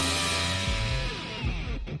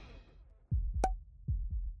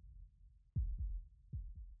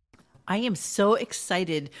I am so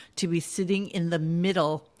excited to be sitting in the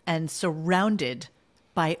middle and surrounded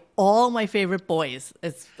by all my favorite boys.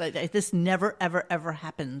 This never, ever, ever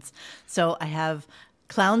happens. So I have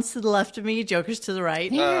clowns to the left of me, jokers to the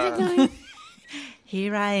right.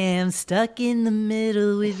 Here I am, stuck in the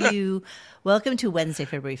middle with you. Welcome to Wednesday,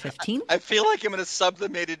 February 15th. I feel like I'm in a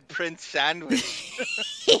sublimated Prince sandwich.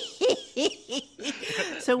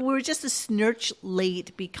 So we're just a snurch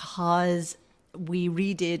late because we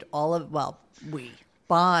redid Bon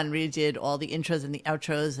redid all the intros and the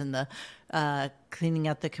outros and the cleaning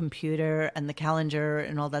out the computer and the calendar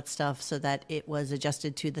and all that stuff so that it was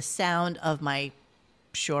adjusted to the sound of my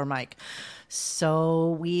Shure mic.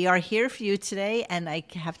 So we are here for you today, and I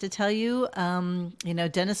have to tell you,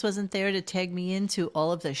 Dennis wasn't there to tag me into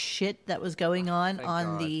all of the shit that was going on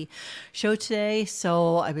the show today.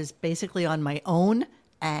 So I was basically on my own,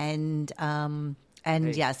 and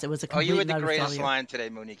yes, it was a complete. You had the greatest line today,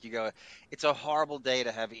 Monique. You go, "It's a horrible day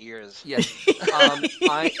to have ears." Yes. I'm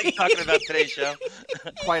talking about today's show.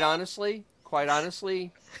 Quite honestly,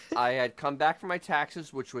 I had come back from my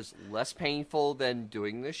taxes, which was less painful than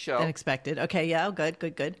doing this show. Than expected. Okay, yeah,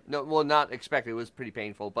 good. No, well, not expected. It was pretty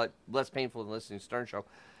painful, but less painful than listening to Stern Show.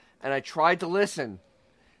 And I tried to listen,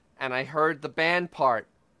 and I heard the band part,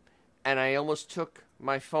 and I almost took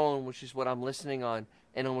my phone, which is what I'm listening on,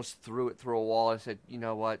 and almost threw it through a wall. I said, you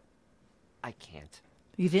know what? I can't.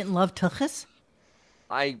 You didn't love Tuchus?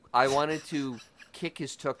 I wanted to kick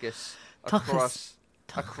his Tuchus across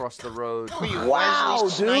the road. Wow,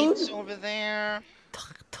 dude! Over there.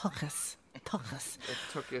 Tuchus.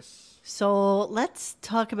 So let's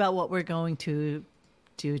talk about what we're going to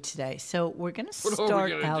do today. So we're going to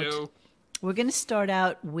start out. We're going to start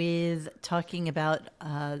out with talking about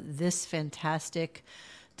this fantastic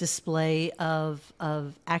display of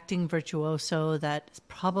acting virtuoso that is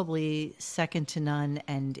probably second to none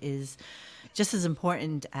and is just as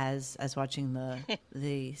important as watching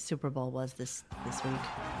the Super Bowl was this week.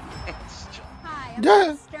 Hi, I'm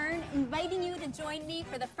Laura Stern, inviting you to join me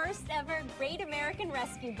for the first ever Great American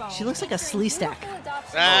Rescue Bowl. She looks like a slee stack.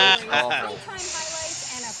 Playtime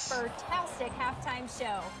highlights and a fantastic halftime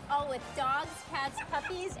show, all with dogs, cats,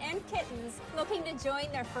 puppies, and kittens looking to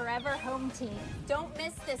join their forever home team. Don't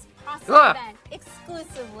miss this awesome event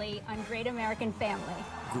exclusively on Great American Family.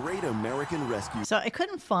 Great American Rescue. So I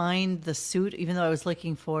couldn't find the suit, even though I was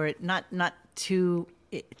looking for it. Not too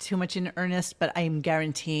much in earnest, but I am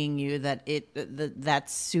guaranteeing you that that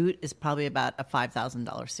suit is probably about a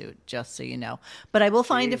 $5,000 suit, just so you know. But I will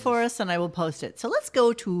find it for us, and I will post it. So let's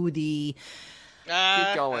go to the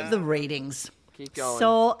ratings. Keep going.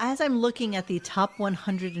 So as I'm looking at the top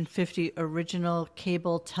 150 original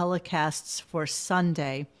cable telecasts for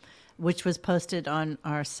Sunday, which was posted on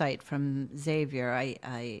our site from Xavier,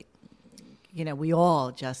 we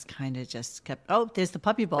all just kept. Oh, there's the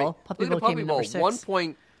Puppy Bowl. Puppy Bowl came in number 6.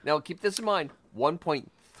 Now keep this in mind.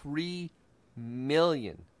 1.3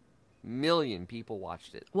 million people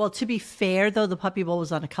watched it. Well, to be fair, though, the Puppy Bowl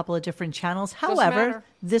was on a couple of different channels. However,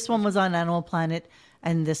 this one was on Animal Planet,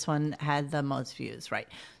 and this one had the most views, right?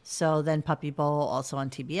 So then Puppy Bowl also on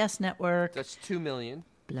TBS Network. That's 2 million.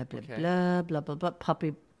 Blah, blah, blah, blah, blah, blah.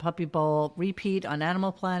 Puppy Bowl repeat on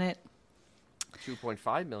Animal Planet.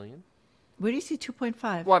 2.5 million. Where do you see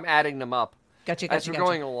 2.5? Well, I'm adding them up. Gotcha. As we're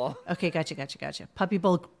going along. Okay, gotcha. Puppy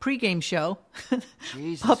Bowl pregame show.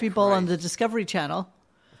 Jesus Puppy Bowl Christ. on the Discovery Channel.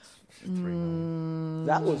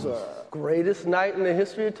 That was the greatest night in the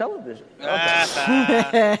history of television.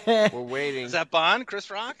 We're waiting. Is that Bond? Chris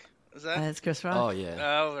Rock? Is that? That's Chris Rock. Oh, yeah.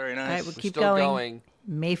 Oh, very nice. All right, we'll keep still going.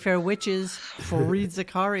 Mayfair Witches, Fareed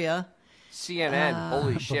Zakaria. CNN.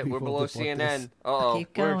 Holy shit, we're below CNN. Uh-oh,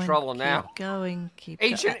 Keep going. we're in trouble now. Keep going.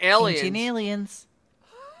 Ancient Aliens. Ancient Aliens.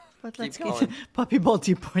 But let's Keep get going. Puppy Bowl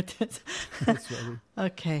deported.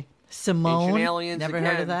 Okay. Simone. Ancient Aliens Never again.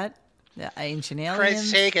 heard of that? Yeah, Ancient For Aliens.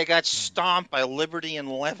 Christ's sake, I got stomped by Liberty and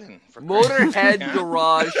Levin. Motorhead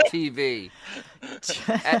Garage TV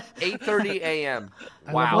at 8:30 a.m.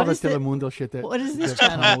 I Wow. love all What the is the- Telemundo shit that. what is this that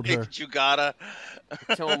channel? promote her. You gotta.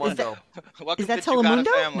 Telemundo. Welcome Is that to Chugata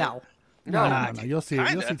Telemundo? Family. No. No. You'll see.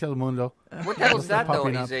 Kinda. You'll see Telemundo. What the hell is that, though,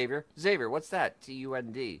 popping up. Xavier? Xavier, what's that?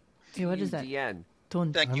 TUND. Yeah, what is that? TUDN.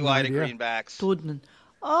 Tun. Thank you, I have Ida no idea. Greenbacks. Tudnan.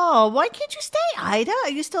 Oh, why can't you stay, Ida?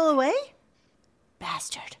 Are you still away?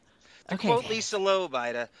 Bastard. Okay. Quote Lisa Loeb,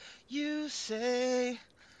 Ida. You say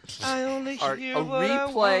I only A hear what I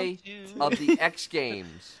replay want of the X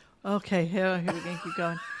Games. Okay, here we go. Keep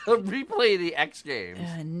going. A replay of the X Games.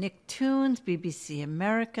 Nicktoons, BBC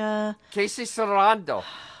America. Casey Serrano.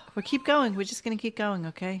 We'll keep going. We're just going to keep going,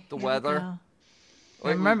 okay? The Here we weather. go.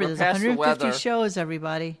 Wait, Remember, we're there's past the 150 weather. shows,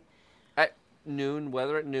 everybody. At noon,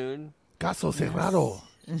 weather at noon. Caso cerrado.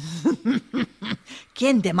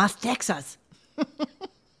 ¿Quién de más Texas?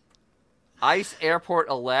 Ice Airport,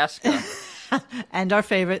 Alaska. And our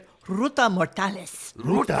favorite, Ruta Mortales.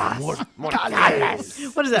 Ruta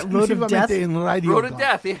Mortales. What is that, Road of Death? Exclusivamente en Radio Road to Gone.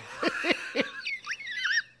 death. Yeah.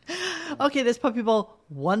 Okay, this Puppy Bowl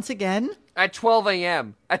once again. At 12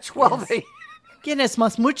 a.m. At 12 a.m. ¿Quién es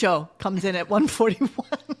más mucho? Comes in at 141.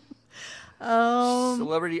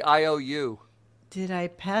 Celebrity IOU. Did I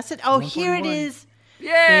pass it? Oh, here it 141. is. Yay!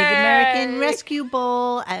 Great American Rescue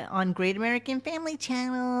Bowl on Great American Family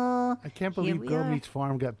Channel. I can't Here believe we Girl are. Meets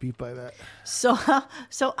Farm got beat by that. So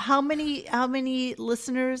how many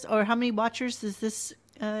listeners or how many watchers does this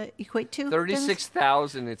equate to?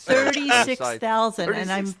 36,000. It says. 36,000,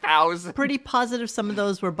 and I'm 36,000. pretty positive some of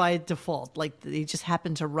those were by default, like they just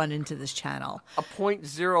happened to run into this channel. A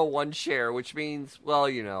 0.01 share, which means, well,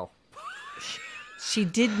 you know. She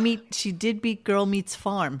did beat Girl Meets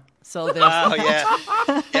Farm, so there's Oh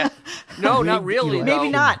yeah. No, not really. Rigged. No. maybe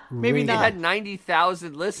not, maybe Rigged. They not. had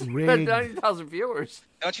 90,000 listeners. Rigged. 90,000 viewers.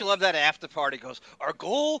 Don't you love that after party goes, our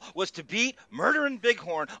goal was to beat Murder and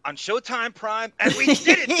Bighorn on Showtime Prime, and we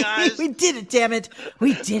did it, guys. We did it, damn it.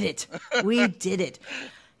 We did it. We did it.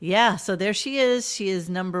 Yeah, so there she is. She is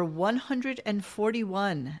number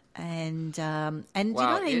 141. And you know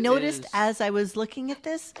Wow, what I it noticed is- as I was looking at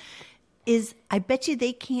this is I bet you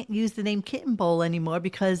they can't use the name Kitten Bowl anymore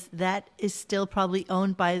because that is still probably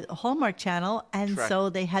owned by the Hallmark Channel, and Correct.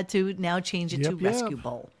 so they had to now change it to Yep. Rescue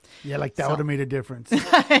Bowl. Yeah, like that So- would have made a difference.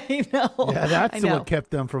 I know. Yeah, I that's know. what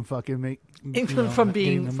kept them from fucking from getting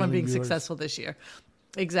being a million viewers. successful this year.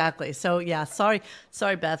 Exactly. So yeah, sorry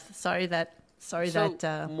Beth. Sorry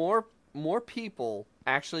that More people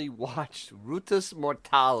actually watched Rutas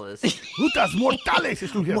Mortales. Rutas Mortales.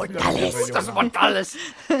 Rutas Mortales.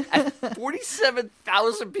 And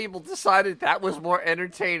 47,000 people decided that was more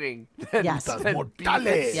entertaining than, Yes. than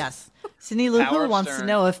Mortales. Yes. Cindy Lou Who Howard wants to Stern.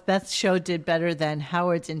 know if Beth's show did better than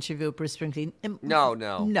Howard's interview with Bruce Springsteen. No,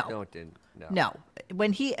 No. it didn't. No. No.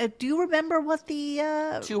 When he, do you remember what the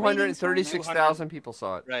 236,000 people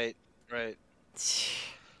saw it. Right.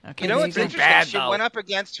 Okay, You know there what's go. interesting? bad, She though. went up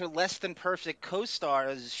against her less than perfect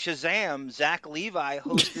co-stars. Shazam, Zach Levi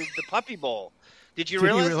hosted the Puppy Bowl. Did you Did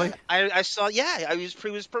he realize? really? that? I saw. Yeah, I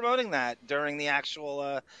was promoting that during the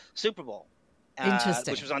actual Super Bowl.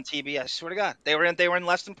 Interesting. Which was on TV. I swear to God, they were in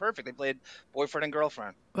Less Than Perfect. They played boyfriend and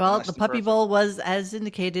girlfriend. in Well, Less the Than Puppy Perfect. Bowl was, as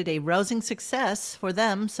indicated, a rousing success for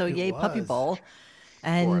them. So yay, Puppy was. Bowl.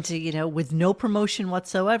 And you know, with no promotion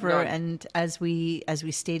whatsoever, None. and as we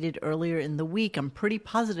stated earlier in the week, I'm pretty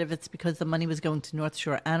positive it's because the money was going to North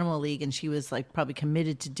Shore Animal League, and she was like probably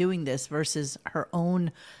committed to doing this versus her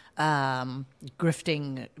own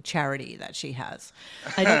grifting charity that she has.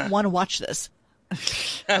 I don't want to watch this.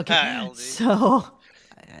 Okay, LD. so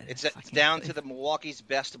It's down to the Milwaukee's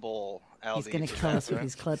Best Bowl. he's LD. going to kill us with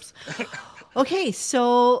these clips. Okay,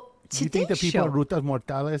 so. Do you think the Today's people show- at Rutas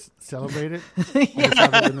Mortales celebrated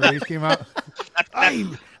when the race came out? Ay,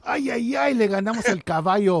 le ganamos el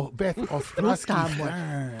caballo Beth Ostrowski.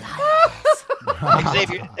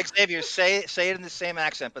 Xavier, say it in the same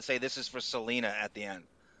accent, but say this is for Selena at the end.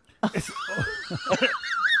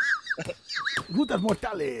 Rutas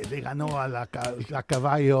Mortales le ganó a la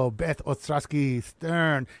caballo Beth Ostrowski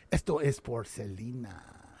Stern. Esto es por Selena.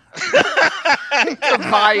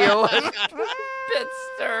 Caballo. Bit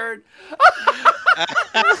Stern.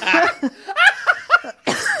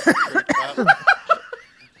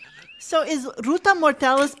 So is Ruta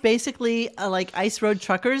Mortales basically like ice road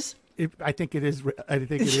truckers? I think it is. I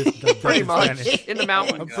think it is. Pretty in much. Spanish. In the I'm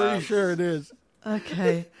mountains. pretty sure it is.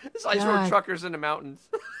 Okay. It's ice road God. truckers in the mountains.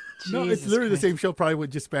 No, it's Jesus literally Christ. the same show, probably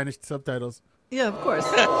with just Spanish subtitles. Yeah, of course.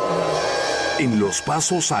 En los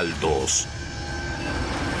pasos altos,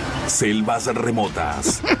 selvas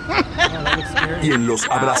remotas y en los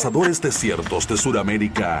abrasadores desiertos de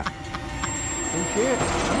Sudamérica,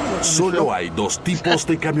 solo hay dos tipos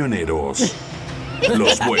de camioneros: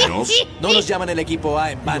 los buenos No nos llaman el equipo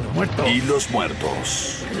A en vano. y los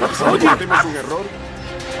muertos. ¿Cometemos un error?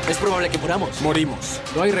 Es probable que muramos. Morimos.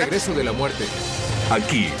 No hay regreso de la muerte.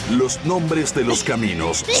 Aquí, los nombres de los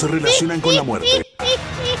caminos se relacionan con la muerte.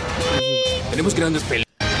 Tenemos grandes peleas.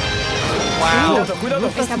 Cuidado.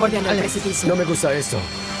 Está bordeando el precipicio. No me gusta esto.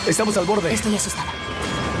 Estamos al borde. Estoy asustada.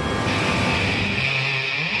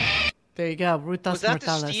 There you go, Rutas Was that the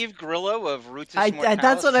Mortales. Steve Grillo of Rutas I- Mortales?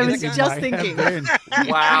 that's what I was See that guy? just Might have thinking. been.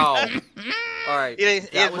 Wow. All right. He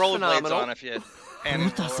That had was rollerblades phenomenal. on if you.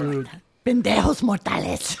 And Dude, Pendejos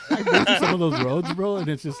Mortales. I've been to some of those roads, bro, and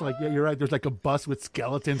it's just like, yeah, you're right. There's like a bus with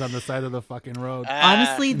skeletons on the side of the fucking road.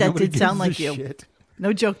 Honestly, that Nobody did sound gives like a you. shit.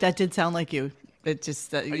 No joke, that did sound like you. It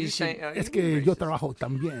just you should. Es que yo trabajo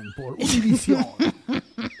también por Univision.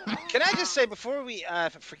 Can I just say before we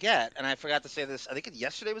forget, and I forgot to say this, I think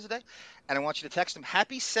yesterday was the day, and I want you to text him,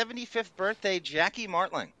 happy 75th birthday, Jackie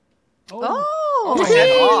Martling. Oh,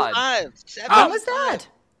 When was that?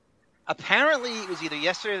 Apparently, it was either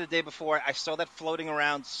yesterday or the day before. I saw that floating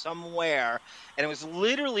around somewhere, and it was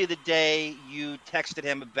literally the day you texted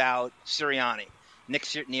him about Sirianni. Nick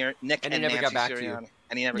and he never Nancy got back Sirianni. to you.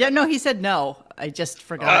 And he never Yeah, got no, back. he said no. I just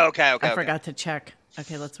forgot. Oh, okay. I forgot to check.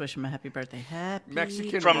 Okay, let's wish him a happy birthday. Happy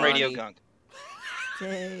Mexican From Ronnie. Radio Gunk.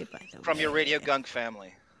 birthday, by the From way. your Radio Gunk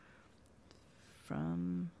family.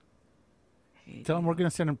 From. Tell him we're going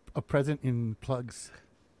to send him a present in plugs.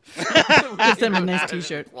 Just send him a nice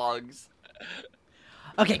T-shirt. Plugs.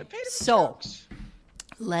 Okay, so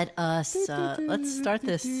let us let's start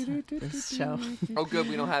this show. Oh, good.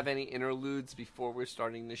 We don't have any interludes before we're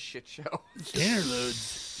starting this shit show.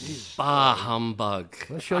 Interludes. Bah humbug.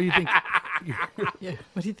 What show you think? Yeah,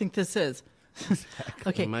 what do you think this is?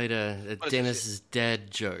 Okay, I made a What is Dennis this? is dead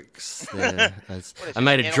jokes. There. What is I it,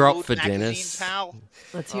 made a drop Interlude for magazine, Dennis. pal?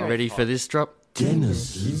 let's hear it. Ready for this drop?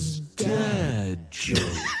 Dennis's dad joke.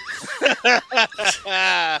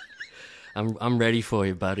 I'm ready for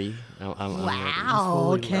you, buddy. I'm ready.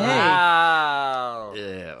 Wow. Okay. Wow.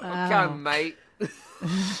 Yeah. Okay, mate.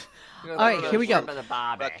 All right, here we go.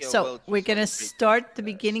 Buck your So Welch. we're gonna start the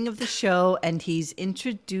beginning of the show, and he's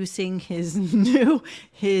introducing his new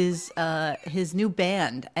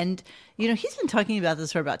band, and he's been talking about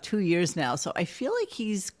this for about 2 years now. So I feel like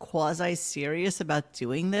he's quasi serious about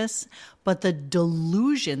doing this, but the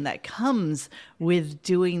delusion that comes with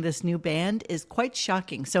doing this new band is quite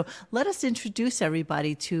shocking. So let us introduce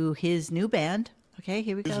everybody to his new band. Okay,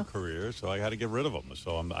 here we go. Career, so I had to get rid of them.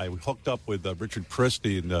 So I hooked up with Richard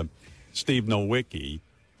Christie and Steve Nowicki,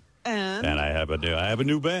 and I have a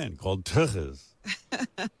new band called Tuchas.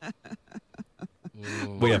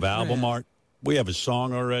 We have album art. We have a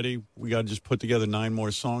song already. We got to just put together 9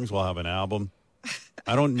 more songs. We'll have an album.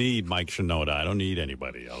 I don't need Mike Shinoda. I don't need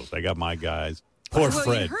anybody else. I got my guys. Poor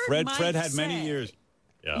Fred. Fred had many years.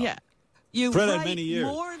 Yeah. You Fred had write many years.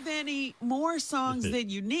 more songs than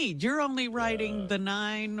you need. You're only writing the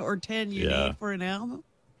 9 or 10 you need for an album.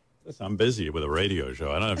 Listen, I'm busy with a radio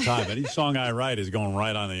show. I don't have time. Any song I write is going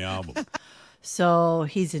right on the album. So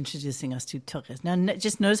he's introducing us to Tuchas. Now,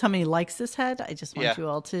 just notice how many likes this had. I just want you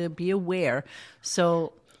all to be aware.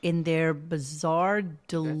 So in their bizarre,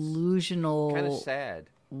 delusional Kind of sad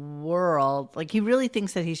world, like he really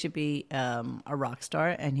thinks that he should be a rock star,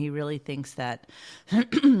 and he really thinks that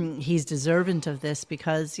he's deserving of this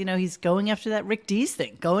because he's going after that Rick Dees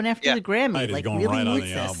thing, going after the Grammy, Right, he's like going really right on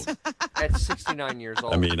needs the this. album. at 69 years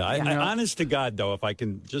old. I mean, I honest to God, though, if I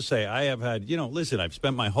can just say, I have had, listen, I've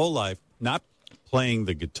spent my whole life not playing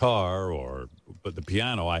the guitar but the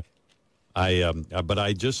piano. But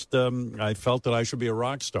I just I felt that I should be a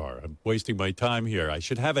rock star. I'm wasting my time here. I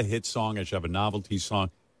should have a hit song. I should have a novelty song,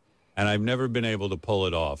 and I've never been able to pull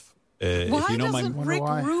it off. Why doesn't Rick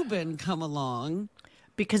Rubin come along?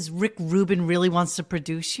 Because Rick Rubin really wants to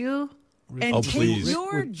produce you. And take please.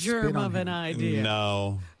 your germ of an idea.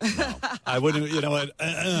 No, I wouldn't. You know what?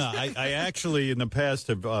 I actually in the past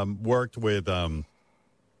have worked with a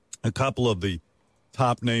couple of the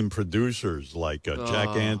top name producers like Jack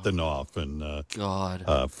Antonoff and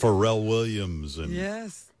Pharrell Williams and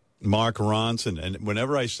Mark Ronson. And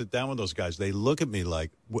whenever I sit down with those guys, they look at me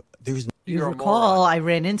like, "There's." You recall, I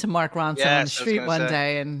ran into Mark Ronson on the street one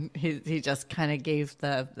day, and he just kind of gave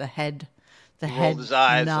the head his eyes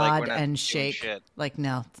like, nod we're not and doing shake, shit. like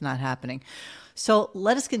no, it's not happening. So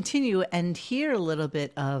let us continue and hear a little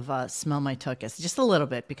bit of "Smell My Tuchus," just a little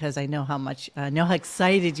bit, because I know how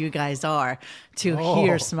excited you guys are to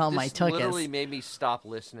hear "Smell My Tuchus." Literally made me stop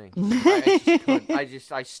listening. I just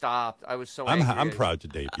couldn't. I stopped. I was so angry. I'm proud to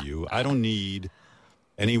debut. I don't need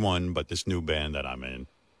anyone but this new band that I'm in.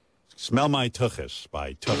 "Smell My Tuchus"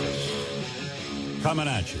 by Tuchus. Coming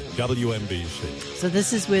at you, WNBC. So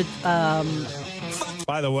this is with.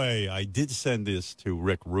 By the way, I did send this to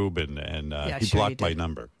Rick Rubin, and he sure blocked my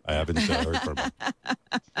number. I haven't heard from him.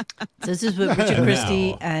 So this is with Richard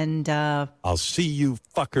Christie and. I'll see you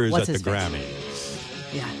fuckers what's at the his face?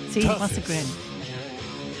 Grammys. Yeah, see, he wants the Grammy.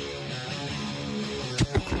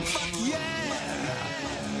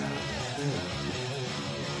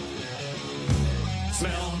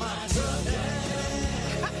 Smell my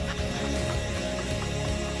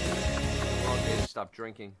Wrong day to stop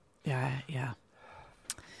drinking. Yeah.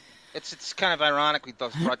 It's kind of ironic we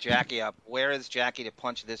both brought Jackie up. Where is Jackie to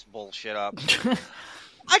punch this bullshit up?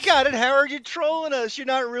 I got it, Howard. You're trolling us. You're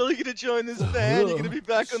not really going to join this band. You're going to be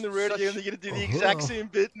back on the radio and you're going to do the exact same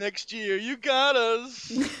bit next year. You got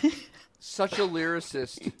us. Such a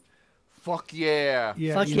lyricist. Fuck yeah.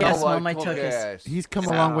 Fuck yeah, smell my tuchus. He's come a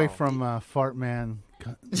long way from Fart Man.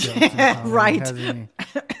 Right.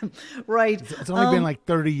 Right. It's only been like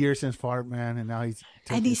 30 years since Fart Man, and now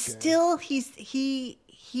he's still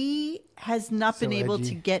he has not been able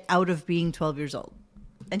to get out of being 12 years old,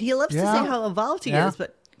 and he loves to say how evolved he is,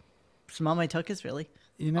 but smell my tuchus, really.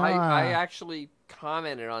 You know, I actually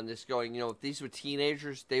commented on this, going, if these were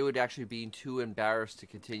teenagers, they would actually be too embarrassed to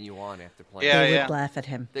continue on after playing. Yeah, they would laugh at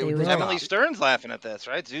him. Emily Stern's laughing at this,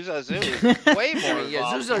 right? Zuza Zoo is way more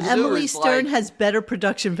involved. Emily Stern has better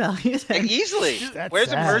production value than easily.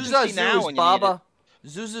 Where's Emergency now when you need it?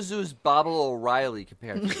 Zuzu's Baba O'Reilly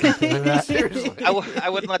compared to seriously. I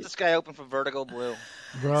wouldn't let this guy open for Vertigo Blue.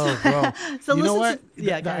 Bro. So you know what?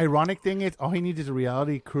 The ironic thing is, all he needs is a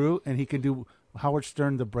reality crew, and he can do Howard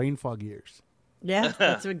Stern, the brain fog years. Yeah,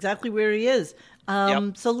 that's exactly where he is.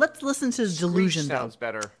 So let's listen to Delusion. Sounds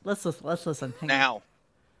better. Let's listen. Now.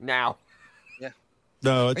 Yeah.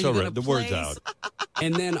 No, it's all right. The word's out.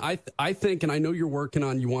 And then I think, and I know you're working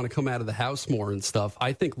on, you want to come out of the house more and stuff.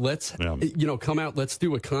 I think let's come out. Let's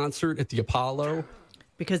do a concert at the Apollo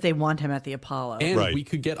because they want him at the Apollo, and we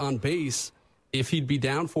could get on bass. If he'd be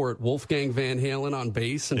down for it, Wolfgang Van Halen on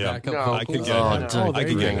bass and backup vocals. I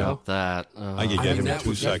could get him that. I could get him in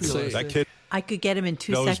 2 seconds. That kid. I could get him in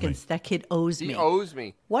 2 seconds. That kid owes me. He owes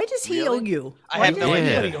me. Why does he owe you? I have no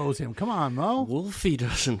idea. He owes him. Come on, Mo. Wolfie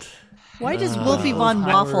doesn't. Why does Wolfie Von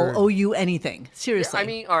Waffle owe you anything? Seriously. I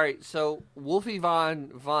mean, all right. So Wolfie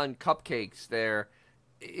Von Cupcakes there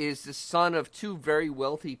is the son of 2 very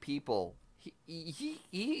wealthy people.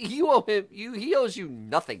 You owe him. He owes you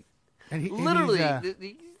nothing. And literally,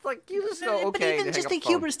 he's like, you just go, okay. But even just the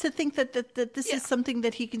hubris to think that this is something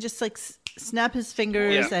that he can just like snap his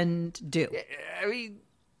fingers and do. I mean,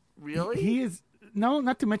 really? He is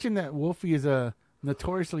not to mention that Wolfie is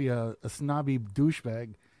notoriously a snobby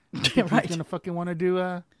douchebag. He's gonna fucking want to do.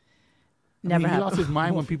 He lost his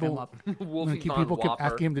mind when people kept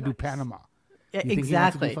asking him to do Panama. Yeah, you think exactly. He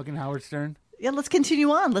wants to do fucking Howard Stern. Yeah, let's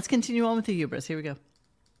continue on. Let's continue on with the hubris. Here we go.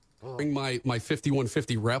 Bring my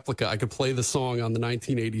 5150 replica. I could play the song on the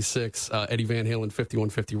 1986 Eddie Van Halen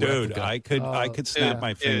 5150 replica. Dude, I could snap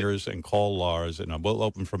my fingers and call Lars, and we'll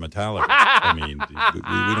open for Metallica. I mean,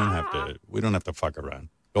 we don't have to fuck around.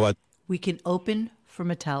 Go ahead. We can open for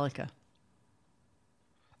Metallica.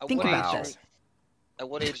 Think about this. At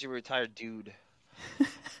what age are you a retired dude?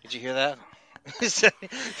 Did you hear that?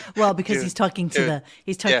 Well, because he's talking to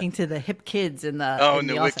the hip kids in the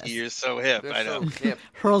Nowicki, you're so hip. I know.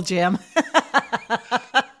 Pearl Jam.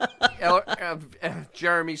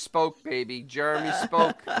 Jeremy spoke, baby. Jeremy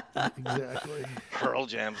spoke. Exactly. Pearl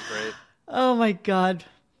Jam's great. Oh my God.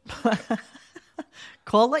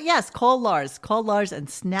 Call Lars. Call Lars and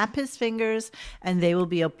snap his fingers, and they will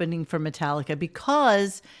be opening for Metallica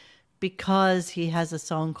because he has a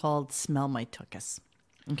song called "Smell My Tuchus."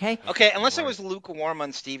 Okay, unless I was lukewarm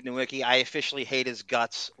on Steve Nowicki, I officially hate his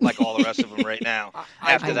guts like all the rest of them right now.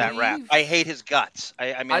 After that rap, I hate his guts.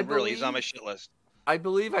 I mean, really, he's on my shit list. I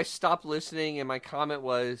believe I stopped listening, and my comment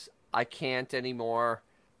was, I can't anymore.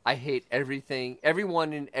 I hate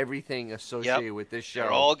everyone and everything associated with this show.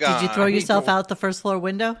 They're all gone. Did you throw yourself out the first floor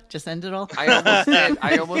window? Just end it all?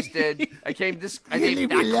 I almost did. I came that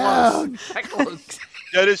close.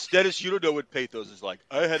 Dennis, you don't know what pathos is like.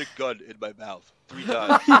 I had a gun in my mouth 3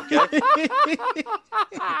 times. Okay?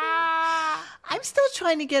 I'm still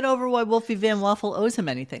trying to get over why Wolfie Van Waffle owes him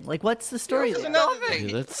anything. Like, what's the story there? Nothing.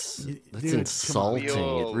 Dude, that's insulting.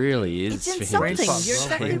 It really is. It's insulting. You're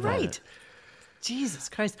exactly right. Jesus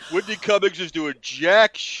Christ. Whitney Cummings is doing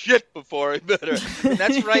jack shit before I met her. And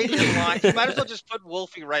that's right in line. You might as well just put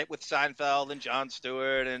Wolfie right with Seinfeld and Jon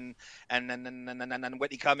Stewart and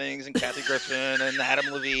Whitney Cummings and Kathy Griffin and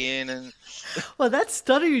Adam Levine. And well, that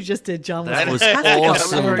stutter you just did, John. That was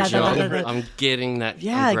awesome, John. I'm getting that.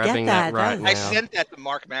 Yeah, I'm grabbing get that right now. I sent that to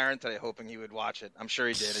Mark Maron today, hoping he would watch it. I'm sure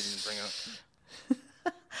he did. He didn't bring it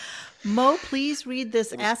up. Mo, please read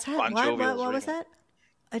this asshat. What was that?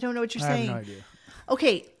 I don't know what you're saying. I have no idea.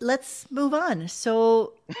 Okay, let's move on.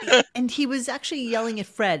 So, and he was actually yelling at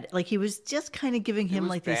Fred. Like, he was just kind of giving him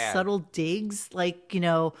like these subtle digs. Like,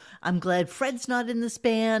 I'm glad Fred's not in this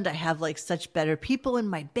band. I have like such better people in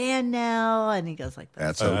my band now. And he goes like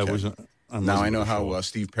that. That's okay. Now I know how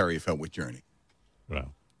Steve Perry felt with Journey.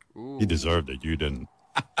 Well, he deserved it. You didn't.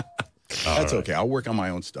 That's okay. I'll work on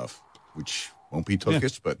my own stuff, which won't be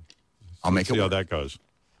Tuchus, but I'll make it work. See how that goes.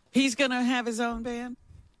 He's going to have his own band?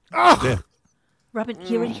 Oh! Yeah. Robin,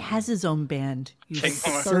 he already has his own band. King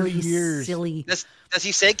Norris. 30 years. Silly. Does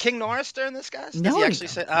he say King Norris during this, guys? Does No, he he actually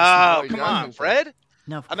say? doesn't. Oh, he come doesn't. on, Fred.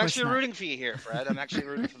 No, of I'm course actually not. rooting for you here, Fred. I'm actually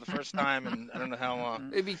rooting for the first time, and I don't know how long.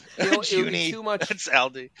 It'd be, you know, it would be Junie, too much. That's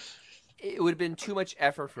Aldi. It would have been too much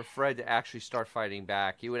effort for Fred to actually start fighting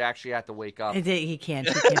back. He would actually have to wake up. He can't.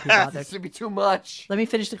 He can't be bothered. This would be too much. Let me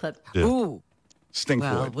finish the clip. Yeah. Ooh. Stink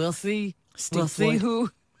Well, Floyd. we'll see. Stink We'll see Floyd.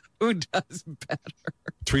 who does better.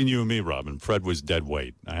 Between you and me, Robin, Fred was dead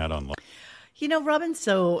weight. I had on. You know, Robin,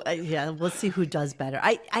 so yeah, we'll see who does better.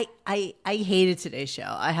 I hated today's show.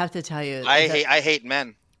 I have to tell you. I hate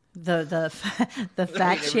men. The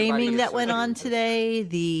fat shaming that went on today,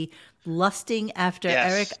 the lusting after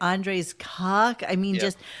Yes. Eric Andre's cock. I mean, Yep.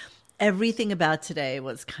 just everything about today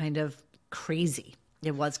was kind of crazy.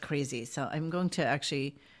 It was crazy. So I'm going to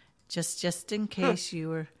actually, just in case you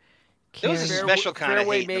were There was a caring, special kind of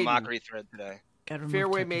Fairway hate in the Maiden. mockery thread today. gotta remove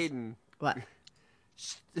Fairway turkeys. Maiden. What?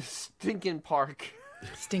 Stinking Park.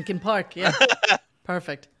 Stinking Park, yeah.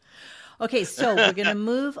 Perfect. Okay, so we're going to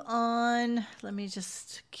move on. Let me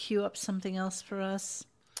just cue up something else for us.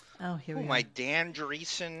 Oh, here we go. My Dan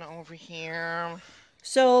Dreesen over here.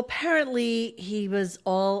 So apparently he was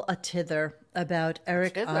all a tither about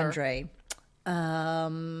Eric Andre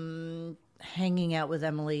hanging out with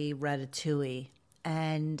Emily Ratatouille.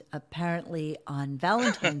 And apparently on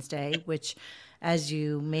Valentine's Day, which, as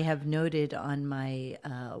you may have noted on my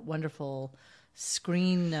wonderful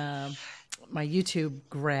screen, my YouTube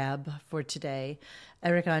grab for today,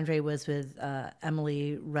 Eric Andre was with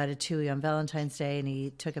Emily Ratatouille on Valentine's Day, and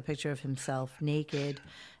he took a picture of himself naked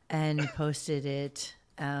and posted it.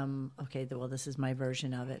 Okay, well, this is my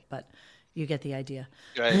version of it, but you get the idea.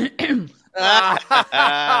 Right.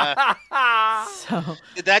 So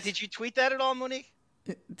Did you tweet that at all, Monique?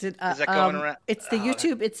 Is that going around? It's the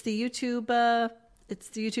YouTube. It's the YouTube. It's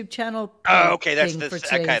the YouTube channel. Oh, okay. That's thing the for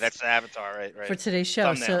okay. today's- That's the avatar, right? Right. for today's show.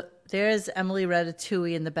 Thumbnail. So there's Emily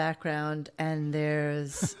Ratatouille in the background, and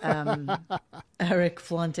there's Eric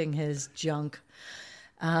flaunting his junk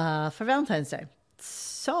for Valentine's Day.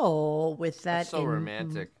 So with that, That's so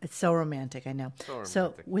romantic. It's so romantic. I know. So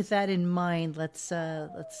romantic. with that in mind, let's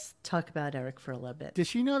talk about Eric for a little bit. Does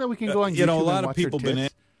she know that we can go on YouTube You know, a and lot of watch her people been.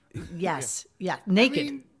 tits? Yes. Yeah.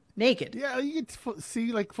 Naked. Naked. Yeah, you can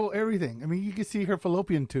see like full everything. I mean, you can see her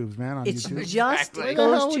fallopian tubes, man, on It's YouTube. just Why the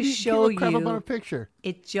hell goes would to you show give a crap you. about a picture.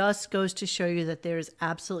 It just goes to show you that there is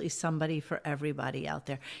absolutely somebody for everybody out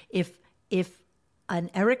there. If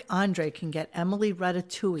an Eric Andre can get Emily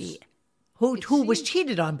Ratatouille, who was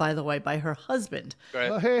cheated on, by the way, by her husband.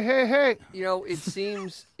 Oh, hey. You know, it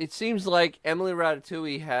seems like Emily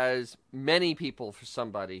Ratatouille has many people for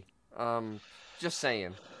somebody. Just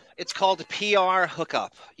saying. It's called PR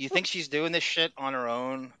hookup. You think she's doing this shit on her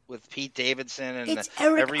own with Pete Davidson and It's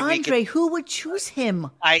Eric every Andre. week? Who would choose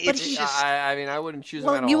him? I mean, I wouldn't choose him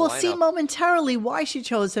at Well, all. you will see momentarily why she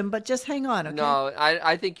chose him, but just hang on, okay? No,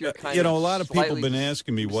 I think you're kind of. You know, a lot of people have slightly been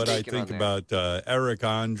asking me what I mistaken think on about Eric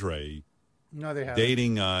Andre No, they haven't.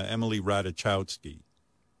 dating Emily Ratajkowski,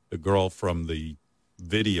 the girl from the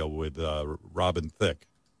video with Robin Thicke.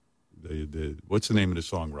 What's the name of the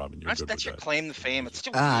song, Robin? You're good That's with your that. claim to fame. It's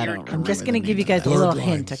such a I weird. don't I'm just going to remember give you the guys a name. little Blurred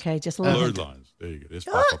hint, Lines. okay? Just a little Blurred hint. Lines. There you go. There's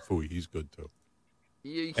Papa Fooey. He's good, too.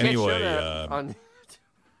 You can't Anyway, show that on.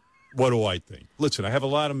 What do I think? Listen, I have a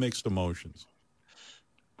lot of mixed emotions.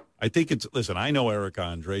 I think listen, I know Eric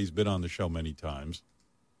Andre. He's been on the show many times.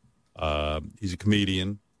 He's a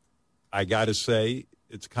comedian. I got to say,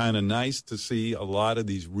 it's kind of nice to see a lot of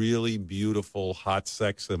these really beautiful hot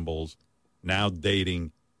sex symbols now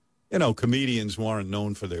dating, comedians who aren't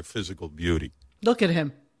known for their physical beauty. Look at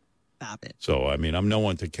him. Stop it. So, I mean, I'm no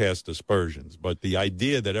one to cast aspersions, but the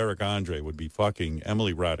idea that Eric Andre would be fucking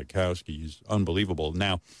Emily Ratajkowski is unbelievable.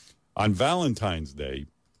 Now, on Valentine's Day,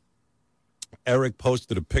 Eric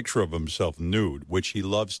posted a picture of himself nude, which he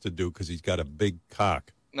loves to do because he's got a big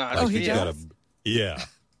cock. No, Like, he he's got does? Yeah.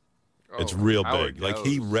 It's Oh, real Howard big. Like,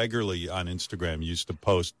 he knows. regularly on Instagram used to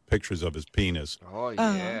post pictures of his penis. Oh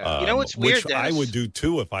yeah. You know what's weird, Which I Dennis? would do,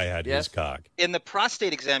 too, if I had Yes. his cock. In the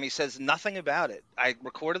prostate exam, he says nothing about it. I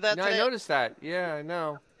recorded that No, today. I noticed that. Yeah, I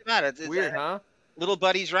know. About it. It's Weird, huh? Little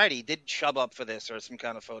buddy's right. He did chub up for this or some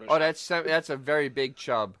kind of Photoshop. Oh, that's a very big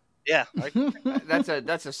chub. Yeah. Like, That's a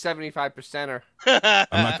 75%er.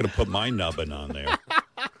 I'm not going to put my nubbin on there.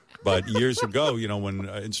 But years ago, when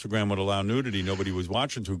Instagram would allow nudity, nobody was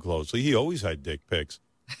watching too closely. He always had dick pics.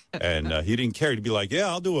 And he didn't care. He'd be like, yeah,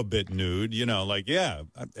 I'll do a bit nude.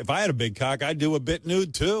 If I had a big cock, I'd do a bit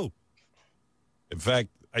nude, too. In fact,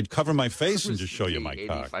 I'd cover my face and just show you my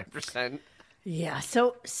cock. 85%. Yeah.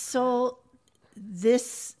 So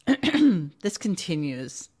this this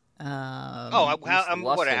continues.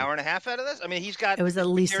 what, an hour and a half out of this? I mean, he's got it was at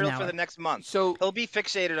least material an hour for the next month. So he'll be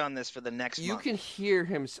fixated on this for the next month. You can hear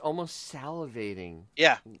him almost salivating.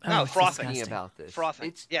 Yeah. No, frothing disgusting. about this.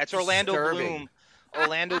 Frothing. It's Orlando disturbing. Bloom.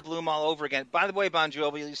 Orlando Bloom all over again. By the way, Bon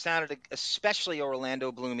Jovi, you sounded especially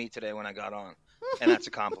Orlando Bloomy today when I got on. And that's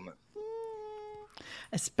a compliment.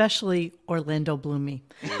 Especially Orlando Bloomy.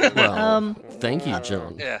 Well, thank you,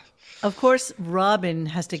 John. Yeah. Of course, Robin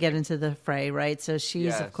has to get into the fray, right? So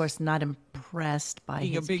she's, of course, not impressed by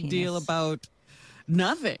Being his a big penis. deal about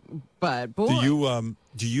nothing, but boy.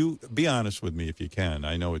 Do you be honest with me if you can?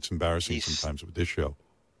 I know it's embarrassing sometimes with this show.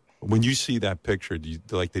 When you see that picture,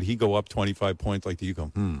 did he go up 25 points? Like, do you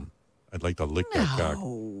go, I'd like to lick that cock?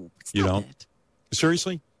 You know?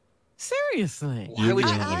 Seriously? Seriously. Why would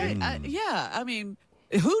you? I mean,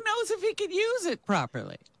 who knows if he could use it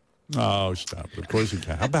properly? Oh, stop. Of course you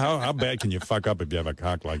can. How bad can you fuck up if you have a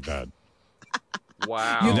cock like that?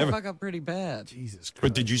 Wow. You can fuck up pretty bad. Jesus Christ.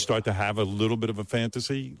 But did you start to have a little bit of a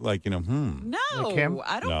fantasy? Like, No, Kim?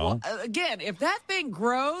 I don't. No. Again, if that thing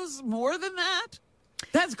grows more than that,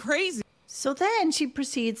 that's crazy. So then she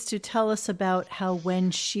proceeds to tell us about how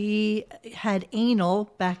when she had anal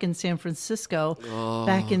back in San Francisco,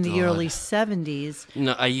 back in the early 70s.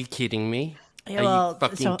 No, are you kidding me? Yeah, are you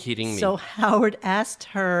fucking kidding me? So Howard asked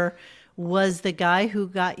her, was the guy who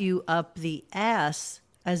got you up the ass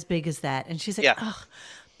as big as that? And she's like, oh,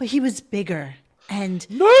 but he was bigger. And,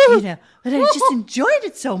 but I just enjoyed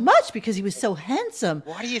it so much because he was so handsome.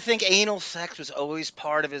 Why do you think anal sex was always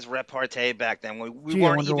part of his repartee back then? We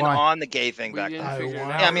weren't even on the gay thing back then.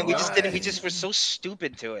 Yeah, I mean, we just didn't. We just were so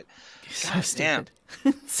stupid to it. So stupid.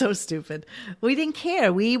 So stupid. We didn't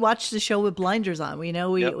care. We watched the show with blinders on. We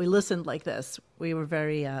listened like this. We were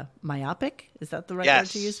very myopic. Is that the right word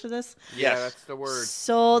to use for this? Yeah, that's the word.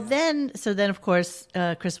 So then of course,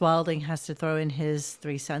 Chris Wilding has to throw in his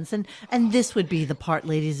 3 cents, and this would be the part,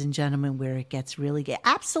 ladies and gentlemen, where it gets really gay.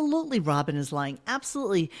 Absolutely, Robin is lying.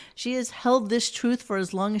 Absolutely, she has held this truth for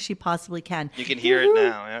as long as she possibly can. You can hear it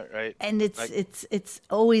now, right? And it's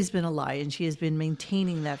always been a lie, and she has been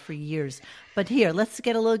maintaining that for years. But here, let's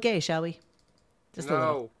get a little gay, shall we? Just a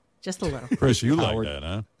little. Just a little. Chris, you like that,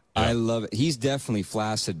 huh? Yeah. I love it. He's definitely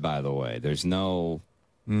flaccid, by the way. There's no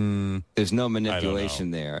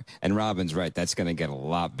manipulation there. And Robin's right. That's going to get a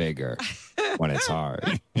lot bigger when it's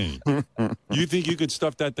hard. You think you could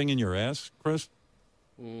stuff that thing in your ass, Chris?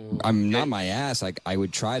 I'm not my ass. I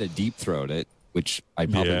would try to deep throat it, which I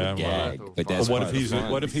probably would gag. Right. But that's what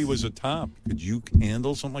if he was a top? Could you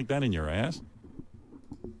handle something like that in your ass?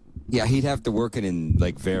 Yeah, he'd have to work it in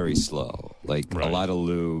like very slow, like a lot of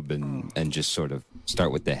lube and just sort of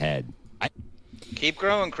start with the head. Keep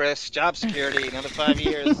growing, Chris. Job security, another 5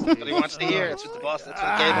 years. That's what he wants to hear. That's what the gay boss wants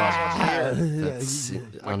to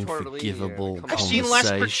hear. That's unforgivable. I've seen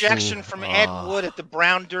less projection from Ed Wood at the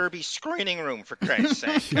Brown Derby screening room, for Christ's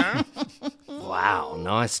sake, huh? Wow,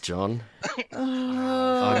 nice, John.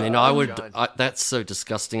 I mean, that's so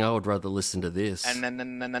disgusting. I would rather listen to this. What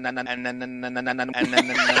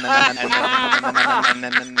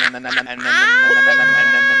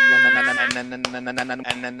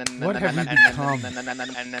have we become?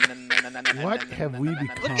 What have we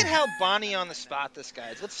become? Look at how Bonnie on the spot this guy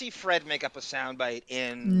is. Let's see Fred make up a soundbite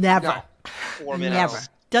in Never. 4 minutes. Never.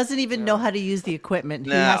 Doesn't even know how to use the equipment.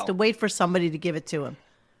 He has to wait for somebody to give it to him.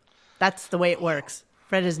 That's the way it works.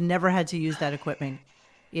 Fred has never had to use that equipment,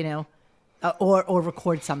 or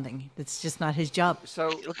record something. It's just not his job.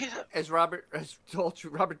 So, as Robert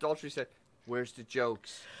Daltrey said, where's the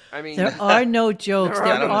jokes? I mean, there are no jokes.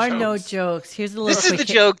 There are no jokes. Here's a little. This is the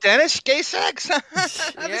joke, Dennis. Gay sex.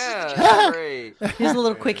 Yeah, great. Here's a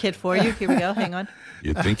little quick hit for you. Here we go. Hang on.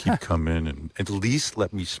 You'd think he'd come in and at least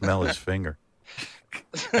let me smell his finger.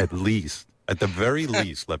 At least. At the very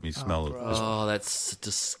least, let me smell it. Oh, that's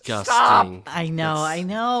disgusting. Stop. I know.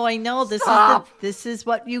 This is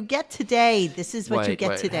what you get today. This is what you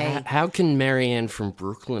get today. How can Marianne from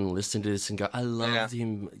Brooklyn listen to this and go, I love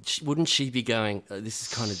him? Wouldn't she be going, this is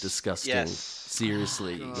kind of disgusting? Yes.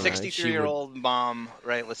 Seriously. 63-year-old mom,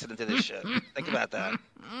 right, listening to this shit. Think about that.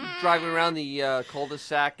 Driving around the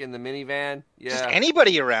cul-de-sac in the minivan. Yeah. Just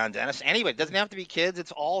anybody around, Dennis. Anybody. It doesn't have to be kids.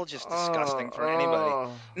 It's all just disgusting for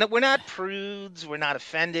anybody. No, we're not prudes. We're not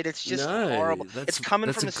offended. It's just horrible. It's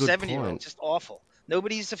coming from a 7-year-old. It's just awful.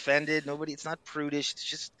 Nobody's offended. It's not prudish. It's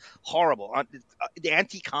just horrible. The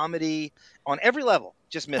anti-comedy on every level.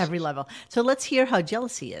 Just misses. Every level. So let's hear how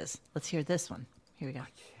jealous he is. Let's hear this one. Here we go.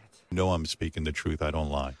 No, I'm speaking the truth. I don't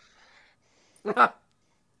lie.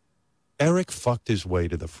 Eric fucked his way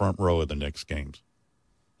to the front row of the Knicks games.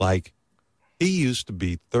 Like, he used to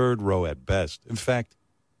be third row at best. In fact,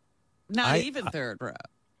 not even third row.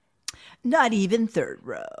 Not even third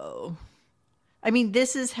row. I mean,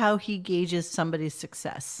 this is how he gauges somebody's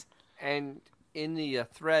success. And in the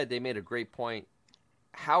thread, they made a great point.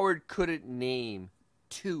 Howard couldn't name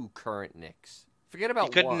 2 current Knicks. Forget about he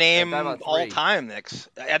couldn't one. name About 3. all-time Knicks.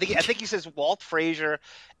 I think he says Walt Frazier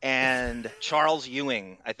and Charles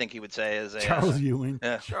Ewing. I think he would say is a Charles Ewing.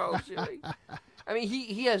 Yeah. Charles Ewing. I mean,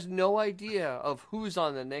 he has no idea of who's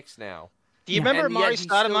on the Knicks now. Do you remember And Amari yet he's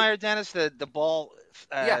Stoudemire, Dennis? The ball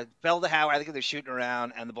Yeah. fell to Howard. I think they were shooting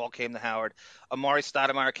around, and the ball came to Howard. Amari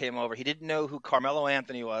Stoudemire came over. He didn't know who Carmelo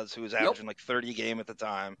Anthony was, who was averaging like 30 a game at the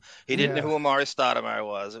time. He didn't know who Amari Stoudemire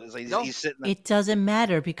was. It was like he's sitting there. It doesn't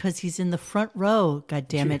matter because he's in the front row. God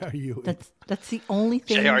damn it! That's the only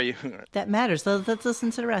thing that matters. So let's listen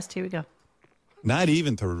to the rest. Here we go. Not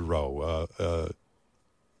even third row.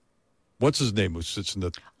 What's his name who sits in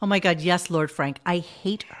the... Oh my God, yes, Lord Frank. I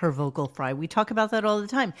hate her vocal fry. We talk about that all the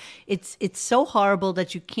time. It's so horrible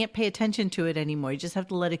that you can't pay attention to it anymore. You just have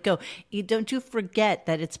to let it go. Don't you forget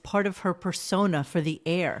that it's part of her persona for the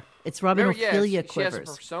air. It's Robin Ophelia Quivers. She has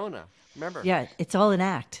a persona. Remember? Yeah, it's all an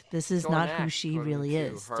act. This is all an not who act, she really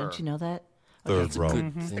is. her. Don't you know that? Third row.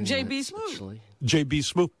 JB Smoove. JB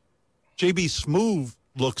Smoove. JB Smoove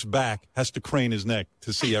looks back, has to crane his neck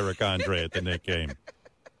to see Eric Andre at the Knick game.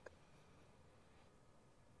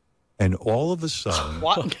 And all of a sudden,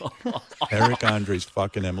 Eric Andre's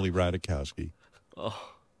fucking Emily Ratajkowski.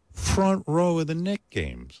 Front row of the Knick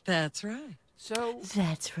games. That's right. So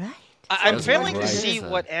that's right. I'm failing to see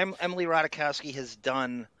what Emily Ratajkowski has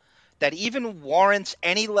done that even warrants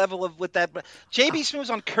any level of with that. JB Smoove's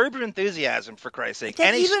on Curb Your Enthusiasm, for Christ's sake. That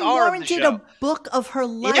Any even star warranted of the show. a book of her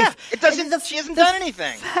life. Yeah, it doesn't. She hasn't done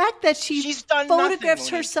anything. The fact that she's done photographs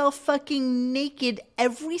nothing, herself fucking naked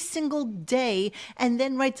every single day, and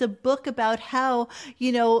then writes a book about how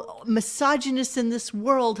misogynists in this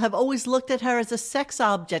world have always looked at her as a sex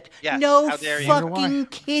object. Yes, no how dare you. fucking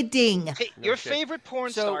kidding. Hey, your favorite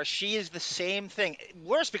porn star, she is the same thing.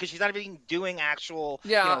 Worse because she's not even doing actual.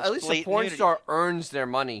 At least a porn star earns their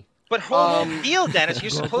money. But whole deal, Dennis. You're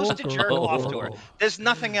supposed to jerk off to her. There's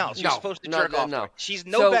nothing else. You're supposed to jerk off to her. She's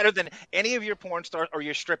no better than any of your porn stars or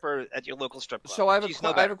your stripper at your local strip club. So I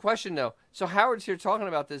have a question, though. So Howard's here talking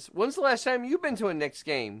about this. When's the last time you've been to a Knicks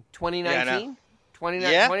game? 2019?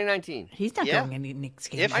 2019. He's not going any Knicks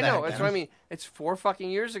games. I know. That's what I mean. It's 4 fucking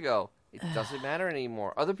years ago. It doesn't matter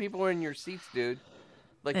anymore. Other people are in your seats, dude.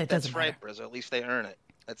 Like that's right, Brizzo. At least they earn it.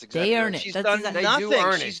 That's exactly they earn right. it. She's That's done exactly. nothing. They do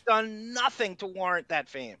earn She's done nothing to warrant that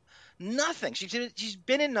fame. Nothing. She's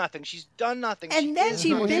been in nothing. She's done nothing. And then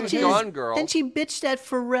she bitches. Gone, girl. Then she bitched at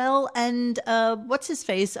Pharrell and what's his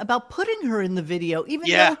face about putting her in the video, even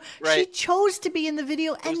though she chose to be in the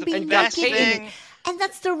video and be naked in it. And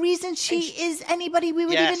that's the reason she is anybody we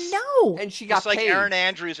would even know. And she got Just like paid. Erin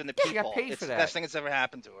Andrews and the People. She got paid it's for the that. best thing that's ever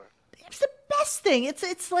happened to her. It's the best thing.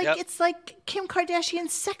 It's like Kim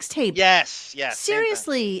Kardashian's sex tape. Yes.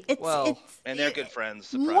 Seriously, and they're good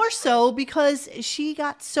friends. More so because she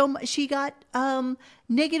got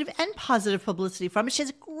negative and positive publicity from it. She has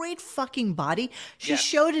a great fucking body. She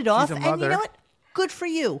showed it off, and you know what? Good for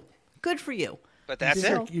you. Good for you. But that's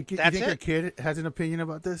it. You That's think her it. kid has an opinion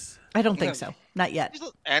about this? I don't think so. Not yet.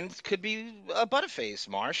 And could be a butterface,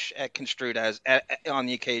 Marsh, construed as on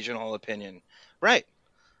the occasional opinion. Right.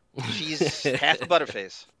 She's half a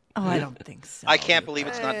butterface. Oh, I don't think so. I can't believe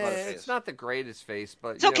it's not butterface. It's not the greatest face,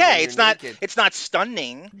 but it's okay. It's not. It's not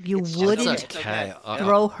stunning. You wouldn't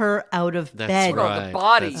throw her out of bed. Right. The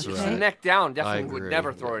body, the neck down, definitely would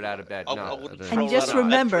never throw it out of bed. No. And just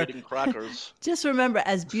remember,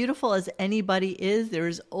 as beautiful as anybody is, there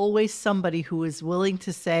is always somebody who is willing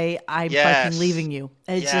to say, "I'm fucking leaving you."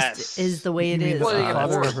 It just is the way it is.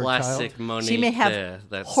 Classic Monique. She may have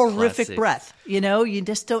horrific breath. You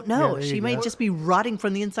just don't know. She may just be rotting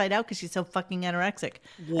from the inside out because she's so fucking anorexic.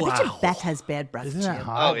 Wow. I bet you Beth has bad breath. Isn't that too.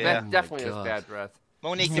 hot? Oh, yeah. Beth definitely has bad breath.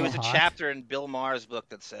 Monique, there was a chapter in Bill Maher's book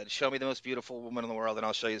that said, "Show me the most beautiful woman in the world, and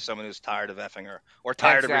I'll show you someone who's tired of effing her or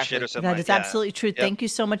tired of her shit or something." That is absolutely true. Thank you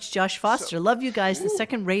so much, Josh Foster. Love you guys. The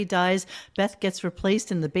second Ray dies, Beth gets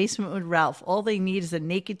replaced in the basement with Ralph. All they need is a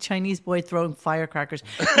naked Chinese boy throwing firecrackers.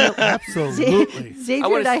 Absolutely.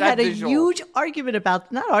 Xavier and I had a huge argument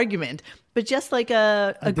about, not argument, but just like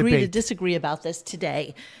agree to disagree about this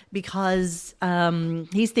today, because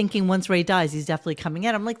he's thinking once Ray dies, he's definitely coming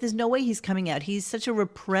out. I'm like, there's no way he's coming out. He's such a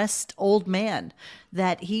repressed old man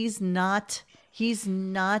that he's not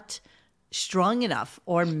strong enough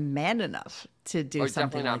or man enough to do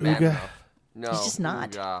something like that. No, he's just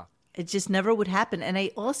not. It just never would happen. And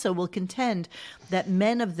I also will contend that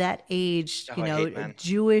men of that age,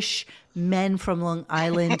 Jewish men from Long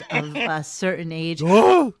Island of a certain age,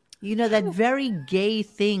 you know, that very gay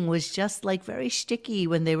thing was just like very sticky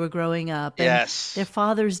when they were growing up. And Yes. their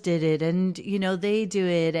fathers did it, and, you know, they do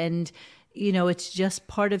it. And, you know, it's just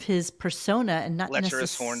part of his persona and not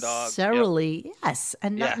Lecherous horn dog. necessarily, yes,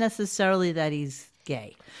 and not necessarily that he's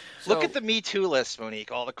gay. Look at the Me Too list,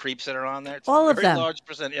 Monique. All the creeps that are on there. It's All a of very them. large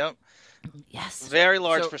percent. Yep. Yes. Very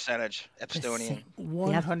large percentage. Epstonian.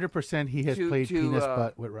 100% he has played penis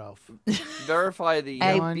butt with Ralph. Verify the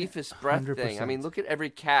Beefus breath thing. I mean, look at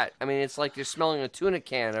every cat. I mean, it's like you're smelling a tuna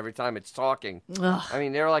can every time it's talking. Ugh. I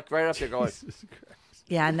mean, they're like right up there going.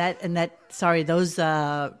 Yeah, and that sorry, those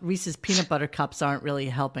Reese's peanut butter cups aren't really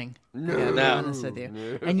helping. No. to be honest with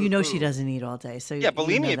you. And you know she doesn't eat all day, so Yeah, you know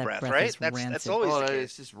bulimia that breath, breath right? is That's rancid. always the case.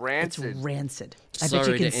 It's just rancid. It's rancid. I bet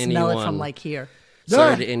Sorry you can to smell it anyone. from like here.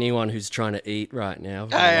 Sorry to anyone who's trying to eat right now.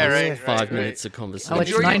 Five minutes of conversation. Oh,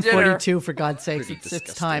 it's 9:42 for God's sakes. Pretty It's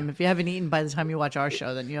disgusting. time. If you haven't eaten by the time you watch our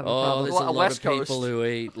show, then you have a problem. There's a lot of people who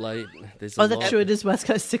eat late. There's a Oh, that's lot. true. It is West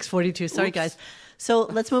Coast 6:42. Sorry, Oops. guys. So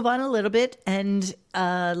let's move on a little bit, and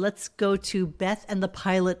let's go to Beth and the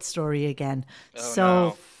pilot story again.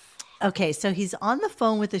 Okay, so he's on the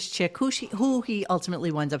phone with this chick who he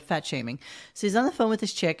ultimately winds up fat shaming. So he's on the phone with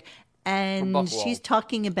this chick, and Buchwald. she's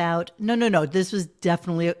talking about no. This was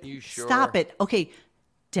definitely You sure? Stop it. Okay,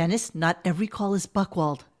 Dennis. Not every call is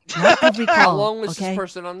Buchwald. Not every call. How long was okay? this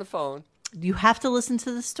person on the phone? You have to listen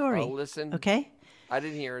to the story. I'll listen. Okay. I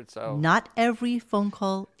didn't hear it, so. Not every phone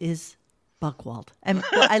call is Buchwald. And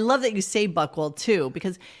I love that you say Buchwald too,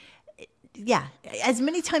 because yeah, as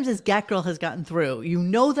many times as Gatgirl has gotten through, you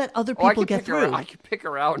know that other people get through. I can pick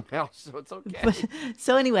her out now, so it's okay. But,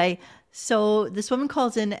 so anyway, so this woman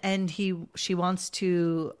calls in and she wants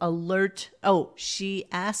to alert. Oh, she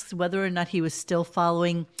asks whether or not he was still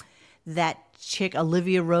following that chick,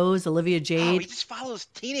 Olivia Jade. Oh, he just follows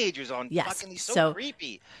teenagers on fucking. He's so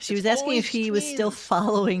creepy. She was asking if he was still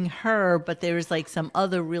following her, but there was like some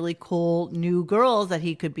other really cool new girls that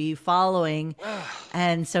he could be following.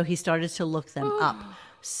 And so he started to look them up.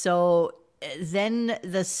 So then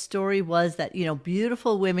the story was that, you know,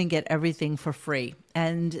 beautiful women get everything for free,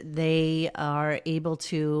 and they are able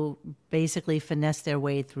to basically finesse their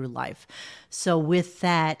way through life. So with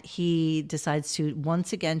that, he decides to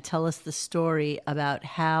once again tell us the story about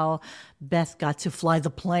how Beth got to fly the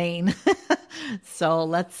plane. So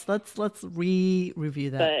let's review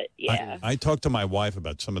that. But yeah, I talked to my wife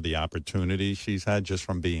about some of the opportunities she's had just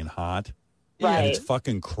from being hot. Right. And it's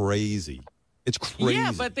fucking crazy. It's crazy.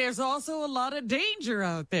 Yeah, but there's also a lot of danger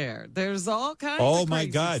out there. There's all kinds of Oh my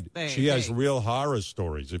crazy God, things. she has real horror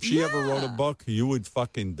stories. If she ever wrote a book, you would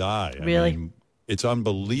fucking die. I Really? mean, it's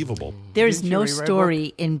unbelievable. There's no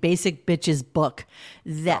story in Basic Bitch's book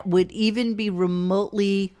that would even be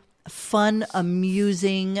remotely fun,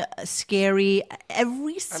 amusing, scary.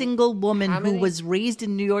 Every single woman who was raised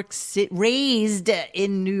in New York City,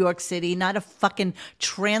 not a fucking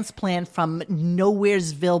transplant from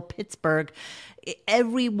Nowheresville, Pittsburgh.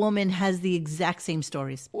 Every woman has the exact same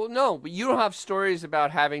stories. Well, no, but you don't have stories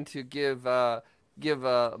about having to give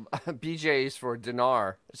BJs for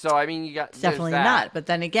dinar. So I mean, you got there's Definitely that. not. But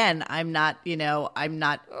then again, I'm not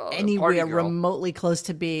anywhere girl. remotely close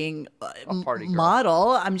to being a party girl. model.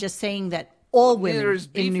 I'm just saying that all Neither women is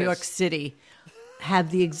in New Beefus. York City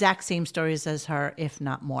have the exact same stories as her, if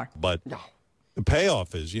not more. But the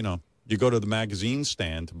payoff is, you know, you go to the magazine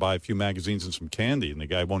stand to buy a few magazines and some candy, and the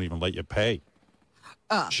guy won't even let you pay.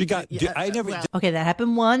 She got. I never. Okay, that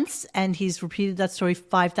happened once, and he's repeated that story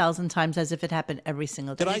 5,000 times as if it happened every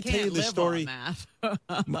single day. Did I tell you the story?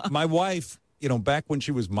 My wife, you know, back when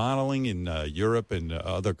she was modeling in Europe and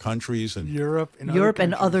other countries, and Europe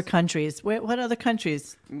and other countries. What other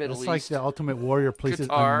countries? Middle It's like the Ultimate Warrior places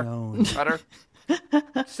Qatar, unknown.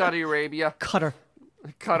 Qatar, Saudi Arabia, Qatar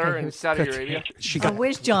and Saudi Arabia.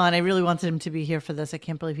 Where's John? I really wanted him to be here for this. I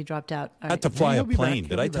can't believe he dropped out. All had to right. fly a plane.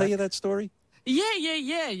 Did I tell you that story? Yeah.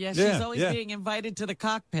 She's Yeah, always yeah. being invited to the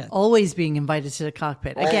cockpit. Always being invited to the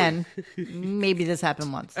cockpit. Again, maybe this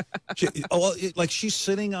happened once. Like she's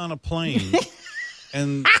sitting on a plane,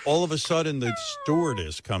 and all of a sudden the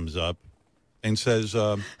stewardess comes up and says,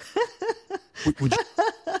 would you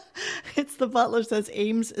It's the butler says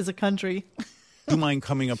Ames is a country. mind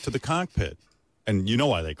coming up to the cockpit? And you know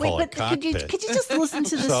why they call it cockpit. Could you just listen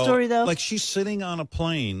to the So, story, though? Like she's sitting on a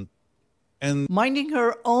plane, and minding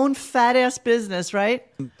her own fat ass business, right?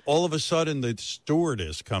 all of a sudden the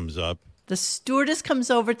stewardess comes up The stewardess comes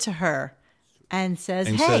over to her and says,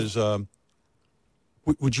 and "Hey." says,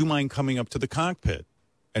 would you mind coming up to the cockpit?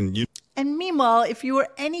 And you And meanwhile, if you were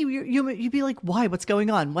you'd be like, "Why? What's going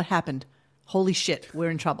on? What happened? Holy shit, we're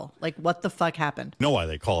in trouble! Like, what the fuck happened?" know why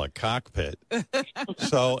they call it cockpit.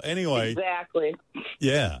 So anyway, Exactly.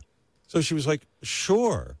 yeah. So she was like,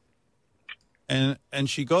 sure. And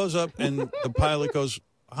she goes up, and the pilot goes,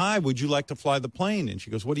 hi, would you like to fly the plane? And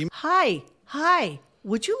she goes, what do you mean? Hi,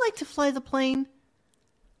 would you like to fly the plane?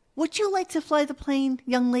 Would you like to fly the plane,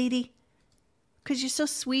 young lady? Because you're so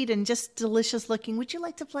sweet and just delicious looking. Would you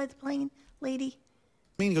like to fly the plane, lady?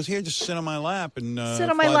 He goes, here, just sit on my lap and sit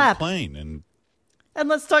on my fly lap. the plane. And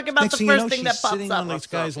let's talk about the first thing that pops sitting up. on this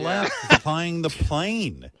guy's lap, flying the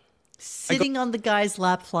plane. Sitting on the guy's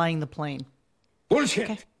lap, flying the plane. Bullshit.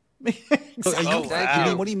 Okay.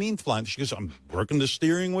 Exactly. What do you mean flying? She goes, I'm working the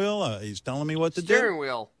steering wheel. He's telling me what to do. Steering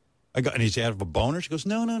wheel. And he's out of a boner. She goes,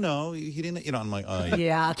 no. He didn't. I'm like,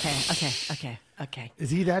 yeah. Okay. Is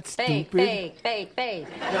he that stupid? Fake.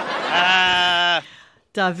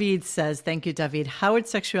 David says, thank you, David. Howard's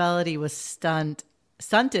sexuality was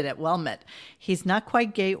stunted at Well Met. He's not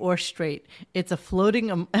quite gay or straight. It's a floating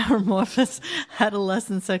amorphous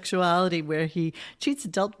adolescent sexuality where he treats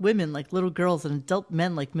adult women like little girls and adult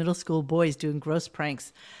men like middle school boys doing gross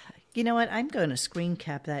pranks. You know what? I'm going to screen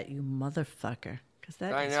cap that, you motherfucker. Because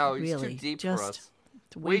that I is know, really he's too deep just for us.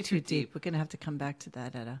 way too deep. We're going to have to come back to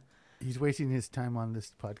that, Etta. He's wasting his time on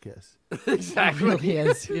this podcast. Exactly. It really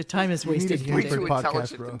is. Your time is wasted. You need a different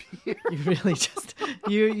podcast, bro. You really just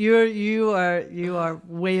you are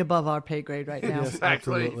way above our pay grade right now. Yes,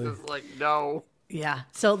 Exactly. absolutely. It's like, no. Yeah.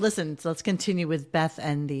 So listen, let's continue with Beth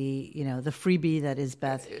and the freebie that is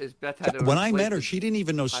Beth. when I met her, she didn't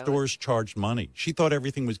even know stores charged money. She thought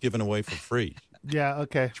everything was given away for free. Yeah.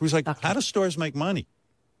 Okay. She was like, how do stores make money?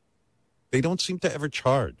 They don't seem to ever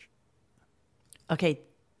charge. Okay.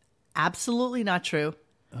 Absolutely not true.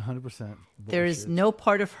 100%. There is no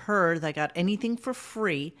part of her that got anything for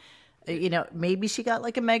free. Maybe she got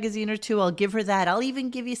like a magazine or two. I'll give her that. I'll even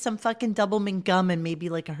give you some fucking Doublemint gum and maybe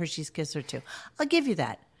like a Hershey's Kiss or two. I'll give you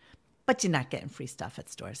that. But you're not getting free stuff at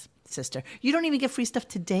stores, sister. You don't even get free stuff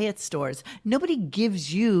today at stores. Nobody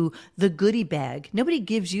gives you the goodie bag. Nobody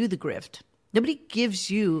gives you the grift. Nobody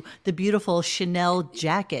gives you the beautiful Chanel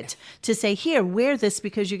jacket to say, here, wear this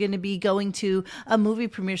because you're going to be going to a movie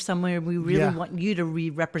premiere somewhere and we really want you to be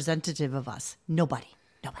representative of us. Nobody.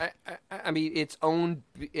 I mean, its own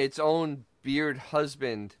beard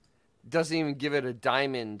husband doesn't even give it a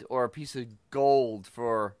diamond or a piece of gold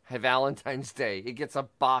for Valentine's Day. It gets a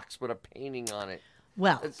box with a painting on it.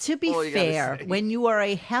 Well, to be fair, when you are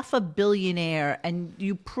a half a billionaire and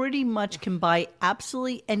you pretty much can buy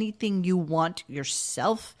absolutely anything you want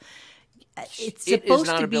yourself, it's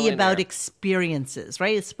supposed to be about experiences,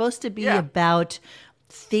 right? It's supposed to be about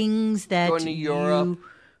things that going to Europe,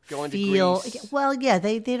 going feel. To Greece. Well, yeah,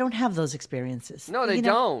 they don't have those experiences. No, they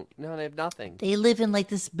don't. No, they have nothing. They live in like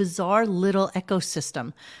this bizarre little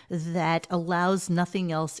ecosystem that allows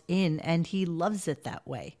nothing else in, and he loves it that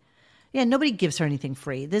way. Yeah, nobody gives her anything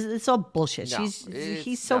free. It's all bullshit. No,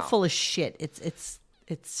 he's so full of shit. It's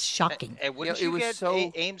shocking. And wouldn't you get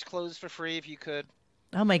Ames clothes for free if you could?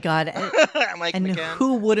 Oh my God! Mike and McCann.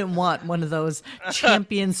 Who wouldn't want one of those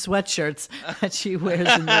champion sweatshirts that she wears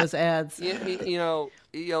in those ads? You know,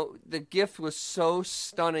 the gift was so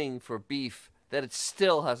stunning for Beef that it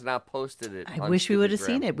still has not posted it. I wish we would have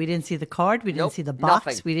seen it. We didn't see the card. We didn't see the box.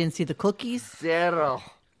 Nothing. We didn't see the cookies. Zero.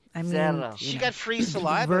 I mean, she got free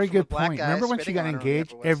saliva. Very from good the black point. guy Remember when she spitting got on her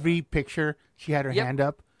engaged? on the Upper West Every picture she had her hand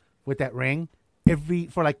up with that ring.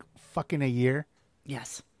 For like fucking a year.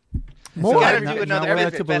 Yes. More. So now, do another now we're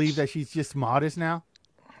led to Beth. believe that she's just modest now.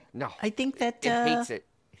 No, I think that it hates it.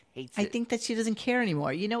 I think that she doesn't care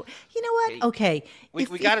anymore. You know what? Okay, we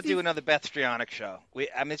got to do another Beth Strionic show.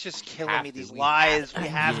 It's just killing me. These lies. We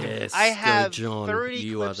have to. I have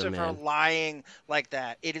 30 clips of her lying like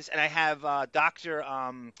that. It is, and I have Dr.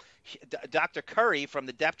 Curry from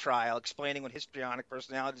the Depp trial explaining what histrionic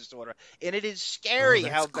personality disorder, and it is scary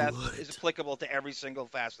how Beth is applicable to every single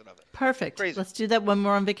facet of it. Perfect. Crazy. Let's do that when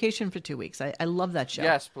we're on vacation for 2 weeks. I love that show.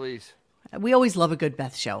 Yes, please. We always love a good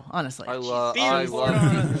Beth show, honestly. I love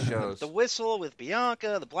Beef shows. The Whistle with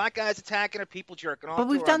Bianca, the black guys attacking her, people jerking off. But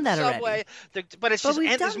we've done that already. But it's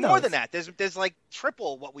there's more than that. There's like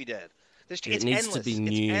triple what we did. It's needs endless. to be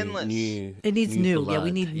new. It's endless. It needs new. Blood. Yeah,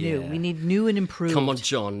 we need new. We need new and improved. Come on,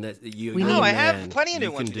 John. I have plenty of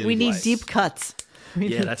new ones. We need deep cuts. We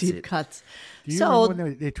need that's deep it. cuts. Do you remember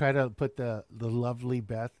when they try to put the lovely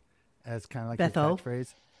Beth as kind of like Beth the O?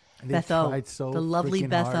 catchphase? And Beth O. The lovely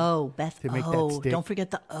Beth O. Beth O. Don't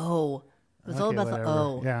forget the O. It was all about the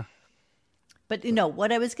O. Yeah. But,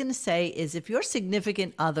 what I was going to say is if your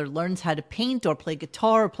significant other learns how to paint or play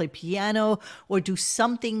guitar or play piano or do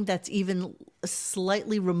something that's even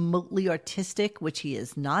slightly remotely artistic, which he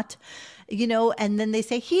is not, and then they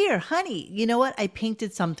say, here, honey, you know what? I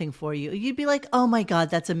painted something for you. You'd be like, oh, my God,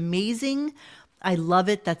 that's amazing. I love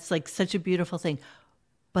it. That's like such a beautiful thing.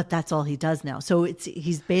 But that's all he does now. So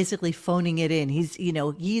he's basically phoning it in.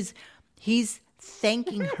 He's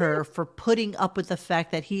thanking her for putting up with the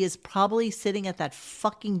fact that he is probably sitting at that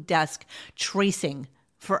fucking desk tracing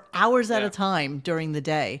for hours at a time during the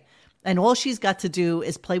day. And all she's got to do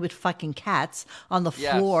is play with fucking cats on the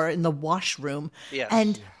floor in the washroom. Yes.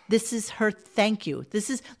 And this is her thank you. This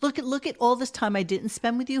is look at all this time I didn't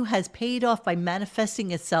spend with you has paid off by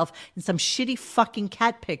manifesting itself in some shitty fucking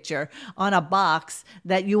cat picture on a box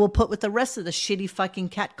that you will put with the rest of the shitty fucking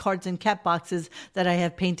cat cards and cat boxes that I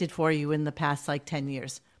have painted for you in the past 10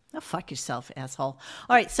 years. Now fuck yourself, asshole.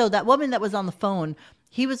 All right, so that woman that was on the phone,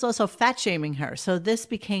 he was also fat shaming her. So this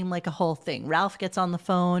became like a whole thing. Ralph gets on the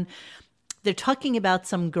phone. They're talking about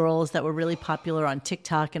some girls that were really popular on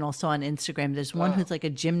TikTok and also on Instagram. There's one who's like a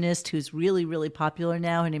gymnast who's really, really popular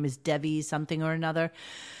now. Her name is Debbie something or another.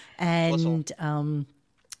 And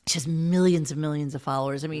she has millions and millions of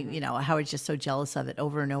followers. I mean, Howard's just so jealous of it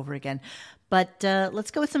over and over again. But let's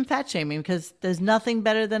go with some fat shaming because there's nothing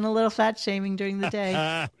better than a little fat shaming during the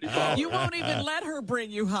day. You won't even let her bring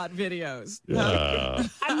you hot videos.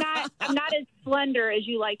 I'm not as slender as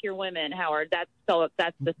you like your women, Howard. That's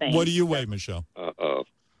the thing. What do you weigh, Michelle?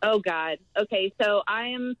 Oh God. Okay, so I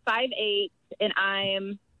am 5'8" and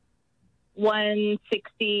I'm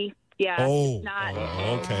 160. Yeah. Oh. It's not,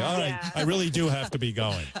 okay. All right. Yeah. I really do have to be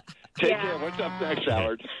going. Take care. What's up next,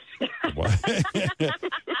 Howard?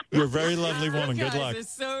 You're a very lovely woman. That Good luck. is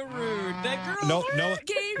so rude. That girl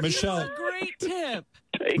gave Michelle. you a great tip.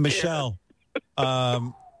 Michelle,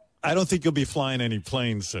 I don't think you'll be flying any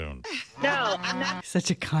planes soon. No, I'm not. Such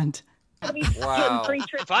a cunt. Wow.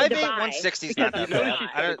 5'8", 160 is not that bad.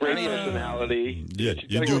 I don't Great even. personality. Yeah,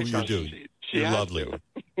 you do. You're lovely.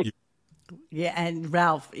 Yeah, and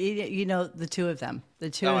Ralph, the two of them. The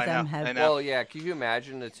two of them have Well, yeah. Can you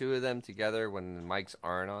imagine the two of them together when the mics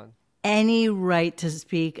aren't on? any right to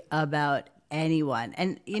speak about anyone.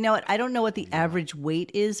 And you know what? I don't know what the average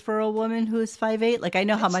weight is for a woman who is 5'8". Like I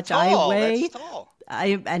know how much I weigh. That's tall.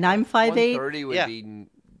 And I'm 5'8". 130 would be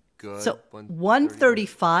good. So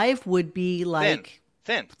 135 would be like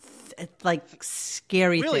thin. Like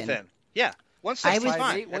scary really thin. Yeah.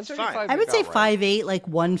 165. That's fine. I would say about right. 5'8", like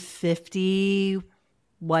 150,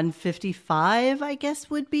 155, I guess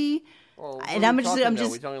would be. Well, and I'm just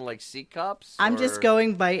we talking like C cups? I'm just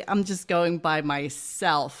going by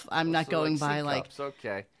myself. I'm not going by C-cups.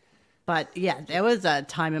 Okay. But yeah, there was a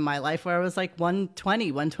time in my life where I was like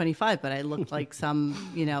 120, 125, but I looked like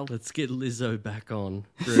some, Let's get Lizzo back on.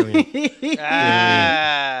 Brilliant.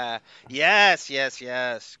 Yes.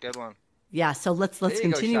 Good one. Yeah, so let's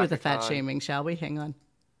continue with the fat shaming, shall we? Hang on.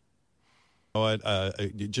 You know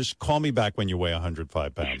what? Just call me back when you weigh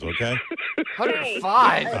 105 pounds, okay?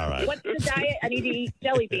 105? All right. What's the diet? I need to eat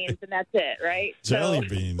jelly beans, and that's it, right? Jelly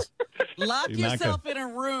beans. Lock yourself in a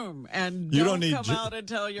room and don't come out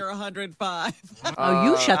until you're 105. Oh,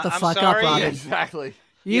 you shut the fuck up, Robin. Exactly.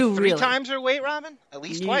 You three times her weight, Robin? At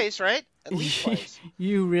least twice, right? At least twice.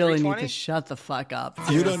 You really need to shut the fuck up.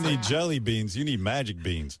 You don't need jelly beans. You need magic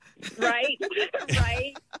beans. Right?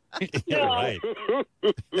 Right? You're right.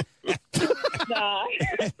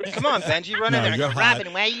 Come on, Benji, run in there. You're and hot.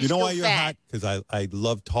 Robin, why are you know so why you're fat? hot? Because I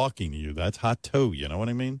love talking to you. That's hot too. You know what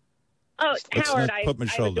I mean? Oh, Let's Howard, put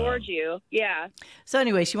Michelle I've adored down. you. Yeah. So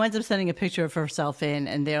anyway, she winds up sending a picture of herself in,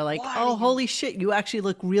 and they're like, "Oh, holy shit! You actually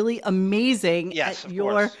look really amazing Yes, at of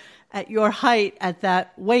your course. at your height at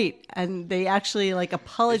that weight." And they actually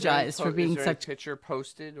apologize for being is there such a picture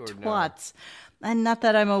posted or twats. And not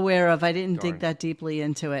that I'm aware of. I didn't Darn. dig that deeply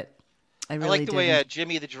into it. I really like the way didn't.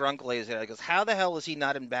 Jimmy the Drunk lays it out. He goes, how the hell is he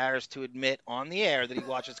not embarrassed to admit on the air that he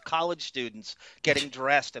watches college students getting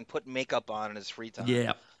dressed and put makeup on in his free time?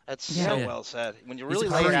 Yeah. That's so well said. When you really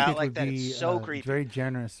His lay it height out would like that, be, it's so creepy. Very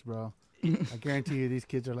generous, bro. I guarantee you, these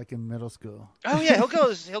kids are like in middle school. Oh yeah, he'll go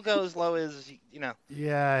as low as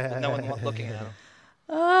Yeah. with no one looking at him.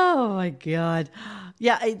 Oh my God.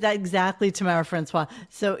 Yeah, that exactly, Tamara Francois.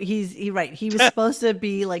 So he was supposed to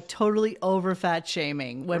be totally over fat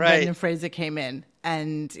shaming when Brendan Fraser came in.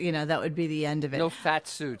 And, that would be the end of it. No fat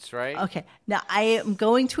suits, right? Okay. Now, I am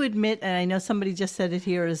going to admit, and I know somebody just said it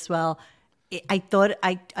here as well, I thought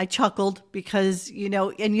I chuckled because,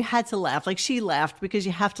 and you had to laugh. She laughed because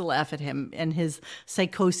you have to laugh at him and his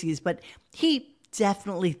psychoses. But he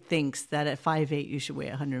definitely thinks that at 5'8", you should weigh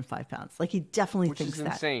 105 pounds. He definitely Which thinks is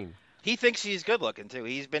that. insane. He thinks he's good looking too.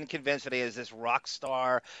 He's been convinced that he has this rock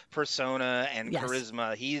star persona and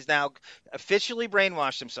charisma. He's now officially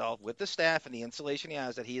brainwashed himself with the staff and the insulation he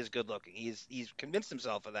has that he is good looking. He's convinced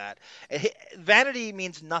himself of that. Vanity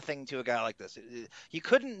means nothing to a guy like this. You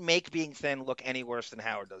couldn't make being thin look any worse than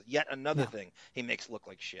Howard does. Yet another thing he makes look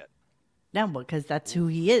like shit. No, because that's who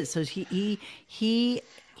he is. So he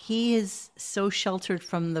is so sheltered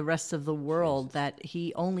from the rest of the world that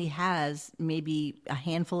he only has maybe a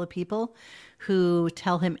handful of people who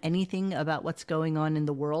tell him anything about what's going on in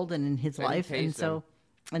the world and in his life. And so,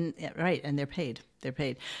 and they're paid. They're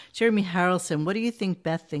paid. Jeremy Harrelson, what do you think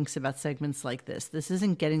Beth thinks about segments like this? This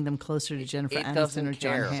isn't getting them closer to Jennifer Aniston or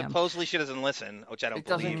John Hamm. Supposedly she doesn't listen, which I don't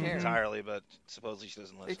believe entirely, but supposedly she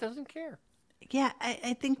doesn't listen. It doesn't care. Yeah,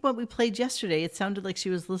 I think what we played yesterday, it sounded like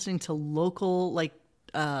she was listening to local,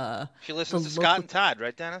 she listens to Scott and Todd,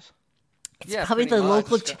 right, Dennis? It's probably the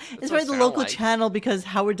local. It's probably the local channel because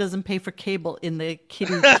Howard doesn't pay for cable in the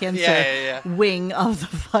kitty cancer wing of the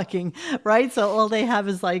fucking right. So all they have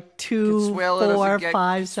is like 2, 4,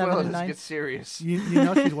 5, 7, and 9. Get serious. You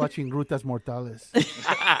know she's watching Rutas Mortales.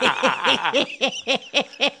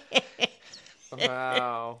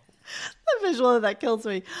 Wow. The visual of that kills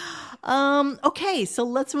me. Okay, so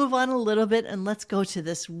let's move on a little bit and let's go to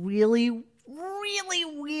this really, really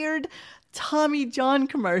weird Tommy John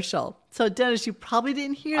commercial. So, Dennis, you probably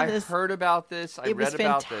didn't hear this. I heard about this. I read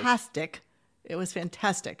about this. It was fantastic. It was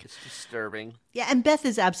fantastic. It's disturbing. Yeah, and Beth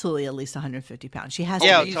is absolutely at least 150 pounds. She has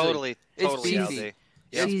to be. Totally. It's beefy.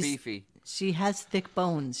 It's beefy. She has thick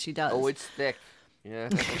bones. She does. Oh, it's thick. Yeah.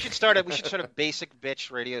 We should start a basic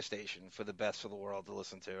bitch radio station for the best of the world to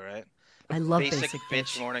listen to, right? I love basic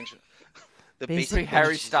bitch morning. The basic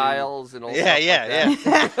Harry Styles and all. Yeah.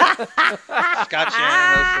 Scott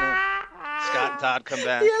Shannon hosting it. Scott and Todd come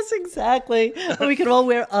back. Yes, exactly. We could all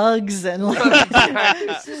wear Uggs and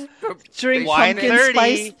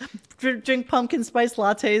drink pumpkin spice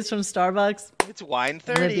lattes from Starbucks. It's wine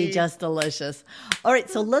 30. It'd be just delicious. All right,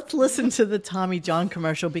 so let's listen to the Tommy John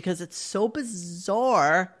commercial because it's so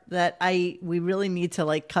bizarre that we really need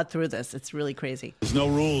to cut through this. It's really crazy. There's no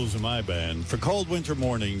rules in my band. For cold winter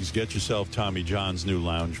mornings, get yourself Tommy John's new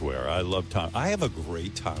loungewear. I love I have a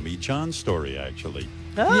great Tommy John story, actually.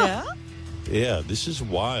 Oh. Yeah? Yeah, this is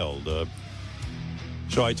wild.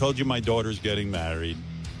 So I told you my daughter's getting married,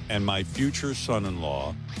 and my future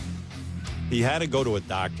son-in-law, he had to go to a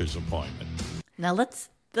doctor's appointment. Now let's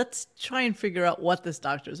try and figure out what this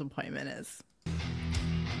doctor's appointment is.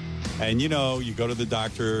 And you go to the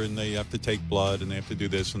doctor, and they have to take blood, and they have to do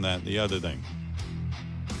this and that and the other thing.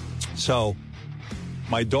 So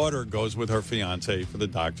my daughter goes with her fiance for the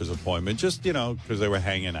doctor's appointment, just, because they were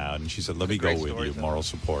hanging out. And she said, let me go with you, moral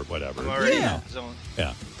support, whatever. Yeah.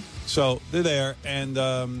 So they're there, and,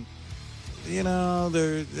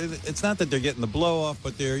 it's not that they're getting the blow off,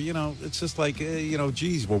 but they're, it's just like,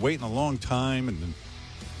 geez, we're waiting a long time. And then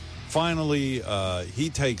finally,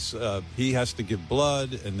 he has to give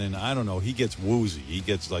blood. And then, I don't know, he gets woozy. He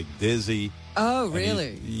gets dizzy. Oh,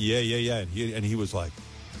 really? Yeah. And he was like,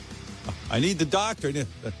 I need the doctor.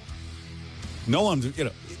 No one's,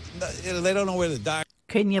 they don't know where the doctor.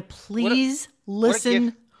 Can you please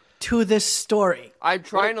listen to this story? I'm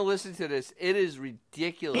trying to listen to this. It is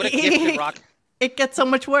ridiculous. What a gift to rock. It gets so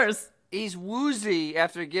much worse. He's woozy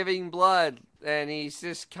after giving blood, and he's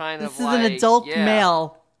just kind of This is an adult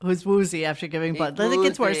male who's woozy after giving blood. It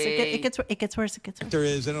gets worse. It gets worse. There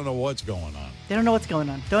is. They don't know what's going on. They don't know what's going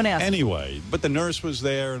on. Don't ask. Anyway, but the nurse was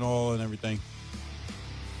there and all and everything.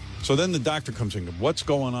 So then the doctor comes in. What's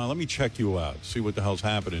going on? Let me check you out. See what the hell's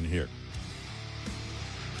happening here.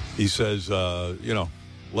 He says, pull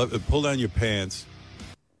down your pants.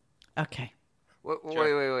 Okay.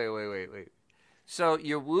 Wait. So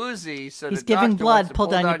you're woozy. So he's the giving doctor blood. wants to Pull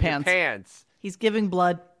down your pants. He's giving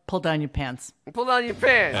blood. Pull down your pants. Pull down your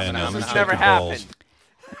pants. And this has never happened.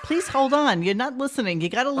 Please hold on. You're not listening. You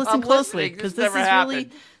got to listen closely because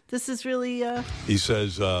this is really. He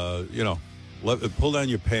says, pull down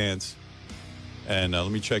your pants, and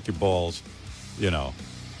let me check your balls.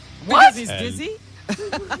 What? He's dizzy?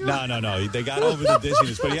 No. They got over the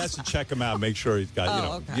dizziness, but he has to check him out, make sure he's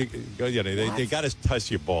got, they got to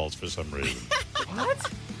test your balls for some reason.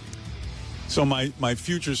 What? So my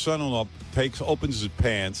future son-in-law opens his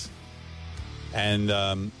pants, and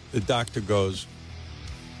the doctor goes,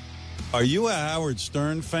 "Are you a Howard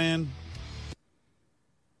Stern fan?"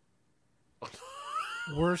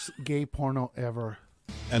 Worst gay porno ever.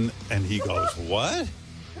 And he goes, "What?"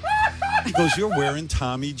 He goes, "You're wearing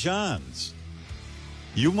Tommy John's.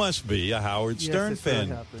 You must be a Howard Stern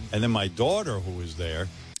fan." And then my daughter, who was there,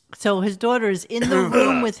 So his daughter is in the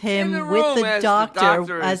room with him with the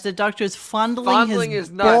doctor as the doctor is fondling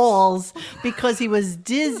his balls because he was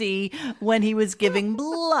dizzy when he was giving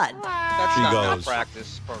blood. That's not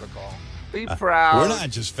malpractice protocol. Be proud. We're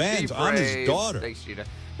not just fans. I'm his daughter. Thanks, Gina.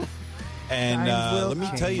 And let me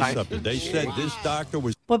tell you something. They said this doctor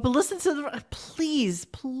was. But listen to the. Please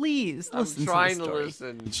listen I'm trying to the to story.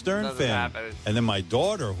 listen. Stern Nothing fan. happens. And then my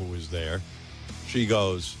daughter, who was there, she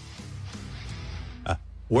goes,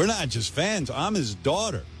 we're not just fans. I'm his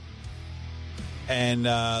daughter. And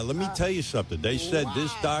let me tell you something. They said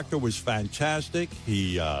this doctor was fantastic.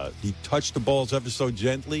 He touched the balls ever so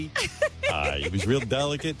gently. He was real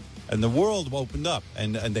delicate. And the world opened up.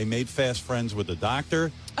 And they made fast friends with the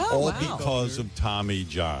doctor. All because of Tommy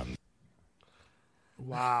John.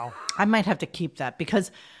 Wow. I might have to keep that because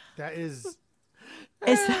that is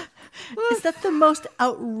that the most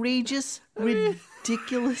outrageous,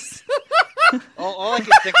 ridiculous? All I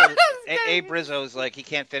can think of, Abe Rizzo's like, he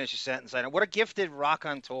can't finish a sentence. I know. What a gifted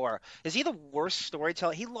raconteur. Is he the worst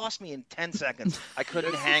storyteller? He lost me in 10 seconds. I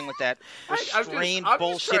couldn't hang with that restrained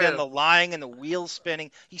bullshit and the lying and the wheels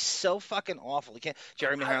spinning. He's so fucking awful. He can't.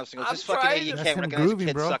 Jeremy Harrelson goes, this fucking idiot can't recognize a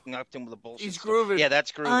kid sucking up to him with a bullshit. He's grooving. Yeah,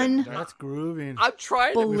 that's grooving. That's grooving. I'm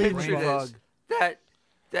trying to picture this.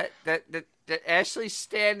 That Ashley's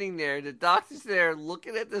standing there, the doctor's there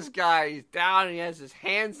looking at this guy, he's down, and he has his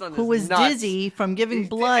hands on Who was his nuts. dizzy from giving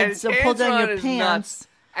blood, so pull down your pants. Nuts,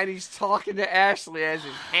 and he's talking to Ashley as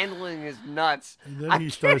he's handling his nuts. And then he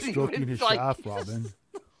starts stroking his shaft, Robin.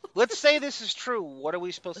 Let's say this is true. What are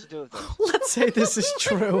we supposed to do with this? Let's say this is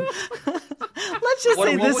true. Let's just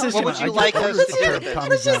say this is true. What would you like us to do with this?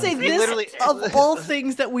 Let's just say this, of all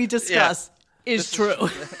things that we discuss, is true.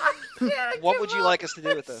 What would you like us to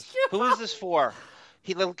do with this? Who is this for?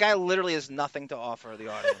 The guy literally has nothing to offer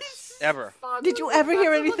the audience. Ever. Did you ever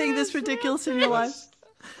hear anything this ridiculous in your life?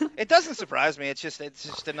 It doesn't surprise me. It's just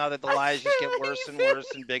another. The lies just get worse and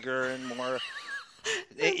worse and bigger and more.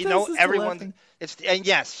 Everyone. And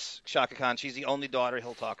yes, Shaka Khan. She's the only daughter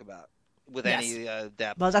he'll talk about with any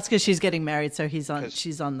depth. Well, that's because she's getting married, so she's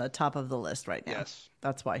on the top of the list right now. Yes,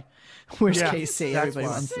 that's why. Where's KC? Everybody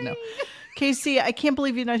wants to know. KC, I can't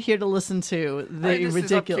believe you're not here to listen to the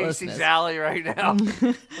ridiculousness. Casey's alley right now.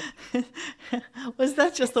 Was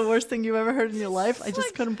that just the worst thing you've ever heard in your life? I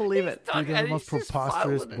just couldn't believe it. Dude, the most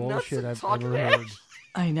preposterous bullshit I've ever heard.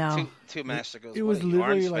 I know. Two massacres. It was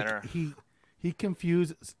literally like he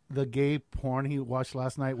confused the gay porn he watched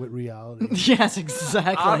last night with reality. Yes,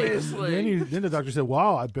 exactly. Obviously. Then the doctor said,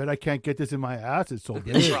 "Wow, I bet I can't get this in my ass. It's so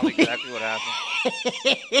big." That's probably exactly what happened.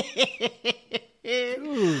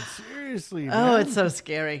 Dude, seriously, man. Oh, it's so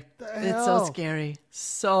scary. It's so scary.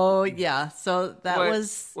 So, yeah. So that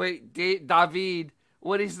was... Wait, David,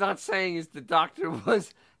 what he's not saying is the doctor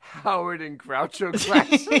was Howard and Groucho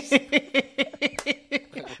glasses.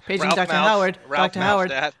 Paging Dr. Howard. Ralph Dr.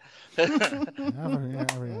 Howard. Oh, my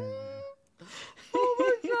God. I'm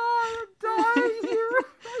dying here.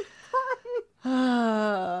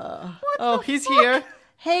 Oh, he's here.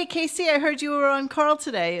 Hey, Casey, I heard you were on Carl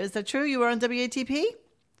today. Is that true? You were on WATP?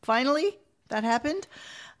 Finally? That happened?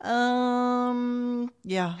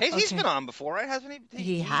 Yeah. He's been on before, right? Hasn't he?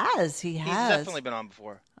 He has. He's definitely been on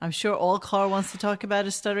before. I'm sure all Carl wants to talk about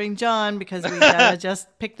is Stuttering John because we gotta just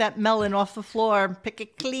pick that melon off the floor and pick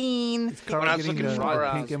it clean. When I was looking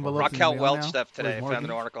for Raquel Welch stuff today, I found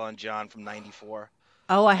an article on John from '94.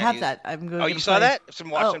 Oh, I have that. I'm going. Oh, you saw that? It's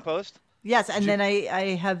from Washington Post? Yes, and then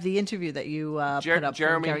I have the interview that you put up.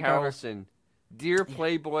 Jeremy Harrison, Dear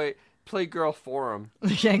Playgirl Forum.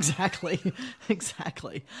 Yeah,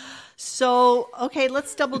 exactly. So, okay,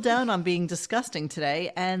 let's double down on being disgusting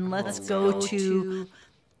today, and let's go to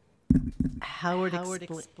Howard.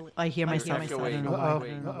 I hear myself.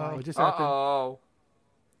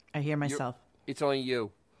 I hear myself. It's only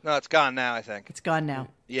you. No, it's gone now, I think. It's gone now.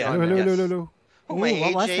 Yeah. Ooh,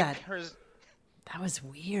 what was that? That was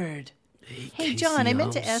weird. Hey, John, I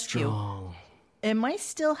meant to ask you, am I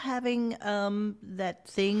still having that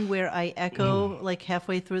thing where I echo like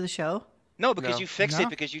halfway through the show? No, because you fixed it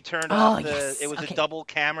because you turned off it was a double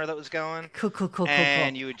camera that was going. Cool.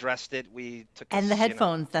 And you addressed it. We took the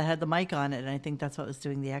headphones that had the mic on it, and I think that's what was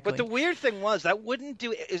doing the echoing. But the weird thing was that wouldn't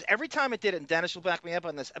do it. Is every time it did it, and Dennis will back me up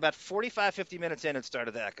on this, about 45, 50 minutes in, it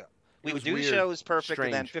started to echo. We would do the show as perfect,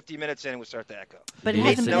 and then 50 minutes in, it would start to echo. But it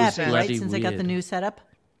hasn't been happening, right, since I got the new setup?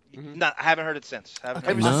 Mm-hmm. No, I haven't heard it since.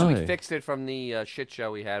 We fixed it from the shit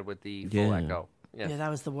show we had with the full echo. Yes. Yeah, that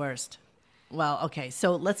was the worst. Well, okay,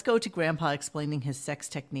 so let's go to Grandpa explaining his sex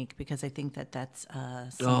technique because I think that's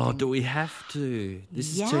something. Oh, do we have to?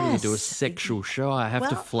 This is turning into a sexual show. I have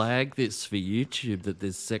to flag this for YouTube that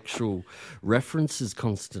there's sexual references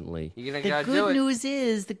constantly. You're gonna The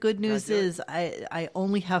good news is I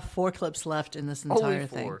only have 4 clips left in this entire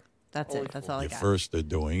thing. That's it. That's all I got. First, they're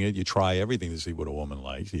doing it. You try everything to see what a woman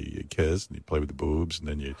likes. You kiss, and you play with the boobs, and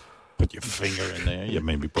then you put your finger in there. You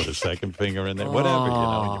maybe put a second finger in there. Whatever,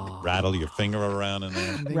 you rattle your finger around in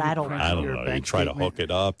there. Rattle. I don't know. You try to hook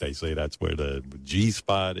it up. They say that's where the G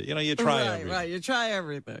spot is. You try everything. Right. You try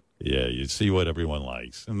everything. Yeah, you see what everyone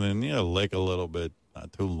likes, and then lick a little bit,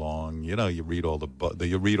 not too long. You read all the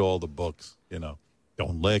books.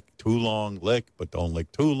 Don't lick too long. Lick, but don't lick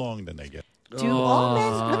too long. Then they get. Do all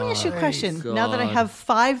men? Let me ask you a question. God. Now that I have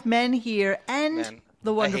 5 men here and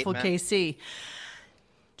the wonderful I hate men. KC,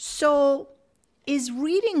 so is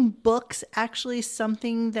reading books actually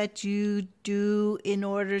something that you do in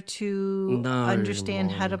order to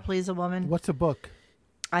understand how to please a woman? What's a book?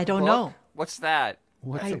 I don't know. What's that?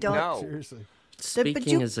 I don't know. Seriously.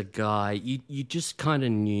 Speaking as a guy, you just kind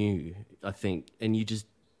of knew, I think, and you just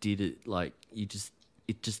did it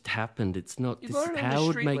it just happened. It's not this.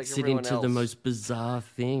 Howard makes it into the most bizarre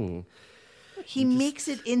thing. He makes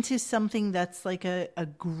it into something that's like a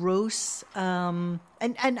gross, and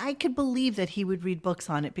I could believe that he would read books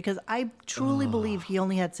on it because I truly believe he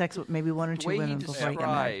only had sex with maybe 1 or 2 women before he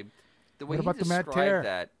got married. The way What about he the Mad described Terror?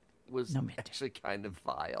 that was actually kind of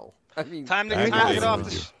vile. I mean, Time to get off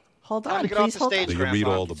the Hold Time on, to get off please the hold stage, So you Grandpa. read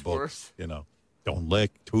all the books. Don't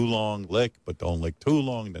lick too long. Lick, but don't lick too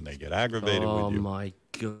long. Then they get aggravated with you. Oh my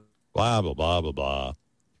God. Blah blah blah blah blah.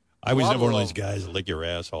 I was never one of those guys that lick your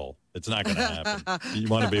asshole. It's not going to happen. You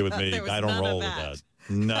want to be with me? I don't roll with that.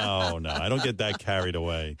 No, I don't get that carried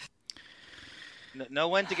away. Know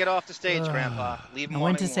when to get off the stage, Grandpa. Leave him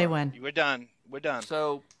when to say when. We're done.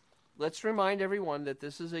 So let's remind everyone that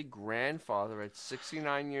this is a grandfather at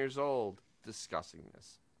 69 years old discussing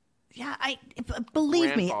this. Yeah,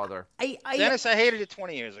 believe me. Grandfather. Dennis, I hated it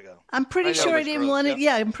 20 years ago. I'm pretty sure I didn't want it.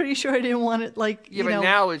 Yeah, I'm pretty sure I didn't want it. But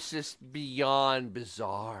now it's just beyond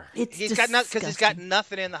bizarre. He's got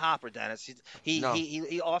nothing in the hopper, Dennis.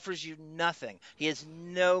 He offers you nothing. He has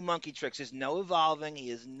no monkey tricks. There's no evolving. He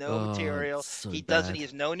has no material. He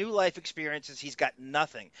has no new life experiences. He's got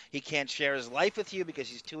nothing. He can't share his life with you because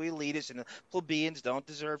he's too elitist and the plebeians don't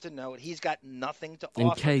deserve to know it. He's got nothing to offer.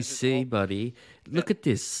 And KC, buddy, look at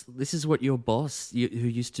this. This is what your boss, who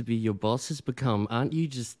used to be your boss, has become. Aren't you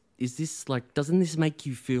just... Is this like... Doesn't this make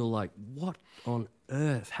you feel like, what on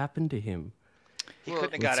earth happened to him? He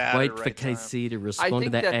couldn't have got out wait at the for right KC to I respond think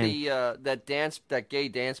to that. that gay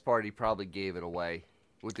dance party probably gave it away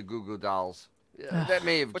with the Goo Goo Dolls. That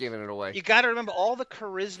may have given it away. You got to remember, all the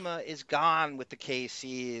charisma is gone with the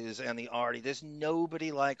KCs and the Artie. There's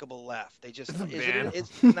nobody likable left. They just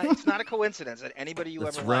it's not a coincidence that anybody you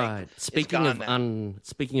That's ever right. liked Speaking is of gone now.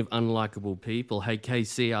 speaking of unlikable people, hey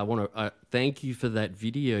KC, I want to thank you for that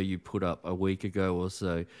video you put up a week ago or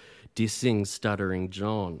so, dissing Stuttering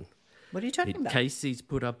John. What are you talking about? Casey's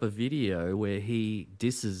put up a video where he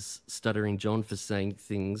disses Stuttering John for saying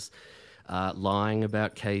things, lying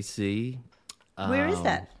about Casey. Where is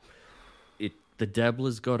that? The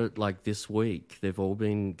Dabblers got it like this week. They've all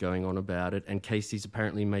been going on about it, and Casey's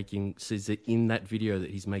apparently says that in that video that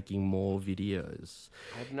he's making more videos.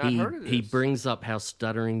 I've not heard of this. He brings up how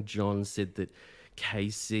Stuttering John said that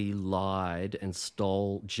Casey lied and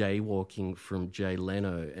stole jaywalking from Jay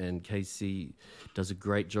Leno, and Casey does a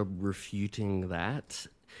great job refuting that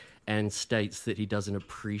and states that he doesn't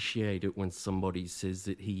appreciate it when somebody says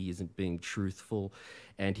that he isn't being truthful.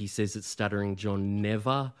 And he says that Stuttering John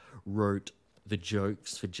never wrote the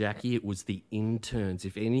jokes for Jackie. It was the interns.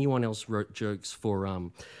 If anyone else wrote jokes for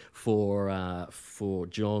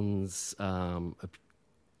John's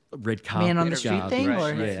red carpet Man on the Street thing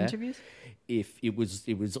or his interviews? If it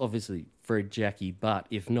was obviously Fred Jackie, but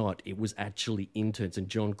if not, it was actually interns, and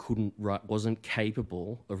John wasn't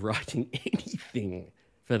capable of writing anything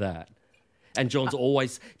for that. And John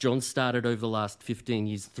started over the last 15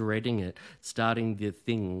 years threading it, starting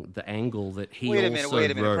the angle that he Wait a minute.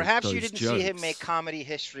 wrote Perhaps those you didn't jokes. see him make comedy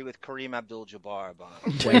history with Kareem Abdul-Jabbar.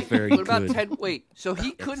 Wait, very What about good. Ted? Wait, so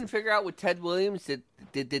he couldn't figure out with Ted Williams. Did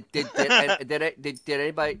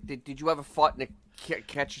anybody? Did you ever fought in a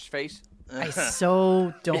catcher's face? I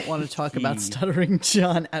so don't want to talk about Stuttering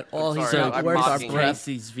John at all. He's not worth our breath.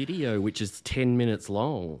 Casey's video, which is 10 minutes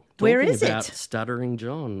long. Where is about it? Stuttering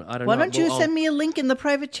John. I don't know. Why don't you send me a link in the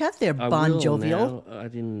private chat there, Bon Jovial? Now. I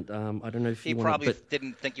didn't. I don't know if He you probably want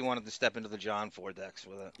didn't think you wanted to step into the John Vortex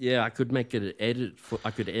with it. Yeah, I could make it an edit.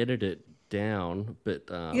 I could edit it down, but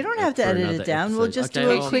you don't have to edit it down. We'll just do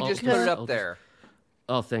a quick. Just put it up there.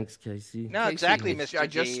 Oh, thanks, Casey. No, Casey, exactly, Mr. I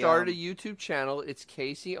just started a YouTube channel. It's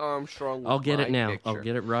Casey Armstrong. I'll get it now. Picture. I'll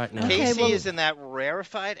get it right now. Casey is in that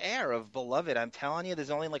rarefied air of Beloved. I'm telling you, there's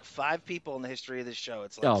only like 5 people in the history of this show.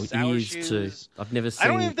 It's like Sour he is Shoes. too. I've never seen. I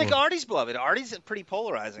don't even think Artie's Beloved. Artie's pretty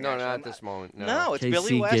polarizing. No, actually. not at this moment. No, it's Casey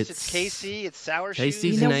Billy West. gets- It's Casey. It's Sour Shoes.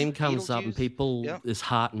 Casey's name comes up and people, his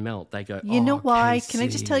heart melt. They go, You know why? Casey, Can I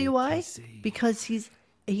just tell you why? Because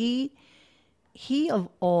he of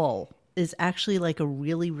all is actually like a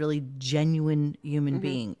really, really genuine human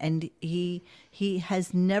being, and he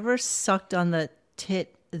has never sucked on the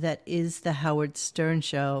tit that is the Howard Stern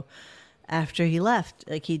show. After he left,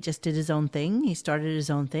 like he just did his own thing. He started his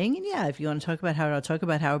own thing, and yeah, if you want to talk about Howard, I'll talk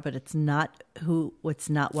about Howard. But it's not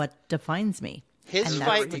what defines me. His And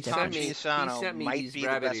fight that's the with difference. Tommy Asano might be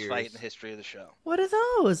the best fight in the history of the show. What are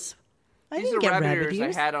those? I These didn't are get rabbit rabbit ears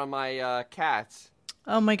ears. I had on my cats.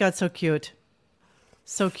 Oh my God, so cute.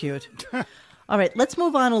 So cute. All right, let's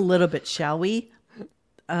move on a little bit, shall we?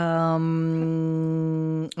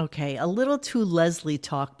 Okay, a little too Leslie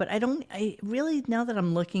talk, but I really, now that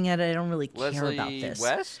I'm looking at it, I don't really care about this.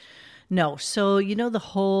 West? No, so you know the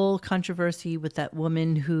whole controversy with that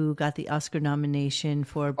woman who got the Oscar nomination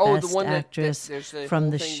for Best the one Actress there's the from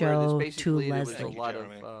whole the thing where show there's To basically- there was Leslie. a lot of,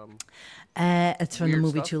 It's from the weird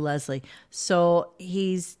movie stuff. To Leslie. So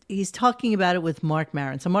he's talking about it with Mark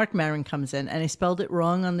Maron. So Mark Maron comes in, and I spelled it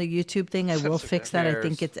wrong on the YouTube thing. I will fix that. I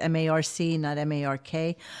think it's MARC, not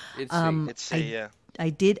MARK. It's C, yeah. I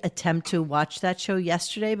did attempt to watch that show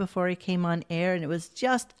yesterday before he came on air, and it was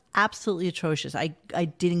just absolutely atrocious. I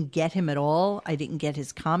didn't get him at all. I didn't get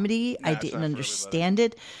his comedy. I didn't understand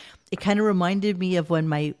it. It kind of reminded me of when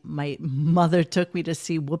my mother took me to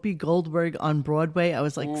see Whoopi Goldberg on Broadway. I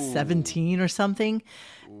was like 17 or something.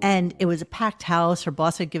 And it was a packed house. Her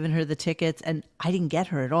boss had given her the tickets, and I didn't get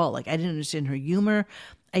her at all. Like, I didn't understand her humor.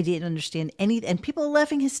 I didn't understand any, and people are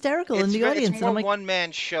laughing hysterical in the audience. It's more and I'm like,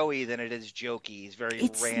 one-man showy than it is jokey. He's very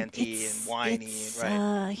ranty and whiny.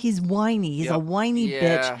 Right? He's whiny. He's a whiny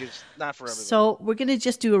bitch. It's not for everybody. So we're going to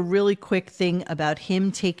just do a really quick thing about him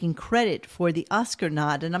taking credit for the Oscar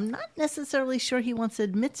nod. And I'm not necessarily sure he wants to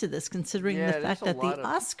admit to this, considering the fact that the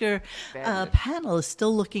Oscar panel is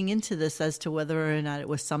still looking into this as to whether or not it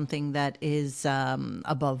was something that is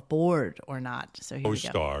above board or not. So here we go.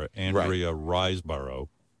 Co-star Andrea Riseborough,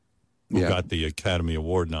 who got the Academy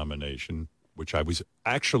Award nomination, which I was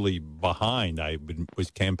actually behind.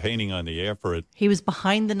 Was campaigning on the air for it. He was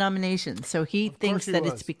behind the nomination, so he thinks he that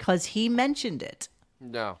was. it's because he mentioned it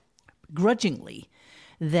No. grudgingly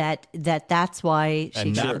that's why she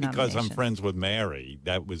And got not the because I'm nomination. friends with Mary.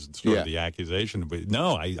 That was sort of the accusation. But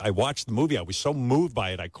no, I watched the movie. I was so moved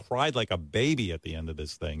by it. I cried like a baby at the end of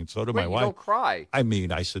this thing. And so did my You wife. don't cry. I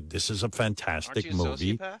mean, I said, this is a fantastic Aren't you a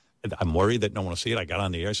movie. sociopath? I'm worried that no one will see it. I got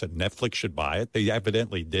on the air. I said Netflix should buy it. They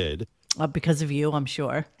evidently did. Because of you, I'm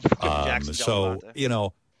sure. So, you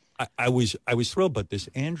know, I was thrilled, but this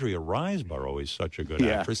Andrea Riseborough is such a good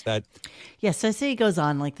actress that Yes, so I say he goes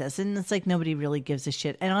on like this, and it's like nobody really gives a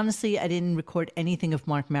shit. And honestly, I didn't record anything of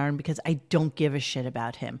Mark Maron because I don't give a shit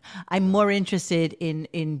about him. I'm more interested in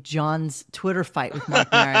John's Twitter fight with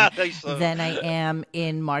Mark Maron than I am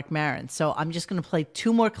in Mark Maron. So I'm just going to play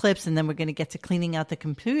 2 more clips, and then we're going to get to cleaning out the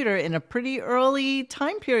computer in a pretty early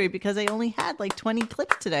time period because I only had like 20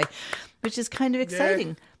 clips today, which is kind of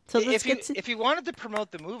exciting. So let's if you wanted to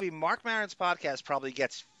promote the movie, Mark Maron's podcast probably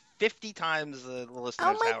gets 50 times the listeners.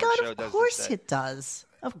 Oh my Howard God, Show of does course this day. it does.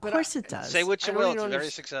 Of course it does. Say what you I don't will, even it's very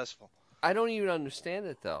underst- successful. I don't even understand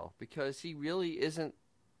it, though, because he really isn't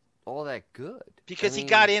all that good. Because he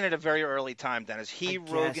got in at a very early time, Dennis. He,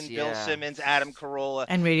 Rogan, Bill Simmons, Adam Carolla.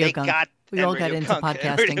 And Radio they Gunk. Got, We and all got Radio into Gunk, podcasting.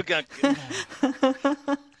 And Radio Gunk.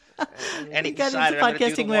 And he We got decided, into I'm gonna do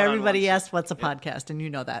podcasting the where one-on-ones. everybody asks what's a podcast, and you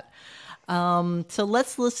know that. So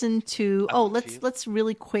let's listen to. Let's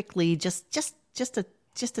really quickly just a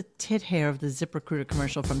tit hair of the ZipRecruiter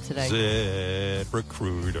commercial from today.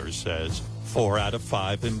 ZipRecruiter says 4 out of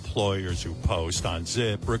 5 employers who post on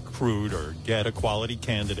ZipRecruiter get a quality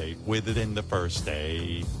candidate within the first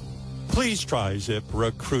day. Please try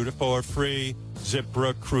ZipRecruiter for free.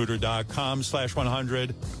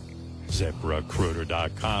 ZipRecruiter.com/100.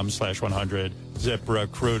 ZipRecruiter.com/100.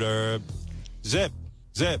 ZipRecruiter.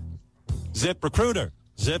 ZipRecruiter.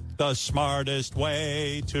 Zip, the smartest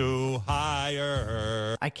way to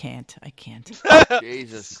hire. I can't.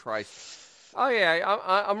 Jesus Christ. Oh yeah,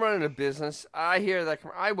 I'm running a business. I hear that.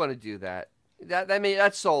 I want to do that.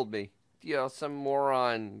 That sold me. You know, some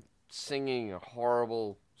moron singing a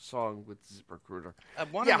horrible song with ZipRecruiter. I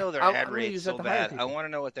want to know their ad rates so bad. I want to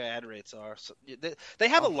know what their ad rates are. So, they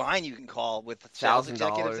have a line you can call with sales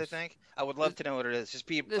executives, I think. I would love to know what it is. Just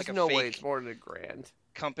be There's like a no fake way it's more than $1,000.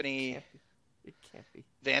 Company. It can't be.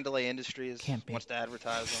 Vandalay Industries wants to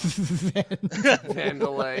advertise on.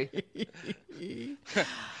 Vandalay.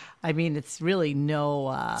 I mean, it's really no...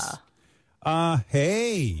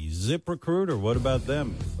 Hey, ZipRecruiter, what about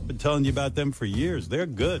them? I've been telling you about them for years. They're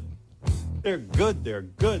good. They're good. They're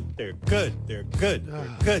good. They're good. They're good. They're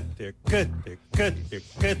good. They're good. They're good. They're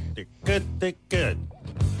good. They're good. They're good.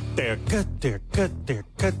 They're good. They're good. They're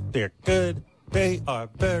good. They're good. They are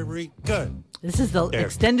very good. This is the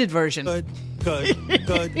extended version. Good. Good.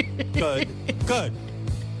 Good. Good. Good.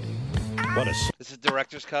 What a... This is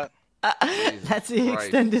director's cut. That's the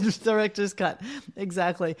extended director's cut.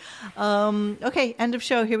 Exactly. Okay, end of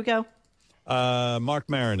show. Here we go. Mark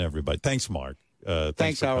Maron, everybody. Thanks, Mark.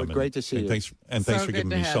 Thanks, Howard. Coming. Great to see you. Thanks for giving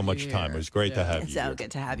me so much time. It was great to have you. So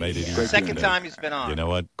good to have you. Made it here. easy. Second time he's been on. You know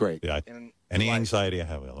what? Great. Yeah, any anxiety I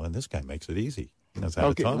have, and this guy makes it easy. He knows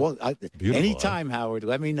how to talk. Well, Beautiful, anytime, Howard.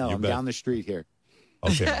 Let me know. I'm down the street here.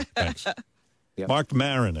 Okay, thanks. Yep. Mark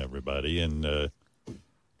Maron, everybody. And,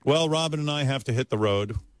 well, Robin and I have to hit the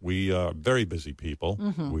road. We are very busy people.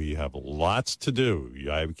 Mm-hmm. We have lots to do.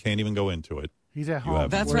 I can't even go into it. He's at You home. have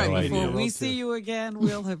That's no right. Before idea. we see you again,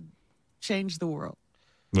 we'll have changed the world.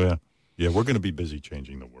 Yeah, we're going to be busy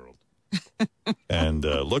changing the world. And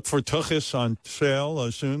look for Tuchis on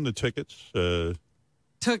sale soon, the tickets.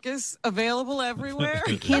 Tuchis available everywhere.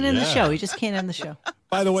 You can't end the show. You just can't end the show.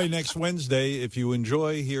 By the way, next Wednesday, if you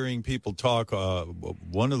enjoy hearing people talk,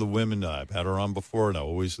 one of the women, I've had her on before, and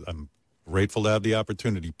I'm grateful to have the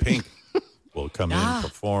opportunity. Pink will come in and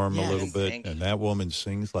perform a little bit, Pink. and that woman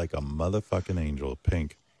sings like a motherfucking angel.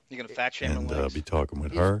 Pink. You're going to fat shame And the I'll be talking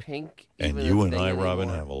with her. Pink And even you a and thing I, Robin,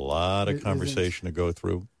 anymore? have a lot of conversation to go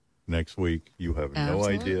through next week. You have no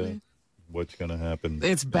idea Absolutely. what's going to happen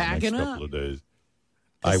It's the backing next up. couple of days.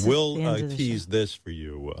 This I is will the end of the tease this for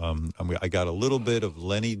you. I got a little bit of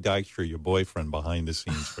Lenny Dykstra, your boyfriend, behind the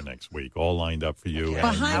scenes for next week, all lined up for you. And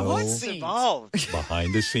I Behind what know- scenes? involved.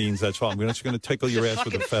 Behind the scenes. That's all. I'm just going to tickle your ass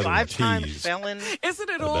with a Fucking feather and five-time tease. felon. Isn't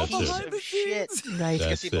it But all that's it. behind Of the shit. scenes? Right. I guess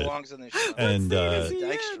That's he it. belongs in this show. And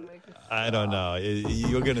Dykstra. I don't know.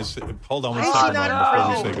 You're going to hold on one Why is he second not Mark, in before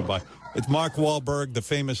we prison? say goodbye. It's Mark Wahlberg, the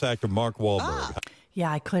famous actor Mark Wahlberg.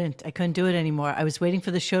 Yeah, I couldn't do it anymore. I was waiting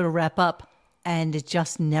for the show to wrap up, and it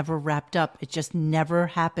just never wrapped up. It just never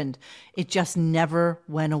happened. It just never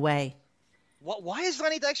went away. Why is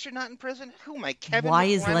Lenny Dykstra not in prison? Who am I, Kevin Why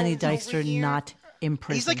is Reynolds Lenny over Dykstra here? not in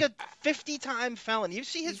prison? He's like a 50-time felon. You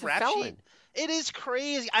see his He's a rap felon. sheet? It is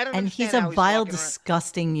crazy. I don't and understand he's a how vile, walking around.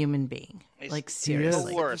 disgusting human being. He's- Like, He's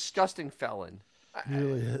seriously. the worst. Disgusting felon. He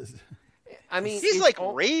really is. I mean, He's it's like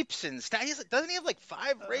all- rapes and stuff. Doesn't he have like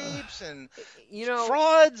 5 rapes and you know,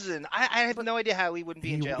 frauds? And I have no idea how he wouldn't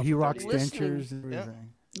be in jail. He for rocks 30 years. dentures and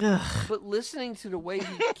everything. but listening to the way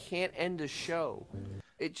he can't end a show,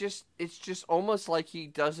 it's just almost like he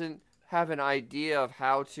doesn't have an idea of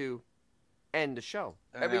how to end the show.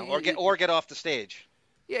 I mean, or get off the stage.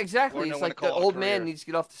 Yeah, exactly. or know It's when like to call the it a old man career. needs to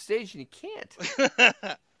get off the stage and he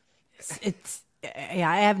can't. Yeah,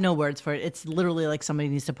 I have no words for it. It's literally like somebody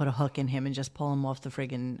needs to put a hook in him and just pull him off the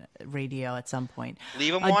friggin' radio at some point.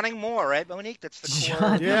 Leave him wanting more, right, Monique? That's the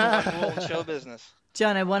core John. rule in show business.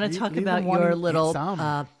 John, I want to talk leave about him wanting your to eat little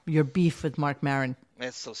some. your beef with Mark Maron.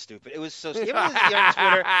 It's so stupid. It was so stupid. On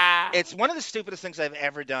Twitter, it's one of the stupidest things I've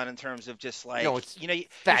ever done in terms of just like, No, it's you're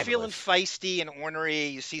fabulous. feeling feisty and ornery.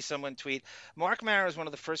 You see someone tweet. Mark Maron is one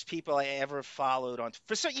of the first people I ever followed on.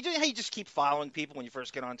 You know how you just keep following people when you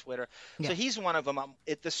first get on Twitter? Yeah. So he's one of them.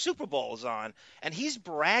 The Super Bowl is on, and he's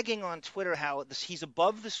bragging on Twitter how he's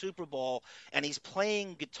above the Super Bowl and he's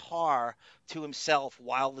playing guitar to himself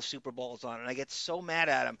while the Super Bowl is on. And I get so mad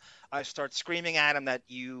at him. I start screaming at him that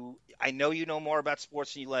I know you know more about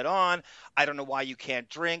sports than you let on. I don't know why you can't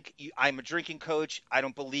drink. I'm a drinking coach. I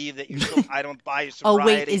don't believe that you're so, I don't buy your Oh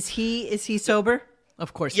sobriety. wait, is he sober?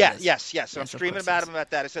 Of course. Yeah, he is. yes. So I'm Yes, of screaming course about he him about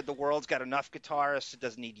that. I said the world's got enough guitarists. It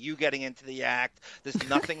doesn't need you getting into the act. There's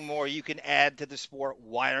nothing more you can add to the sport.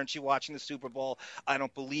 Why aren't you watching the Super Bowl? I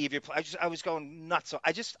don't believe you're. I was going nuts. So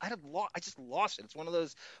I just lost it. It's one of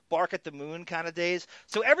those bark at the moon kind of days.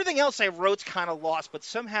 So everything else I wrote's kind of lost, but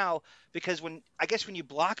somehow because when you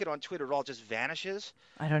block it on Twitter, it all just vanishes.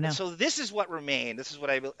 I don't know. And so this is what remained. This is what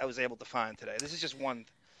I was able to find today. This is just one.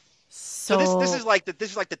 So this is like the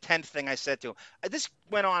 10th thing I said to him. This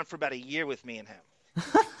went on for about a year with me and him.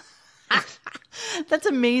 That's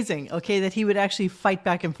amazing. Okay, that he would actually fight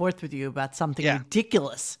back and forth with you about something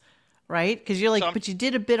ridiculous, right? Because you're like, So but you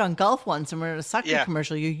did a bit on golf once, and we're in a soccer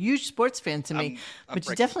commercial. You're a huge sports fan to me, but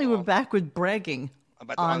you definitely were back with bragging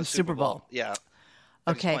on Super Bowl. Yeah.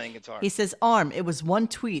 Okay. Playing guitar. He says, Arm, it was one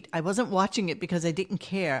tweet. I wasn't watching it because I didn't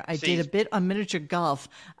care. I did a bit on miniature golf.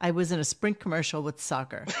 I was in a Sprint commercial with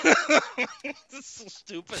soccer. This is so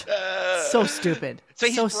stupid. So stupid. So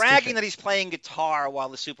he's So bragging stupid. that he's playing guitar while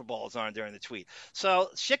the Super Bowl is on during the tweet. So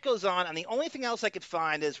shit goes on, and the only thing else I could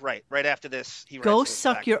find is right after this, he writes Go this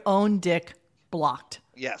suck back. your own dick. Blocked.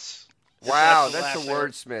 Yes. Wow, the that's a last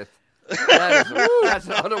wordsmith. That's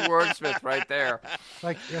another wordsmith right there.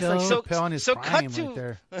 Like Chappelle in his prime right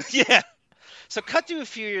there. Yeah. So cut to a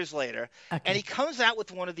few years later, and he comes out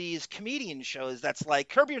with one of these comedian shows that's like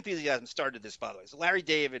Curb Your Enthusiasm started this, by the way. So Larry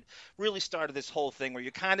David really started this whole thing where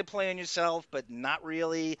you're kind of playing yourself, but not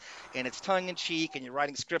really, and it's tongue-in-cheek, and you're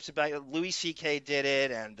writing scripts about it. Louis C.K. did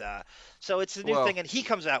it, and so it's a new thing, and he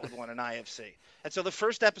comes out with one in IFC. And so the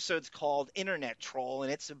first episode's called Internet Troll,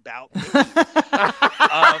 and it's about me.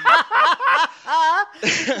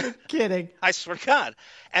 Kidding. I swear to God.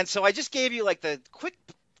 And so I just gave you like the quick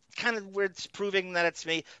kind of words proving that it's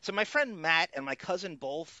me. So my friend Matt and my cousin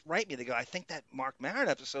both write me. They go, I think that Mark Maron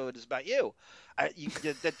episode is about you.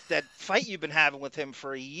 That fight you've been having with him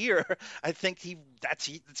for a year. I think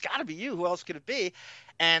it's got to be you. Who else could it be?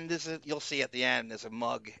 And you'll see at the end. There's a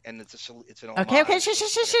mug, and it's an homage. Okay.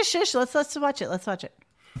 Shush. Let's watch it. Let's watch it.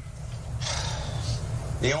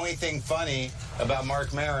 The only thing funny about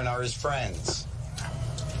Mark Maron are his friends.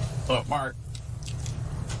 Look, Mark,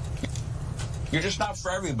 you're just not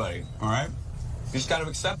for everybody, all right? You just got to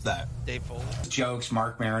accept that. Dave Foley. Jokes,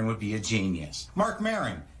 Mark Maron would be a genius. Mark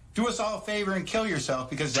Maron, do us all a favor and kill yourself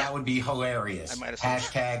because that would be hilarious.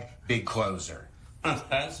 Hashtag big closer.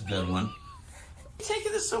 That's a good one. You're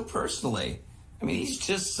taking this so personally. I mean, he's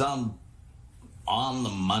just some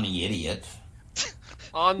on-the-money idiot.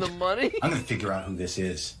 On the money? I'm going to figure out who this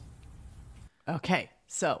is. Okay,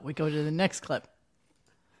 so we go to the next clip.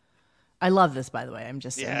 I love this, by the way.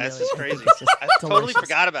 This is really, crazy. It's just I totally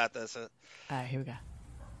forgot about this. All right, here we go.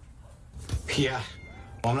 Yeah.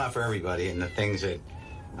 Well, I'm not for everybody, and the things that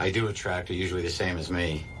I do attract are usually the same as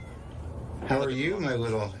me. How are you, my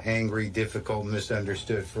little angry, difficult,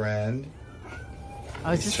 misunderstood friend?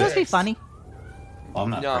 Oh, is this supposed to be funny? Well, I'm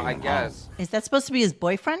not. No, I guess. Is that supposed to be his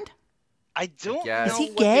boyfriend? I don't know Is he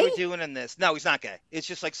what gay? they were doing in this. No, he's not gay. It's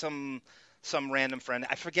just like some random friend.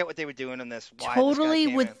 I forget what they were doing in this. Why Totally this guy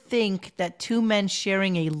came would in. think that two men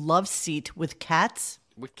sharing a love seat with cats.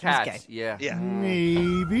 With is cats, gay. yeah.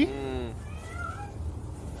 Maybe.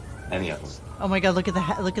 Any of them. Oh my God! Look at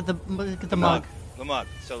the mug. The mug.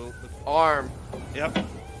 So Arm. Yep.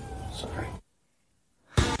 Sorry.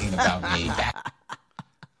 About me.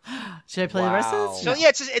 Should I play the rest of this? So yeah,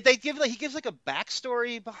 it's just, he gives like a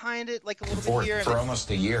backstory behind it, like a little bit here. For almost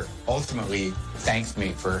a year. Ultimately, thanked me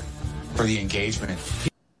for the engagement.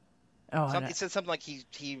 He said something like he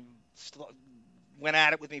went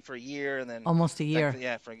at it with me for a year and then Almost a year.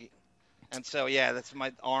 And so that's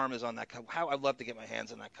my arm is on that cup. How I'd love to get my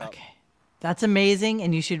hands on that cup. Okay. That's amazing,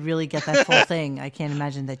 and you should really get that full thing. I can't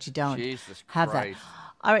imagine that you don't Jesus have Christ. that.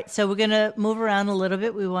 All right, so we're going to move around a little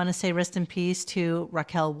bit. We want to say rest in peace to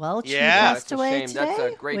Raquel Welch, who passed that's a away shame. today. That's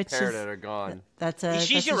a great which pair is- that are gone.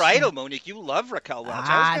 She's your a shame. idol, Monique. You love Raquel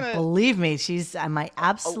Welch. Believe me, she's my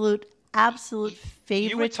absolute favorite.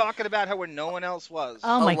 You were talking about her when no one else was.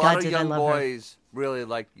 Oh my a God, lot of did I young love her. boys really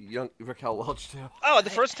like young Raquel Welch too. Oh, the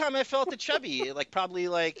first time I felt it chubby, probably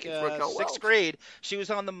Raquel sixth Welch. grade, she was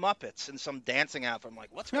on the Muppets in some dancing outfit. I'm like,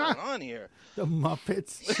 what's going on here? The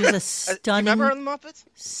Muppets. She's a stunning, remember her on the Muppets?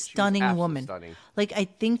 Stunning woman. Stunning. Like, I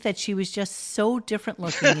think that she was just so different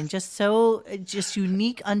looking and just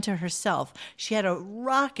unique unto herself. She had a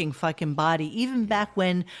rocking fucking body. Even back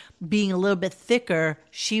when being a little bit thicker,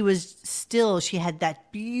 she had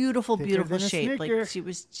that beautiful, Thicker beautiful than a shape. Snicker. Like, she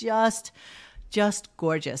was just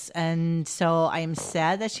gorgeous. And so I am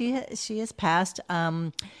sad that she has passed.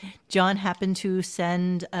 John happened to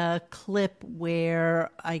send a clip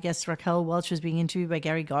where I guess Raquel Welch was being interviewed by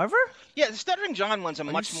Gary Garver. Yeah, the Stuttering John one's a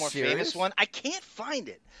much more serious? famous one. I can't find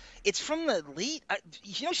it. It's from the late.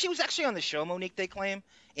 She was actually on the show, Monique. They claim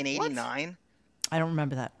in '89. I don't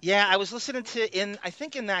remember that. Yeah, I was listening to I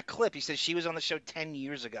think in that clip, he said she was on the show 10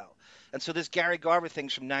 years ago. And so this Gary Garver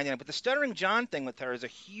thing's from 99. But the Stuttering John thing with her is a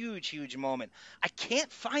huge, huge moment. I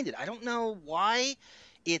can't find it. I don't know why.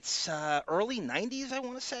 It's early 90s, I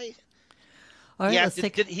want to say. All right, yeah, let's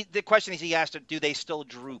take... the question is he asked her, do they still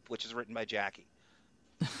droop, which is written by Jackie.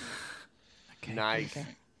 Okay, Nice. okay.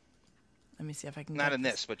 Let me see if I can Not get in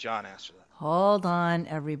this, but John asked her that. Hold on,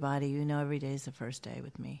 everybody. You know every day is the first day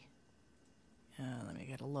with me. Let me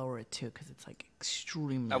gotta lower it too because it's like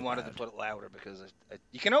extremely. I wanted loud. to put it louder because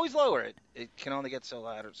you can always lower it. It can only get so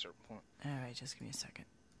loud at a certain point. All right, just give me a second.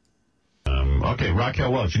 Okay,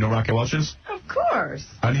 Raquel Welch. You know Raquel Welch is? Of course.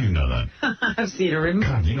 How do you know that? I've seen her in.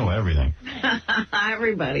 God, you know everything.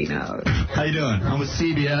 Everybody knows. How you doing? I'm with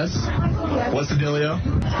CBS. What's the dealio?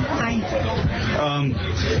 Hi.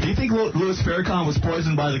 Do you think Louis Farrakhan was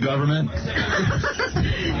poisoned by the government?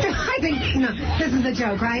 I think, no, this is a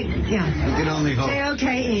joke, right? Yeah. You can only hope.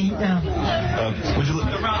 J-O-K-E, no.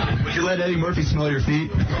 Would you let Eddie Murphy smell your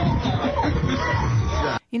feet?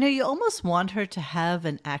 You know, you almost want her to have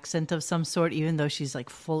an accent of some sort, even though she's like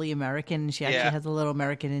fully American and she actually has a little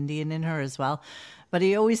American Indian in her as well. But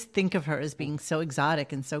I always think of her as being so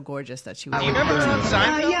exotic and so gorgeous that she would. Do you remember her on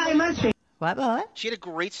Seinfeld? Yeah, it must be. What? She had a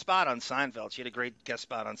great spot on Seinfeld. She had a great guest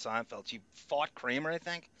spot on Seinfeld. She fought Kramer, I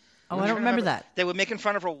think. Oh, I don't remember that. They were making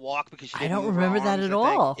fun of her walk because she didn't I don't move her remember that arms, at I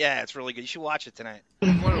think. all. Yeah, it's really good. You should watch it tonight.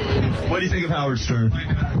 What do you think of Howard Stern?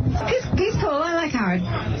 He's cool. I like Howard.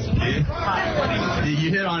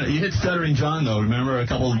 You hit Stuttering John though. Remember a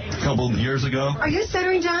couple years ago? Are you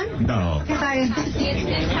Stuttering John? No. Because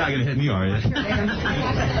You're not gonna hit me, are you?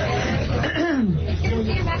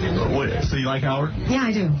 What, so you like Howard? Yeah,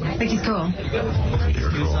 I do. I think he's cool.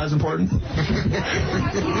 Penis size important?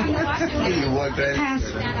 Pass.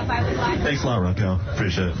 Thanks a lot, Raquel.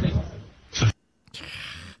 Appreciate it.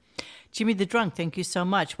 Jimmy the Drunk, thank you so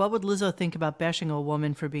much. What would Lizzo think about bashing a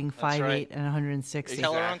woman for being 5'8" and 160?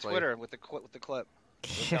 Tell her on Twitter with the clip.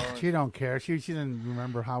 She don't care. She didn't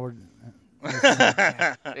remember Howard.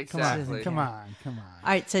 Exactly. Come on. All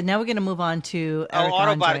right, so now we're going to move on to Eric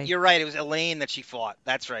Autobot. Andre. You're right. It was Elaine that she fought.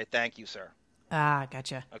 That's right. Thank you, sir. Ah,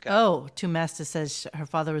 gotcha. Okay. Oh, Two Master says her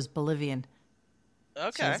father was Bolivian.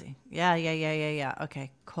 Okay. Susie. Yeah.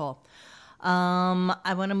 Okay, cool.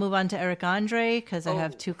 I want to move on to Eric Andre because I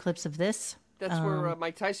have two clips of this. That's where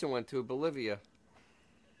Mike Tyson went to, Bolivia.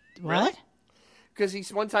 What? Because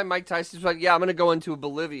one time Mike Tyson's like, yeah, I'm going to go into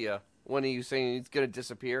Bolivia when he was saying he's going to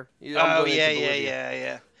disappear. Yeah.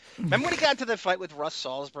 Remember when he got into the fight with Russ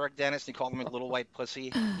Salzberg, Dennis, and he called him a little white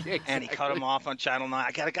pussy? Yeah, and he cut him off on Channel 9.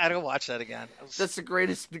 I gotta watch that again. That's the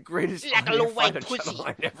greatest like a little white pussy.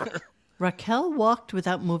 ever. Raquel walked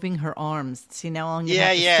without moving her arms. See, now I'm going to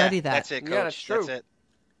have to study that. That's it, Coach. Yeah, that's true. That's it.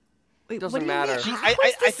 Wait, doesn't what do you matter. mean? How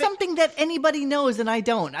is this something that anybody knows and I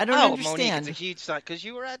don't? I don't understand. Monique, it's a huge sign because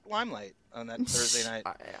you were at Limelight on that Thursday night.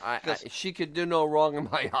 She could do no wrong in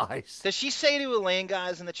my eyes. Does she say to Elaine,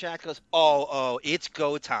 guys, in the chat, goes, oh, it's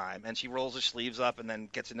go time, and she rolls her sleeves up and then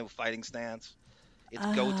gets into a fighting stance? It's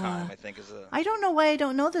go time, I think, is a... I don't know why I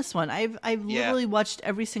don't know this one. I've literally watched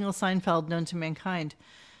every single Seinfeld known to mankind.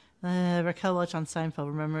 Raquel Welch on Seinfeld,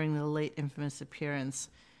 remembering the late infamous appearance.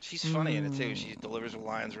 She's funny in it, too. She delivers her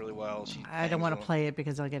lines really well. I don't want to play it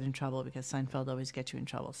because I'll get in trouble because Seinfeld always gets you in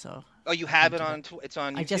trouble. So. Oh, you have it on? It's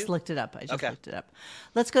on YouTube? I just looked it up.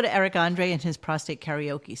 Let's go to Eric Andre and his prostate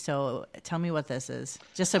karaoke. So tell me what this is,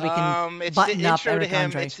 just so we can button up Eric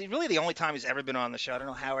Andre. It's really the only time he's ever been on the show. I don't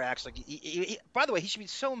know how it acts like. By the way, he should be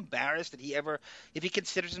so embarrassed that if he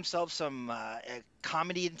considers himself some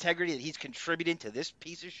comedy integrity, that he's contributing to this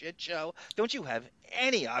piece of shit show. Don't you have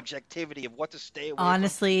any objectivity of what to stay away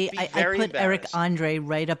Honestly, from? I put Eric Andre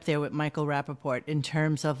right up there with Michael Rappaport in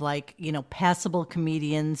terms of passable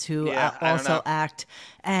comedians who also act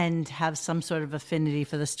and have some sort of affinity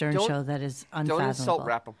for the Stern Show that is unfathomable. Don't insult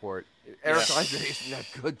Rappaport. Eric Andre isn't that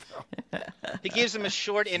good, though. He gives him a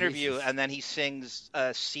short interview, and then he sings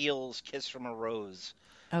Seal's Kiss from a Rose.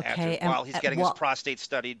 Okay. While he's getting his prostate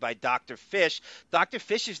studied by Dr. Fish. Dr.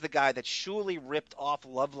 Fish is the guy that Shuley ripped off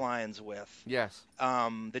Love Lines with. Yes.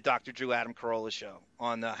 The Dr. Drew Adam Carolla show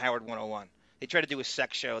on Howard 101. They tried to do a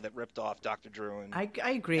sex show that ripped off Dr. Drew. And I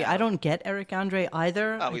agree. I don't get Eric Andre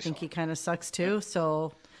either. I think he kind of sucks too.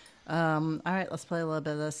 So, all right, let's play a little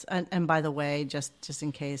bit of this. And by the way, just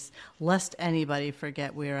in case, lest anybody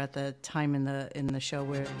forget, we're at the time in the show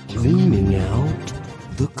where cleaning out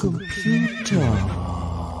the computer.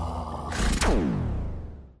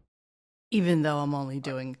 Even though I'm only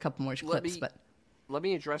doing a couple more clips, let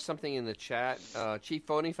me address something in the chat. Chief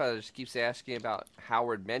Phonyfather just keeps asking about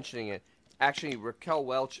Howard mentioning it. Actually, Raquel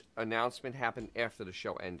Welch announcement happened after the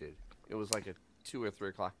show ended. It was like at 2 or 3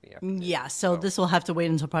 o'clock in the afternoon. Yeah, so this will have to wait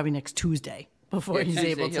until probably next Tuesday before he's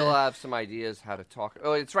able to. He'll have some ideas how to talk.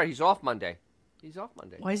 Oh, it's right. He's off Monday.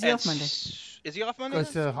 Why is he off Monday? Is he off Monday?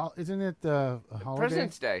 Isn't it a holiday?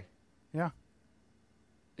 President's Day. Yeah.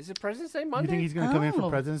 Is it President's Day Monday? You think he's going to come in for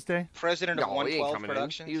President's Day? President of 112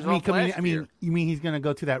 Productions? He was off last year. You mean he's going to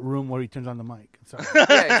go to that room where he turns on the mic? Sorry.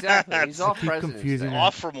 Yeah, exactly. He's off President's Day.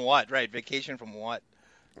 Off from what? Right. Vacation from what?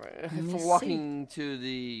 From walking to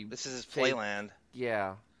the... This is Playland.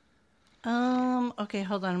 Yeah. Okay,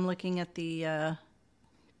 hold on. I'm looking at the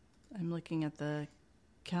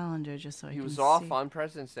calendar just so I can see. He was off on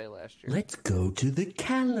President's Day last year. Let's go to the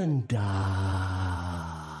calendar.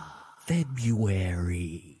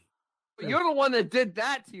 February. You're the one that did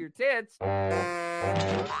that to your tits.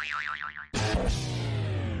 I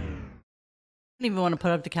didn't even want to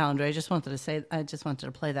put up the calendar. I just wanted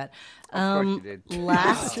to play that. Of course you did.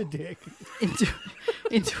 Last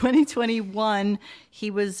in 2021,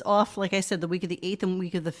 he was off, like I said, the week of the 8th and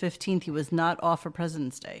week of the 15th. He was not off for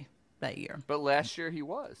President's Day that year. But last year he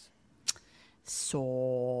was. So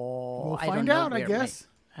we'll I find don't out, know I guess.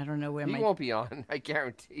 I don't know where he won't be on. I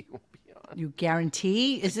guarantee he won't be on. You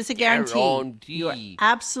guarantee? Is this a guarantee? Guarantee. You are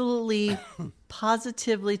absolutely,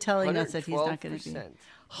 positively telling us that he's not going to be.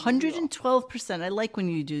 112%. I like when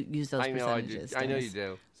you use those percentages. I know you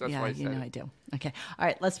do. So that's yeah, why I said I do. Okay. All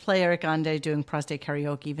right. Let's play Eric Ande doing prostate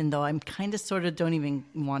karaoke, even though I'm kind of sort of don't even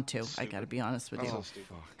want to. I got to be honest with you. Oh,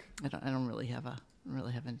 fuck. I don't really have an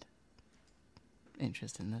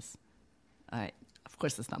interest in this. All right. Of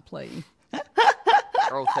course, it's not playing.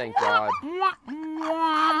 Oh, thank God.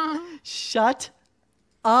 Shut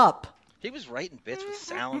up. He was writing bits with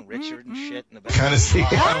Sal and Richard and shit in the back. Kind of see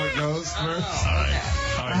how it goes.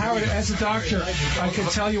 Howard, as a doctor, I can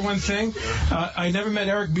tell you one thing. I never met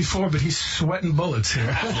Eric before, but he's sweating bullets here.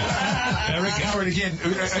 Eric, Howard, again.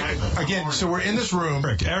 So we're in this room.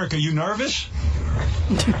 Eric, are you nervous?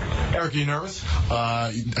 Eric, are you nervous?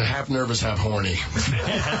 Half nervous, half horny.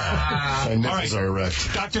 My nipples are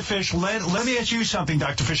erect. Dr. Fish, let me ask you something,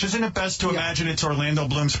 Dr. Fish. Isn't it best to imagine it's Orlando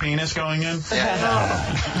Bloom's penis going in?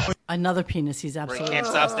 Another penis. He's absolutely. Can't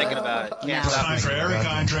stop thinking about it. It's time for Eric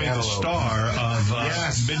Andre, the star of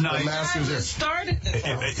Midnight.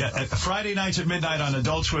 Friday nights at midnight on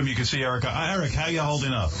Adult Swim, you can see Eric. Eric, how you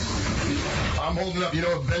holding up? I'm holding up. You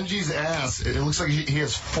know, Benji's ass, it looks like he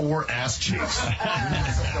has 4 ass cheeks.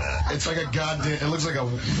 It's like a goddamn, it looks like a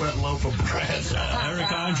wet loaf of bread. Eric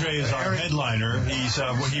Andre is our headliner. He's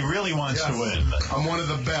he really wants to win. I'm one of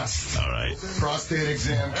the best. All right. Prostate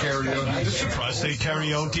exam karaoke. Prostate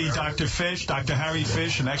karaoke. Dr. Fish, Dr. Harry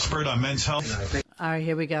Fish, an expert on men's health. All right,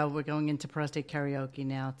 here we go. We're going into prostate karaoke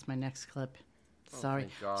now. It's my next clip. Sorry.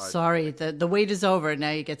 Oh, sorry. The wait is over.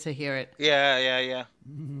 Now you get to hear it. Yeah.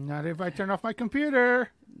 Not if I turn off my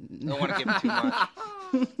computer. Don't want to give him too much.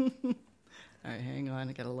 All right, hang on.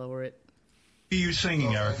 I got to lower it. What are you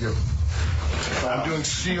singing, Eric? I'm doing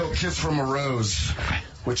Seal Kiss from a Rose,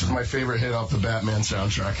 which is my favorite hit off the Batman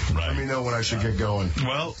soundtrack. Right. Let me know when I should get going.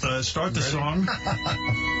 Well, start the song.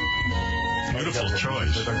 Beautiful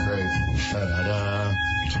choice. It's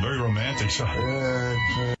a very romantic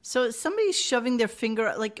song. So somebody's shoving their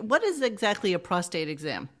finger. Like, what is exactly a prostate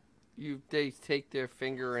exam? They take their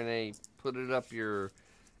finger and they put it up your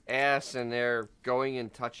ass, and they're going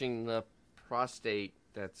and touching the prostate.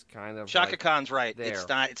 That's kind of Shaka Khan's right. There. It's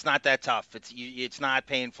not that tough. It's not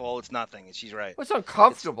painful. It's nothing. She's right. Well, it's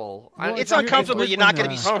uncomfortable. It's uncomfortable. You're not going to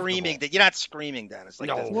be screaming. You're not screaming, Dennis. Like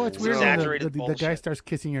Well, it's weird when the guy starts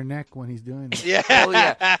kissing your neck when he's doing it. Yeah. Oh,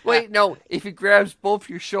 yeah. Wait, no. If he grabs both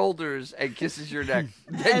your shoulders and kisses your neck,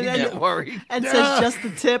 then you get worried. And says just the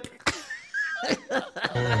tip.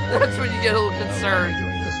 That's when you get a little concerned.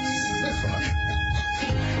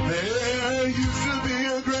 There used to be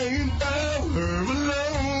a great power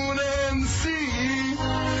alone and sea.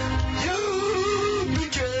 You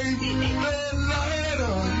became the light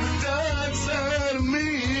on the dark side of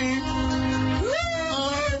me.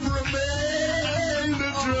 I've remained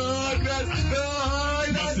a drug that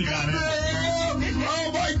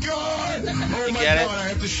oh my God! Oh my God! I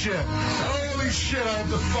have to shit. Holy shit! I have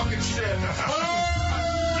to fucking shit.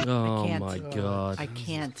 Oh can't. my God! I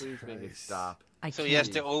can't. Please make it stop. So he has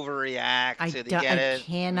to overreact to get I it.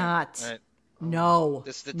 cannot. Right. No.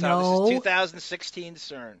 This is the no. This is 2016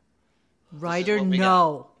 CERN. Writer,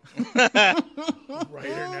 no.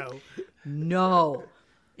 Writer, no. No.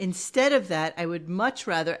 Instead of that, I would much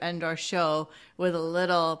rather end our show with a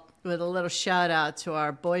little shout out to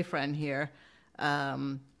our boyfriend here,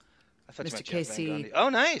 Mr. Casey. Oh,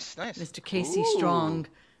 nice. Mr. Casey Strong,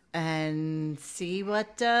 and see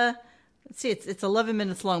what. Let's see. It's 11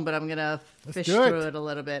 minutes long, but I'm gonna fish through it a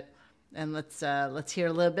little bit, and let's hear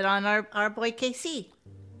a little bit on our boy Casey.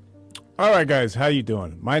 All right, guys, how you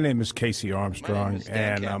doing? My name is Casey Armstrong,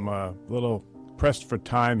 and I'm a little pressed for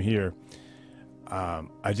time here.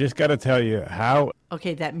 I just got to tell you how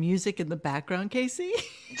Okay, that music in the background, Casey.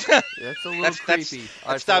 That's a little creepy.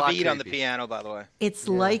 That's David on the piano, by the way. It's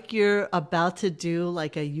like you're about to do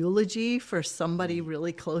like a eulogy for somebody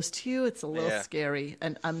really close to you. It's a little scary,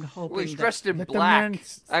 and I'm hoping Well, he's dressed in black.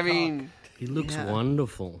 I mean, he looks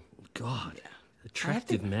wonderful. God,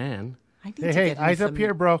 attractive man. I need Hey, to get him eyes up some-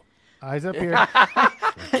 here, bro. Eyes up here. I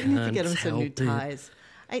need to get him Can't some new help it. ties.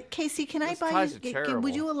 Casey, can I Those buy ties you? are terrible.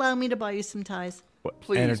 Would you allow me to buy you some ties?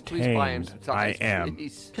 please buy him some Entertained ties, I am.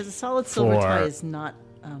 please. Because a solid silver For tie is not.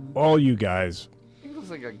 all you guys. He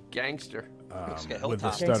looks like a gangster. With the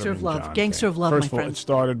Gangster of Stuttering love. John Gangster thing. of love, First my of all, friend. it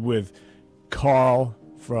started with Carl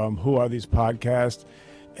from Who Are These Podcasts,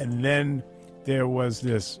 and then there was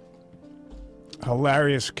this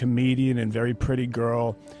hilarious comedian and very pretty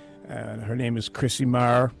girl. Her name is Chrissy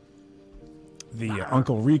Marr. The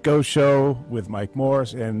Uncle Rico Show with Mike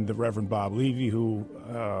Morris and the Reverend Bob Levy, who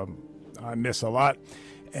I miss a lot.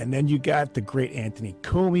 And then you got the great Anthony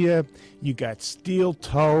Cumia. You got Steel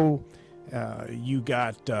Toe. You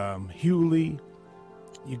got Hewley.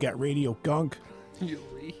 You got Radio Gunk.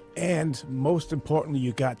 Hewley. And most importantly,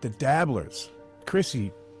 you got the Dabblers.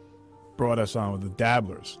 Chrissy brought us on with the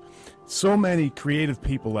Dabblers. So many creative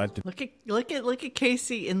people at the Look at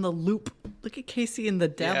Casey in the loop. Look at Casey in the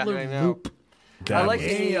Dabbler I know. loop. I like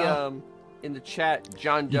Dabblers. in the chat,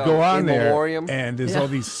 John Doe. You go on in there, memoriam. and there's all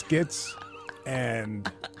these skits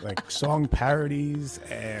and like song parodies,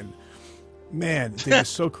 and man, they're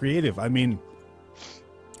just so creative. I mean,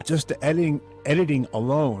 just the editing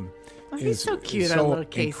alone He's is so cute, is our so little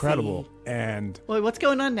Casey. incredible. And Wait, what's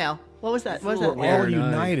going on now? What was that? What was that? we're all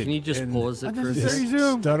united. Can you just in pause it for a this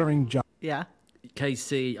second? Stuttering John. Yeah.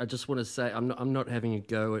 KC, I just want to say I'm not having a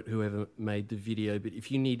go at whoever made the video, but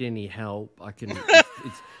if you need any help, I can.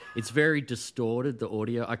 It's very distorted, the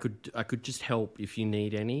audio. I could just help if you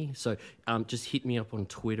need any. So just hit me up on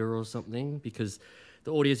Twitter or something, because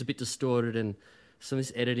the audio is a bit distorted and some of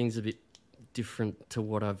this editing's a bit different to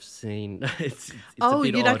what I've seen. It's Oh, a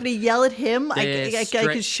bit you're not odd. going to yell at him? They're I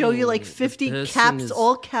could show you like stretching. 50 The caps, person is-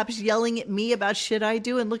 all caps, yelling at me about shit I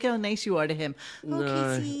do, and look how nice you are to him. Oh,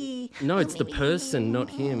 No, Casey. no, it's the person, not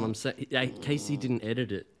him. I'm saying Casey didn't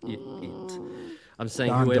edit it. I'm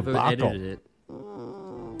saying Don whoever debacle. edited it.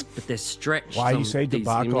 But they're stretched. Why you say these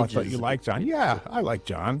debacle? I thought images. you liked John. Yeah, I like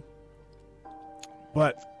John.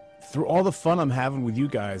 But through all the fun I'm having with you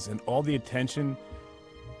guys and all the attention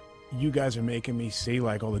you guys are making me see,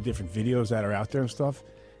 like all the different videos that are out there and stuff,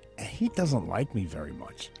 and he doesn't like me very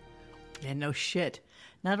much. Yeah, no shit.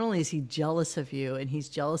 Not only is he jealous of you, and he's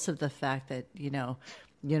jealous of the fact that, you're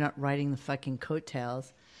not riding the fucking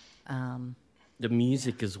coattails. The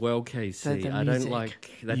music as well, Casey. The I music. don't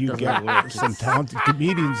like that. You doesn't got work. some talented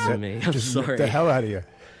comedians for that me. I'm just sorry. get the hell out of you.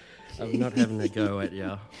 I'm not having a go at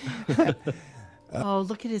you. Oh,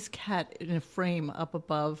 look at his cat in a frame up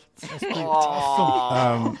above.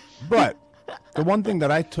 But the one thing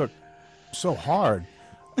that I took so hard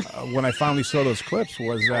when I finally saw those clips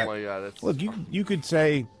was that, my God, that's look, you could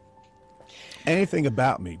say anything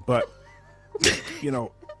about me, but, the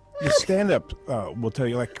stand-up will tell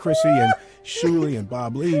you, like Chrissy and Shuley and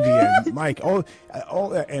Bob Levy and Mike, all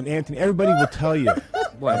and Anthony, everybody will tell you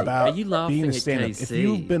Wait, about are you laughing being a at stand-up. If KC,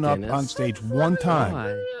 you've been Dennis? up on stage one time,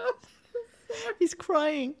 Why? He's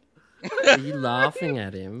crying. Are you laughing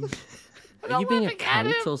at him? Are you being a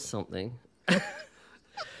cunt or something?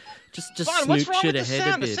 just Fine, what's wrong snooch with it the ahead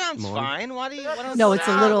sound? a The bit, sound's Mon. fine. Why don't No, it's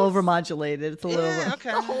a little overmodulated. It's a little. Yeah,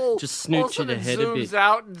 okay. Just All of a snooch it sudden ahead a zooms bit.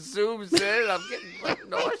 out and zooms in. I'm getting like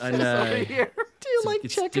nauseous I know. over here. Do you like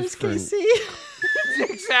it's checkers, different. Casey?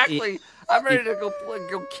 Exactly. I'm ready to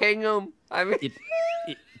go king him. I mean,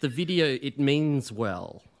 The video, it means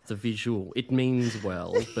well. The visual, it means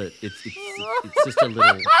well, but it's just a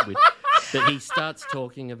little weird. But he starts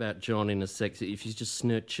talking about John in a sex. If you just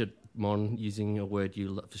snurch it, Mon, using a word you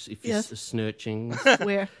love, if you're Yes. snurching.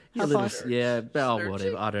 Where? How far? Yeah,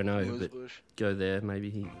 whatever. I don't know, but go there. Maybe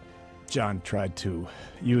he. John tried to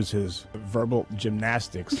use his verbal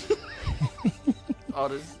gymnastics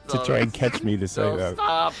to try and catch me to say that.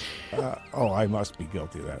 Stop. I must be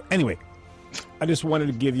guilty of that. Anyway, I just wanted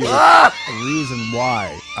to give you a reason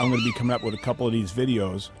why I'm going to be coming up with a couple of these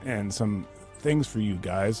videos and some things for you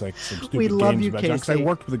guys, like some stupid We love games you, about John, 'cause I Casey.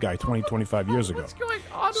 worked with a guy 20, 25 years ago. What's going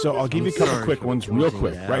on? So I'll give you a couple quick ones real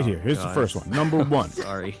quick. Right here. Here's the first one. Number one.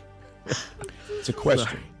 Sorry. It's a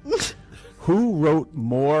question. Who wrote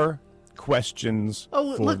more questions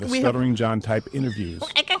Oh, for look, the we have- Stuttering John type interviews?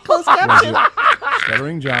 I got closed Was caption. it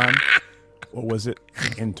Stuttering John or was it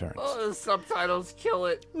the interns? Oh, the subtitles kill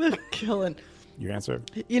it. Killing. Your answer?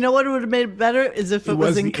 You know what would have made it better is if it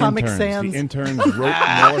was in the Comic interns. Sans. The interns wrote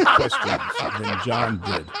more questions than John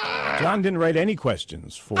did. John didn't write any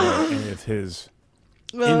questions for any of his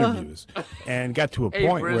interviews, and got to a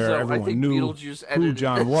point where everyone knew who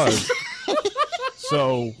John was.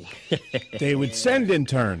 So they would send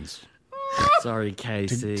interns. Sorry,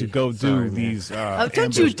 Casey. To go do these.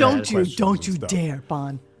 Don't you dare,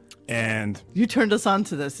 Bon. And you turned us on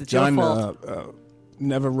to this. It's John, your fault.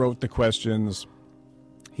 Never wrote the questions.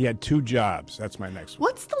 He had 2 jobs. That's my next one.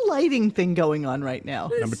 What's the lighting thing going on right now?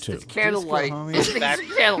 Number 2. It's candlelight. It's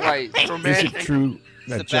candlelight. Is it true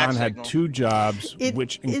that John had 2 jobs,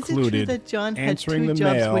 which included answering the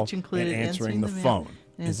mail and answering the phone?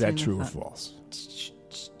 Is that true or false?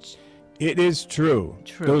 It is true.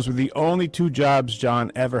 Those were the only 2 jobs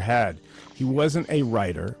John ever had. He wasn't a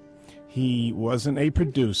writer. He wasn't a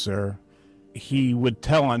producer. He would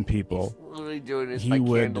tell on people. Literally doing this he by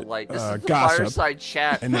would candlelight. This is the gossip fireside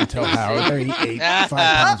chat. and then tell Howard he ate 5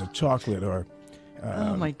 pounds of chocolate or.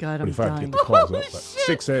 Oh my God, I'm if I dying. get the calls up,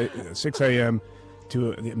 but 6 a.m.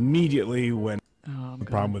 to immediately when the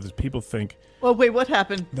problem with is people think. Oh wait, what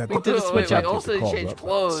happened? That We did a switch up. Also changed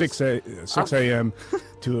clothes. 6 a.m.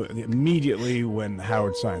 to immediately when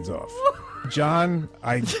Howard signs off. John,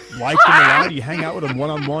 I like him a lot. You hang out with him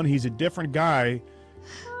one-on-one. He's a different guy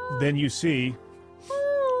than you see,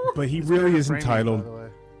 but he really is entitled.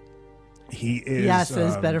 He is. Yes,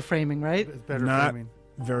 it's better framing, right? It's better not framing.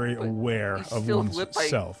 very aware of one's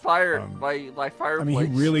self. By fireplace. I mean,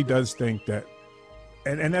 he really does think that,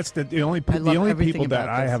 and that's the only people that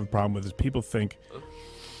I have a problem with is people think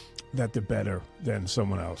that they're better than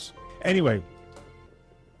someone else. Anyway,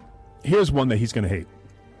 here's one that he's going to hate.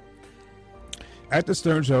 At the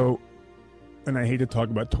Stern Show, and I hate to talk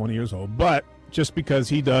about 20 years old, but just because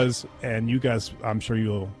he does, and you guys, I'm sure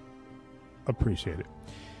you'll appreciate it.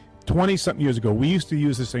 20-something years ago, we used to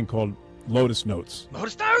use this thing called Lotus Notes.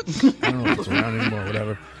 Lotus Notes? I don't know if it's around anymore or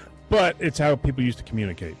whatever, but it's how people used to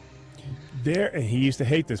communicate. And he used to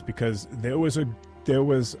hate this because there was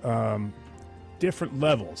different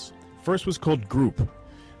levels. First was called group.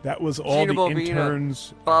 That was all Gina the Bobina.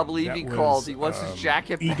 interns. Bob Levy called. He wants his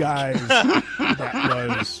jacket back. E-guys. That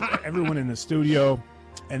was everyone in the studio.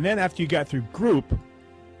 And then after you got through group,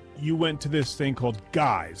 you went to this thing called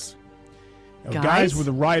guys. Now, guys were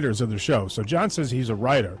the writers of the show. So John says he's a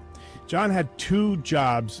writer. John had 2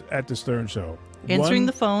 jobs at the Stern Show. Answering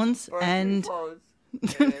the phones and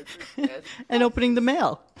and opening the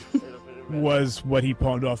mail. Was what he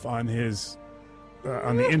pawned off on his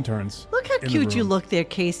on the interns. Look how cute you look there,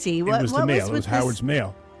 Casey. It was the mail. It was Howard's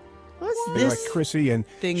mail. What's They this like Chrissy and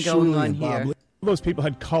thing Shuli going on and Bob here? Lee. Those people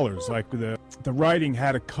had colors. Like the writing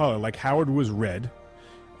had a color. Like Howard was red.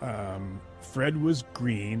 Fred was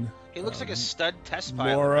green. He looks like a stud test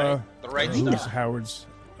pilot. Laura, Right? The right who was stuff. Howard's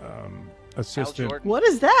assistant. What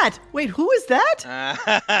is that? Wait, who is that?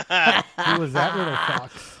 Who was that little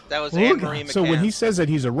fox? That was Look, Anne-Marie McCann. so when he says that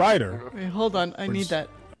he's a writer, Wait, hold on, I need that.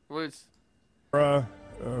 Laura,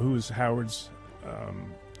 who's Howard's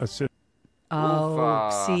assistant. Oh,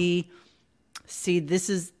 see, this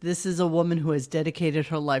is a woman who has dedicated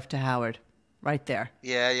her life to Howard, right there.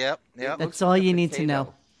 Yeah, yep. That's all you need to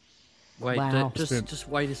know. Wait, Wow. just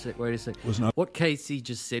wait a sec. Was not- What Casey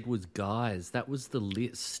just said was guys. That was the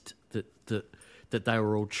list that they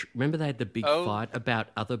were all. Remember, they had the big fight about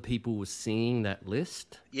other people were seeing that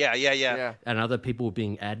list. Yeah. And other people were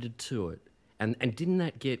being added to it, and didn't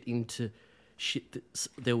that get into shit?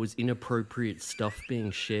 There was inappropriate stuff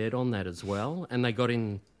being shared on that as well, and they got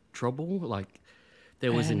in trouble. Like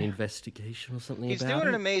there was an investigation or something. He's about doing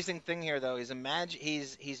an it. amazing thing here, though. He's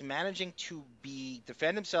managing to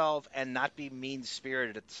defend himself and not be mean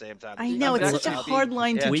spirited at the same time. I know, it's such a hard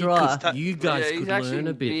line to draw. You guys he's could actually learn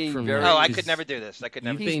a bit being from very- that. Oh, I 'cause could never do this. I could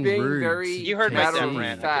never. You've He's been being rude. very You heard my matter step of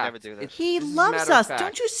rant. I fact. could never do this. He This is loves matter of us. fact.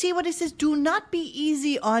 Don't you see what it says? Do not be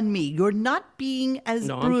easy on me. You're not being as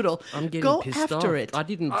No, brutal. I'm getting Go pissed after off. it. I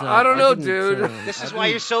didn't. I don't know, didn't, dude. This is I why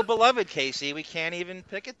didn't- you're so beloved, Casey. We can't even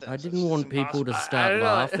pick at this. I didn't want people to start don't know.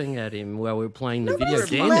 laughing at him while we were playing the video. Nobody's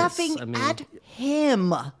Dennis, laughing I mean, at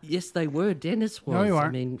him. yes, they were. Dennis was. No, you I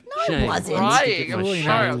aren't. mean, I shame. wasn't. I need to get Crying. my I'm shame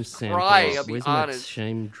sorry. I'm sample. crying. I'll be Where's my honest.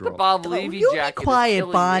 shame The drop? Bob Oh, Levy you be jacket is quiet,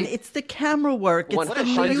 killing Bon. me. It's the camera work. It's the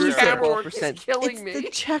 100% music. camera work is killing It's me. the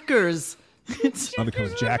checkers. It's Other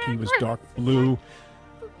colors. Jackie was dark blue.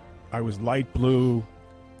 I was light blue.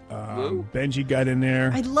 Blue? Benji got in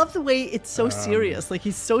there. I love the way it's so serious. Like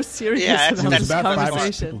he's so serious Yeah, It about was this about 5 or 6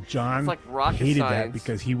 conversation. people. John It's like rocket hated that science.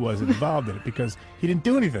 because he wasn't involved in it, because he didn't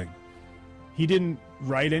do anything. He didn't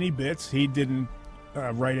write any bits. He didn't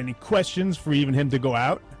write any questions for even him to go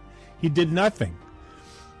out. He did nothing.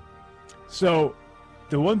 So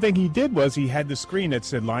the one thing he did was he had the screen that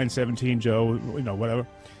said line 17, Joe, whatever.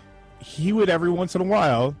 He would every once in a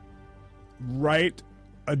while write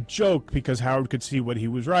a joke because Howard could see what he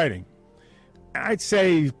was writing. I'd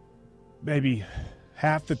say maybe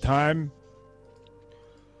half the time.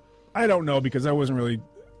 I don't know because I wasn't really.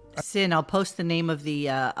 Sin, I'll post the name of the.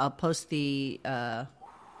 I'll post the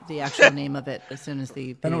actual name of it as soon as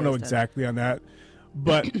the. I don't know exactly on that,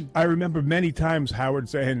 but I remember many times Howard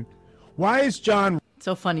saying, "Why is John?"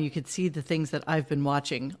 So funny, you could see the things that I've been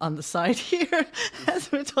watching on the side here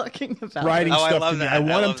as we're talking about writing I stuff love to me. that. I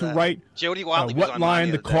want him love to that. write Jody Watley was what on mine line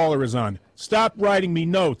the the other day. caller is on. Stop writing me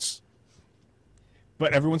notes.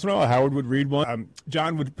 But every once in a while, Howard would read one.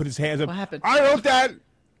 John would put his hands up. What happened? I wrote that.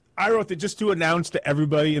 I wrote that just to announce to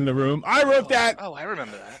everybody in the room. I wrote that. Oh, I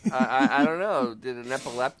remember that. I don't know. Did an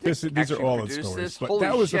epileptic These are actually all the produce stories. this? But Holy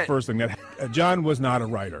that was shit. the first thing. That John was not a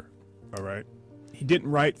writer. All right. He didn't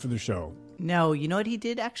write for the show. No, you know what he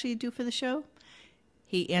did actually do for the show?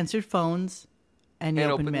 He answered phones and he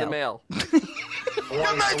opened the mail.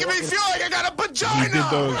 You're making me feel like I got a vagina. He did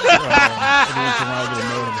those every once in a while with a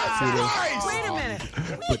note on the computer. Wait a minute.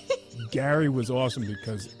 But Gary was awesome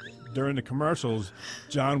because during the commercials,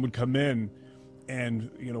 John would come in, and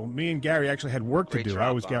me and Gary actually had work to do.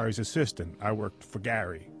 I was Gary's assistant. I worked for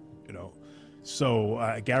Gary,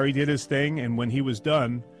 So Gary did his thing, and when he was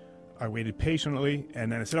done, I waited patiently,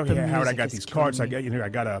 and then I said, "Okay, The Howard, I music got is these cards. I killing got, I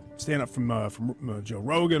got a stand up from Joe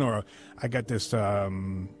Rogan, or I got this." I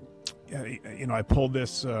pulled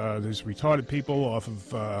these retarded people off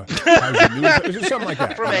of Housing News, or something like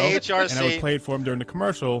that. From AHRC. And I would play it for him during the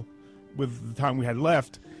commercial with the time we had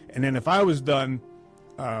left. And then if I was done,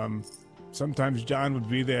 sometimes John would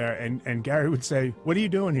be there, and Gary would say, "What are you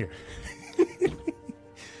doing here?"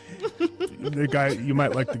 The guy, you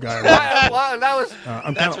might like the guy. Wow, that was.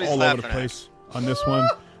 I'm kind of all over the place on this one,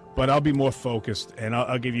 but I'll be more focused, and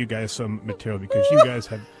I'll give you guys some material because you guys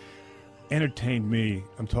have entertained me.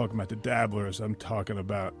 I'm talking about the Dabblers. I'm talking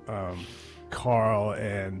about Carl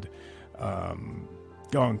and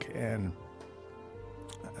Gunk and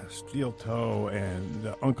Steel Toe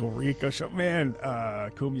and Uncle Rico show. Man,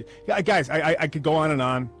 Kumi. Yeah, guys, I could go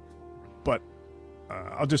on, but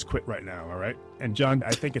I'll just quit right now, all right? And John, I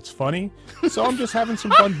think it's funny, so I'm just having some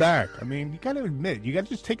fun back. I mean, you got to admit, you got to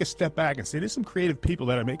just take a step back and say, there's some creative people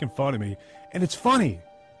that are making fun of me, and it's funny.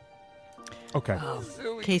 Okay.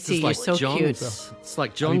 Casey, It's like you're so John's, cute. It's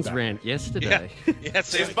like John's rant yesterday.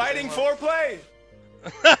 Yes, It's biting foreplay.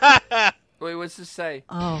 Wait, what's this say?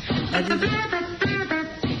 Oh, I'm gonna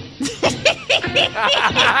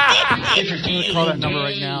call that number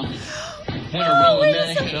right now.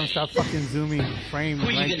 Don't stop fucking zooming frame. Who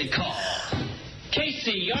right? you gonna call?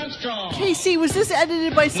 Casey Armstrong. Casey, was this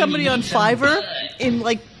edited by somebody on Fiverr in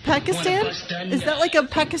Pakistan? Is that like a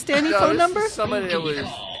Pakistani phone number? Somebody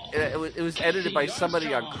that it was edited by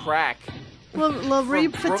somebody on crack. Well,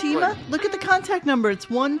 Larib From Fatima, Brooklyn. look at the contact number. It's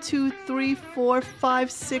 1, 2, 3, 4,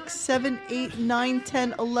 5, 6, 7, 8, 9,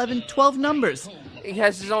 10, 11, 12 numbers. He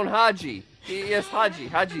has his own Haji. He has Haji.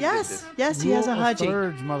 Haji did this. Yes, he has a Rule of Haji.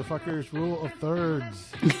 thirds, motherfuckers. Rule of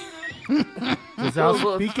thirds. Just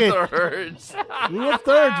Rule of speak it. thirds. Rule of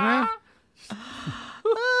thirds, man.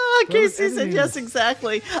 Ah, Casey said yes,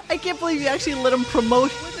 exactly. I can't believe you actually let him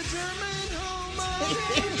promote.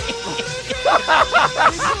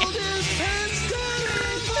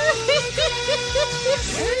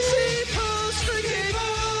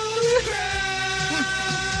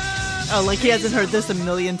 Oh, like he hasn't heard this a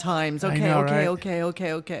million times. Okay, know, okay, right?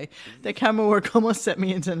 okay. The camera work almost sent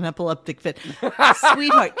me into an epileptic fit.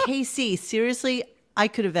 Sweetheart, KC, seriously, I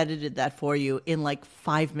could have edited that for you in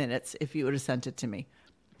 5 minutes if you would have sent it to me.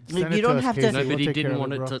 Send You it don't to us, have Casey. to No, but he take care didn't of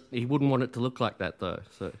want it, it bro. to. He wouldn't want it to look like that, though.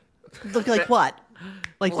 So look like what?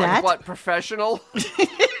 Like that? What, professional?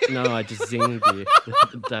 no, I just zinged you.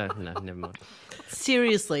 No, never mind.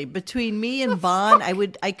 Seriously, between me and Bon,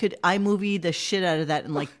 I could iMovie the shit out of that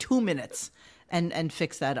in 2 minutes and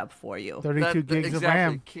fix that up for you. 32 gigs of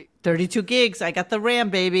RAM. 32 gigs. I got the RAM,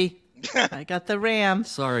 baby. I got the RAM.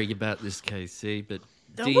 Sorry about this, KC, but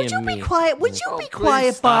Would DM you me. be quiet? Would you be please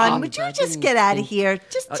quiet, stop. Bon? Would you I just didn't get out of think- here?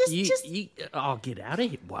 Just. I'll get out of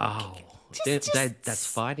here. Wow. That's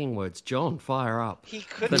fighting words. John, fire up. He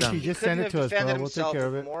couldn't, But, he just couldn't send it have to us, bro. defended We'll take himself care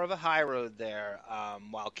of with it. more of a high road there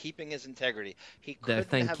while keeping his integrity. He couldn't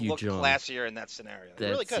thank have you, looked John. classier in that snenario. He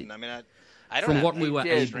really That's couldn't. it. I mean, I don't From have what we any were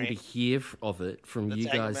history. able to hear of it, from That's you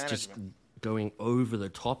anger guys just management. going over the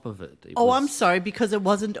top of it. It Oh, was- I'm sorry, because it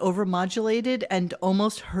wasn't overmodulated and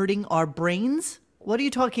almost hurting our brains? What are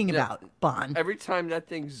you talking about, Bon? Every time that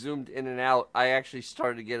thing zoomed in and out, I actually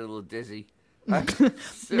started to get a little dizzy.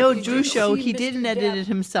 No, Drew show. He didn't edit it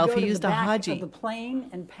himself. He used a Haji. The plane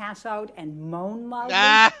and pass out and moan loudly.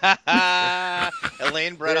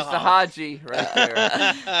 Elaine Brenner. There's the Haji right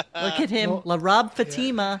there. Look at him, La Rob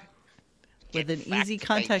Fatima, with an easy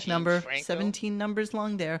contact number, 17 numbers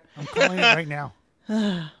long there. I'm calling it right now.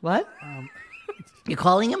 What? You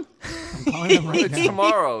calling him? I'm calling him right It's now.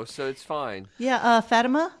 tomorrow, so it's fine. Yeah,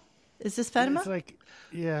 Fatima? Is this Fatima? It's like,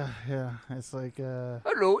 yeah. It's like,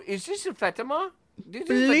 Hello, is this Fatima? This is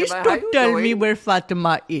Please Fatima. How don't you tell doing? me where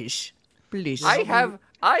Fatima is. Please.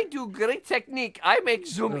 I do great technique. I make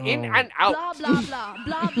zoom in and out. Blah, blah, blah,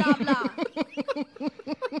 blah, blah, blah.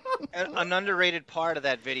 An underrated part of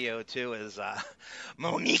that video too is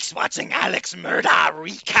Monique's watching Alex Murdaugh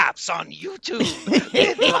recaps on YouTube.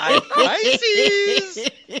 Midlife crises.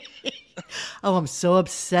 Oh, I'm so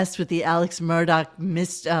obsessed with the Alex Murdaugh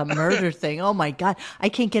murder thing. Oh my God. I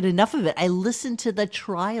can't get enough of it. I listen to the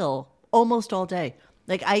trial almost all day.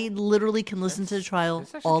 Like, I literally can listen to the trial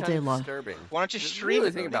all day long. Disturbing. Why don't you stream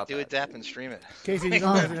it? Do a dep and stream it. Casey, you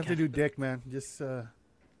don't have to do dick, man. Just send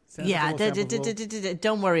Yeah, us a little sample.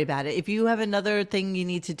 don't worry about it. If you have another thing you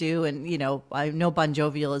need to do, and I know Bon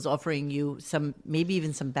Jovial is offering you maybe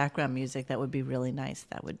even some background music, that would be really nice.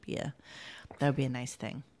 That would be a nice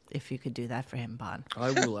thing if you could do that for him, Bon.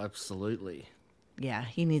 I will absolutely. Yeah,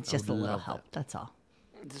 he needs I just a would little love help. that. That's all.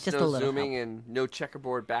 Just Just no a little zooming help. and no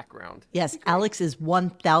checkerboard background. Yes, Alex is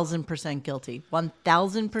 1,000% guilty.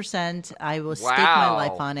 1,000%. I will stake my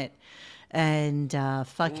life on it. And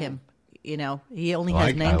fuck him. He only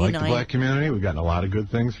has 99. I like the black community. We've gotten a lot of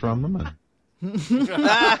good things from them. And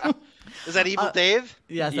Is that Evil Dave?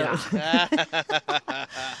 Yes.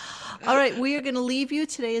 All right, we are going to leave you.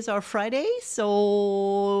 Today is our Friday,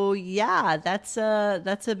 so yeah, that's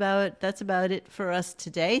about it for us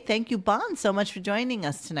today. Thank you, Bon, so much for joining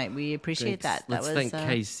us tonight. We appreciate Thanks. that. Let's thank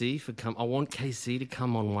KC for coming. I want KC to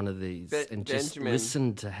come on one of these and just Benjamin.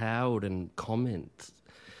 listen to Howard and comment.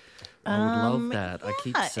 I would love that. I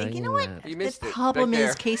keep saying you know what? that. You missed The it. problem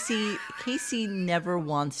Back is there. Casey never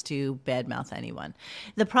wants to badmouth anyone.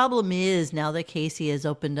 The problem is now that Casey has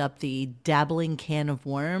opened up the dabbling can of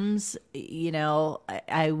worms,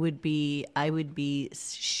 I would be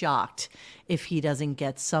shocked if he doesn't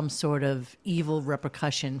get some sort of evil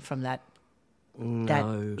repercussion from that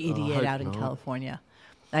idiot out in California.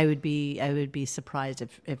 I would be surprised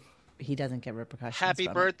if he doesn't get repercussions. Happy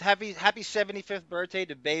from it. 75th birthday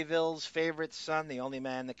to Bayville's favorite son, the only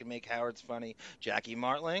man that can make Howard's funny, Jackie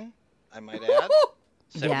Martling, I might add.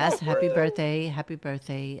 Yes, happy birthday,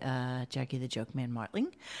 Jackie the Joke Man Martling.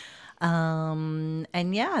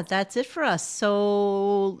 And yeah, that's it for us.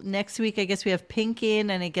 So next week, I guess we have Pink in,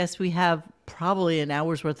 and I guess we have probably an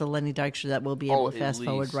hour's worth of Lenny Dykstra that we'll be able to fast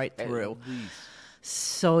forward right through.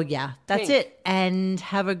 So yeah, that's it. And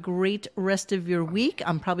have a great rest of your week.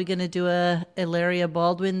 I'm probably going to do a Hilaria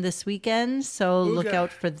Baldwin this weekend, so look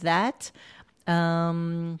out for that.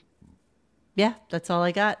 Yeah, that's all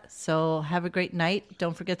I got. So have a great night.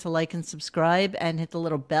 Don't forget to like and subscribe and hit the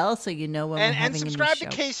little bell so you know when we're having a new show. And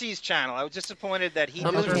subscribe to Casey's channel. I was disappointed that he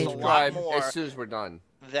I'm going deserves to a lot subscribe more as soon as we're done.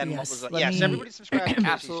 than what was. Yes, everybody subscribe to Casey's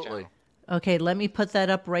Absolutely. channel. Okay, let me put that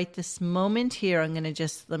up right this moment here.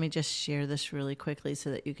 Let me just share this really quickly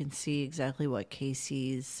so that you can see exactly what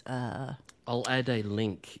Casey's. I'll add a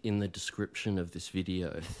link in the description of this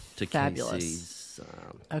video to Fabulous. Casey's.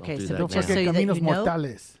 Okay, so Don't just forget so that Caminos you know,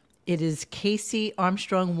 Mortales. it is Casey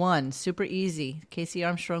Armstrong 1. Super easy. Casey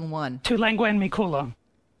Armstrong 1. Tu lengua en mi culo.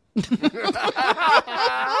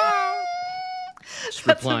 Just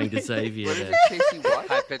replying to Xavier there.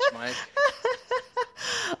 High pitch mic.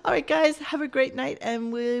 All right, guys, have a great night,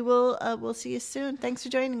 and we'll see you soon. Thanks for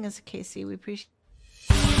joining us, Casey. We appreciate.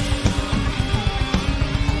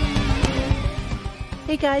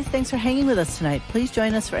 Hey guys, thanks for hanging with us tonight. Please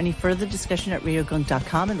join us for any further discussion at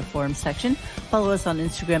RadioGunk.com in the forum section. Follow us on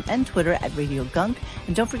Instagram and Twitter at Radio Gunk.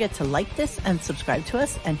 And don't forget to like this and subscribe to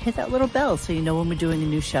us and hit that little bell so you know when we're doing a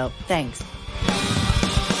new show. Thanks.